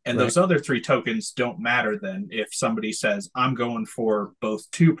 And Right. those other 3 tokens don't matter then if somebody says, I'm going for both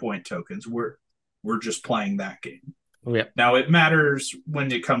 2 point tokens. We're just playing that game. Yep. Now it matters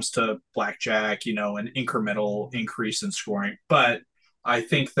when it comes to blackjack, an incremental increase in scoring. But I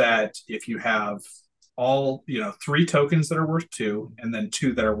think that if you have all, 3 tokens that are worth 2 and then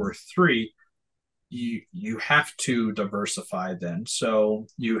 2 that are worth 3, you have to diversify then. So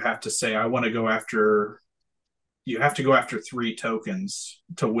you have to say, I want to go after you have to go after 3 tokens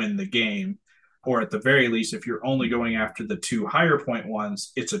to win the game. Or at the very least, if you're only going after the 2 higher point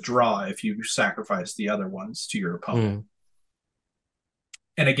ones, it's a draw if you sacrifice the other ones to your opponent. Mm.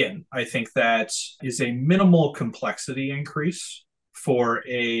 And again, I think that is a minimal complexity increase for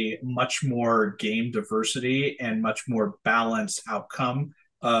a much more game diversity and much more balanced outcome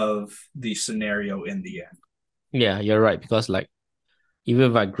of the scenario in the end. Yeah, you're right. Because like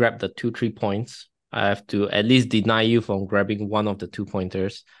even if I grab the 2 3 points, I have to at least deny you from grabbing one of the 2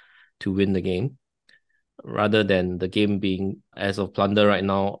 pointers to win the game, rather than the game being as of plunder right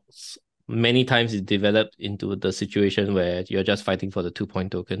now. Many times it's developed into the situation where you're just fighting for the 2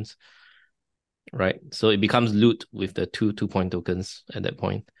 point tokens, right? So it becomes loot with the 2 2 point tokens at that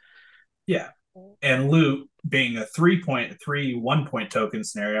point. Yeah. And loot being a 3 1 point token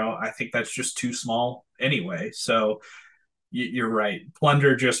scenario, I think that's just too small anyway. So you're right.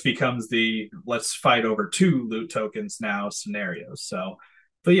 Plunder just becomes the let's fight over 2 loot tokens now scenario. So,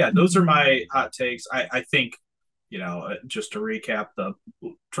 but yeah, those are my hot takes. I think, just to recap, the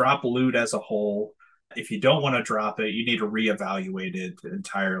drop loot as a whole, if you don't want to drop it, you need to reevaluate it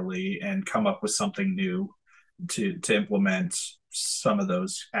entirely and come up with something new to implement some of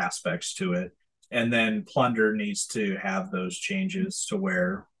those aspects to it. And then plunder needs to have those changes to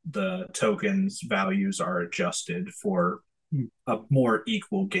where the tokens values are adjusted for a more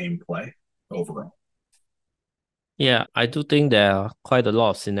equal gameplay overall. Yeah, I do think there are quite a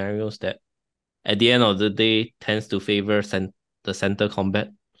lot of scenarios that at the end of the day tends to favor the center combat,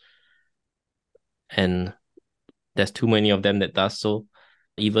 and there's too many of them that does so.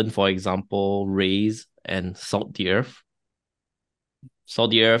 Even for example, raise and salt the earth.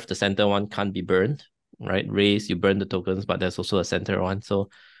 Salt the earth, the center one can't be burned, right? Raise, you burn the tokens, but there's also a center one. So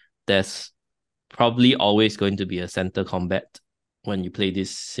there's probably always going to be a center combat when you play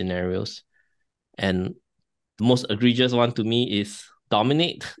these scenarios. And the most egregious one to me is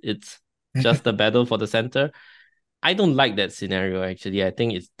dominate. It's just the battle for the center. I don't like that scenario actually. I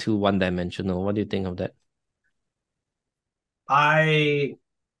think it's too one-dimensional. What do you think of that? I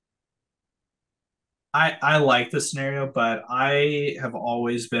I like the scenario, but I have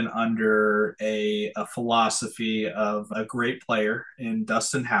always been under a philosophy of a great player in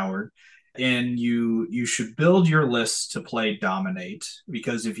Dustin Howard. And you should build your list to play dominate,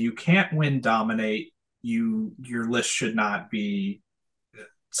 because if you can't win dominate, your list should not be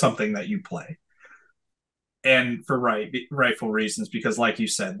something that you play. And for rightful reasons, because like you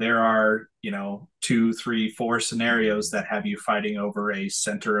said, there are, 2 3 4 scenarios that have you fighting over a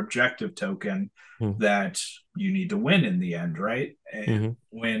center objective token Mm-hmm. that you need to win in the end, right? And Mm-hmm.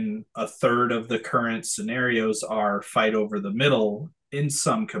 when a third of the current scenarios are fight over the middle in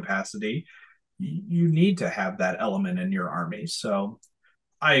some capacity, you need to have that element in your army. So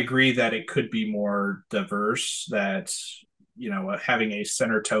I agree that it could be more diverse, that, having a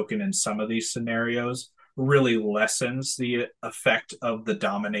center token in some of these scenarios really lessens the effect of the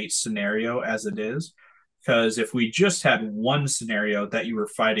dominate scenario as it is. Because if we just had one scenario that you were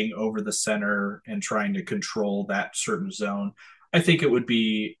fighting over the center and trying to control that certain zone, I think it would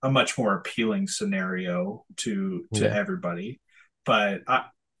be a much more appealing scenario to Yeah. everybody. But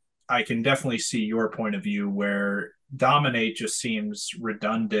I can definitely see your point of view where dominate just seems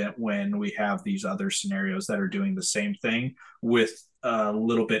redundant when we have these other scenarios that are doing the same thing with a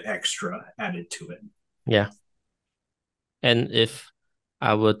little bit extra added to it. Yeah. And if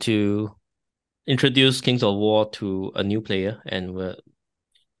I were to introduce Kings of War to a new player and were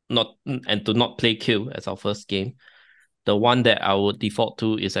not and to not play kill as our first game, the one that I would default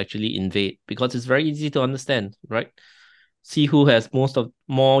to is actually invade because it's very easy to understand, right? See who has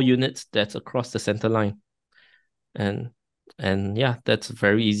more units that's across the center line. And yeah, that's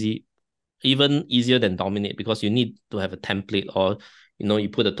very easy, even easier than dominate because you need to have a template or you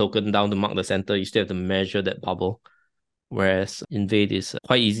put a token down to mark the center, you still have to measure that bubble. Whereas invade is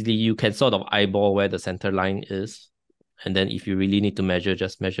quite easily you can sort of eyeball where the center line is. And then if you really need to measure,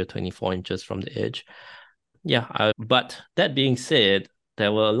 just measure 24 inches from the edge. Yeah, but that being said,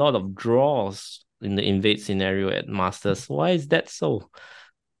 there were a lot of draws in the invade scenario at Masters. Why is that so?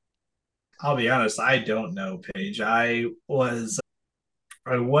 I'll be honest, I don't know, Paige. I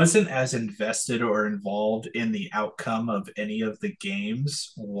wasn't as invested or involved in the outcome of any of the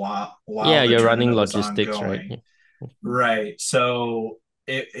games while Yeah, the you're running tournament was logistics, right? ongoing. Right. So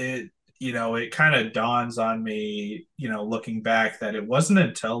it kind of dawns on me, looking back that it wasn't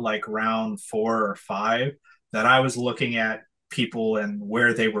until like round 4 or 5 that I was looking at people and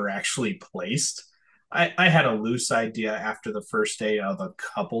where they were actually placed. I had a loose idea after the first day of a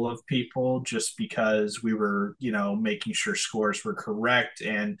couple of people just because we were, making sure scores were correct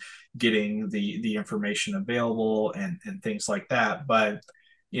and getting the information available and things like that. But,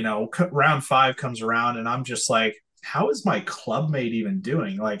 round 5 comes around and I'm just like, how is my clubmate even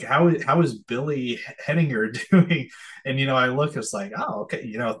doing? Like, how is Billy Henninger doing? And I look, it's like, oh,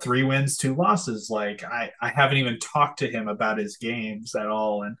 okay, 3 wins, 2 losses. Like, I haven't even talked to him about his games at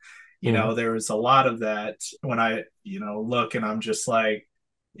all. And Mm, there was a lot of that when I look and I'm just like,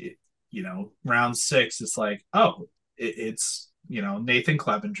 round 6, it's like, oh, it's Nathan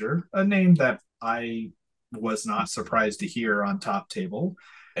Clevenger, a name that I was not surprised to hear on top table,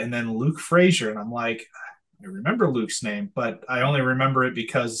 and then Luke Frazier, and I'm like, I remember Luke's name, but I only remember it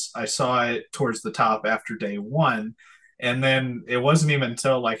because I saw it towards the top after day 1. And then it wasn't even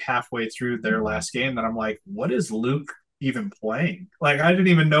until like halfway through their last game that I'm like, what is Luke even playing? Like, I didn't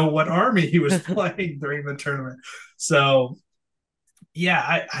even know what army he was playing during the tournament. So,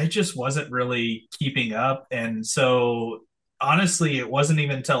 yeah, I just wasn't really keeping up. And so, honestly, it wasn't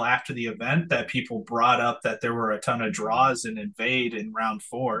even until after the event that people brought up that there were a ton of draws in Invade in round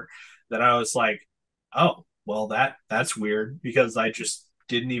 4 that I was like, oh, well, that's weird because I just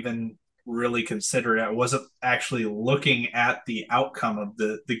didn't even really consider it. I wasn't actually looking at the outcome of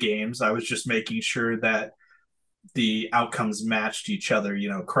the games. I was just making sure that the outcomes matched each other,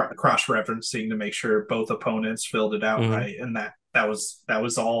 cross referencing to make sure both opponents filled it out mm. right, and that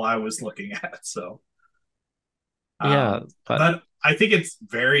was all I was looking at. So, Yeah, but but I think it's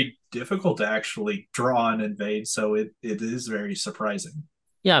very difficult to actually draw and invade, so it is very surprising.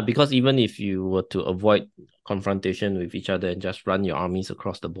 yeah, because even if you were to avoid confrontation with each other and just run your armies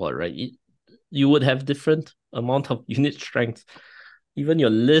across the board, right? You would have different amount of unit strength. Even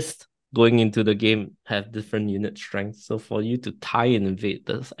your list going into the game have different unit strength. So for you to tie and invade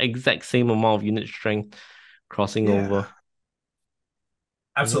the exact same amount of unit strength crossing Yeah, over. Yeah.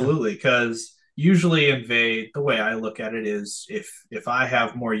 absolutely. Because usually invade, the way I look at it is if I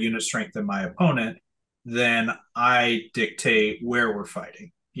have more unit strength than my opponent, then I dictate where we're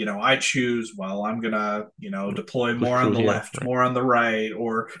fighting. I choose, well, I'm gonna, deploy Push more on through the here, left, right? more on the right,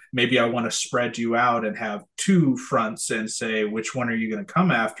 or maybe I want to spread you out and have 2 fronts and say which one are you gonna come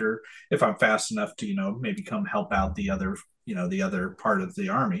after if I'm fast enough to, maybe come help out the other part of the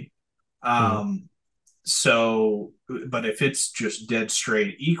army. Mm. Um, so, but if it's just dead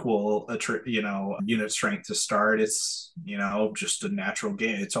straight equal, unit strength to start, it's just a natural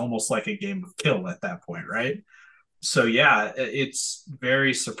game. It's almost like a game of kill at that point, right? So yeah, it's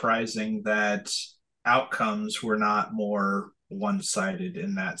very surprising that outcomes were not more one-sided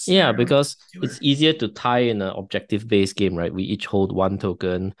in that Yeah, scenario in because it's particular. easier to tie in an objective based game, right? We each hold one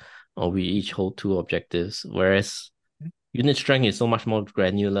token or we each hold two objectives. Whereas unit strength is so much more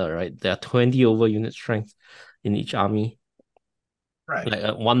granular, right? There are 20 over unit strength in each army. Right. Like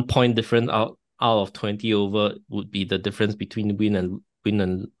a 1 point difference out of 20 over would be the difference between win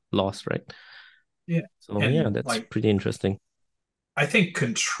and loss, right? Yeah. So yeah, And that's like, pretty interesting. I think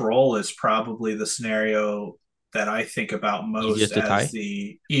control is probably the scenario. that I think about most Easiest to as tie.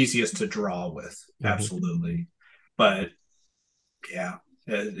 the easiest to draw with. Mhm. Absolutely. But yeah,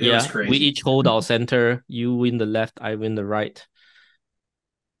 it was Yeah, we crazy. each hold our center. You win the left, I win the right,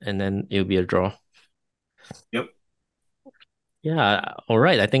 and then it'll be a draw. Yep. Yeah, all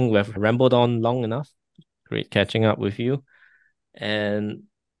right. I think we've rambled on long enough. Great catching up with you. And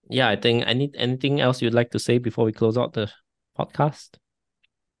yeah, I think anything else you'd like to say before we close out the podcast?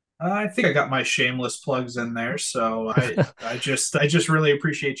 I think I got my shameless plugs in there. So I just really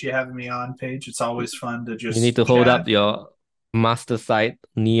appreciate you having me on, Paige. It's always fun to You need just to hold up chat. your master site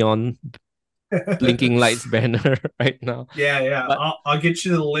neon blinking lights banner right now. Yeah, yeah. But I'll get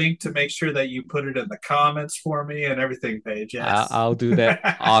you the link to make sure that you put it in the comments for me and everything, Paige. Yes. I'll do that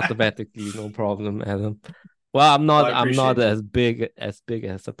automatically, no problem, Adam. Well, Well, I I'm not appreciate you. as big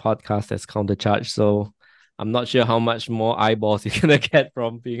as a podcast as Counter Charge, so I'm not sure how much more eyeballs you're gonna get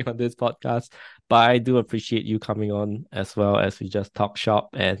from being on this podcast. But I do appreciate you coming on as well as we just talk shop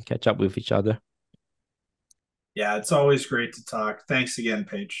and catch up with each other. Yeah, it's always great to talk. Thanks again,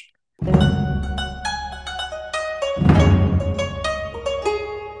 Paige.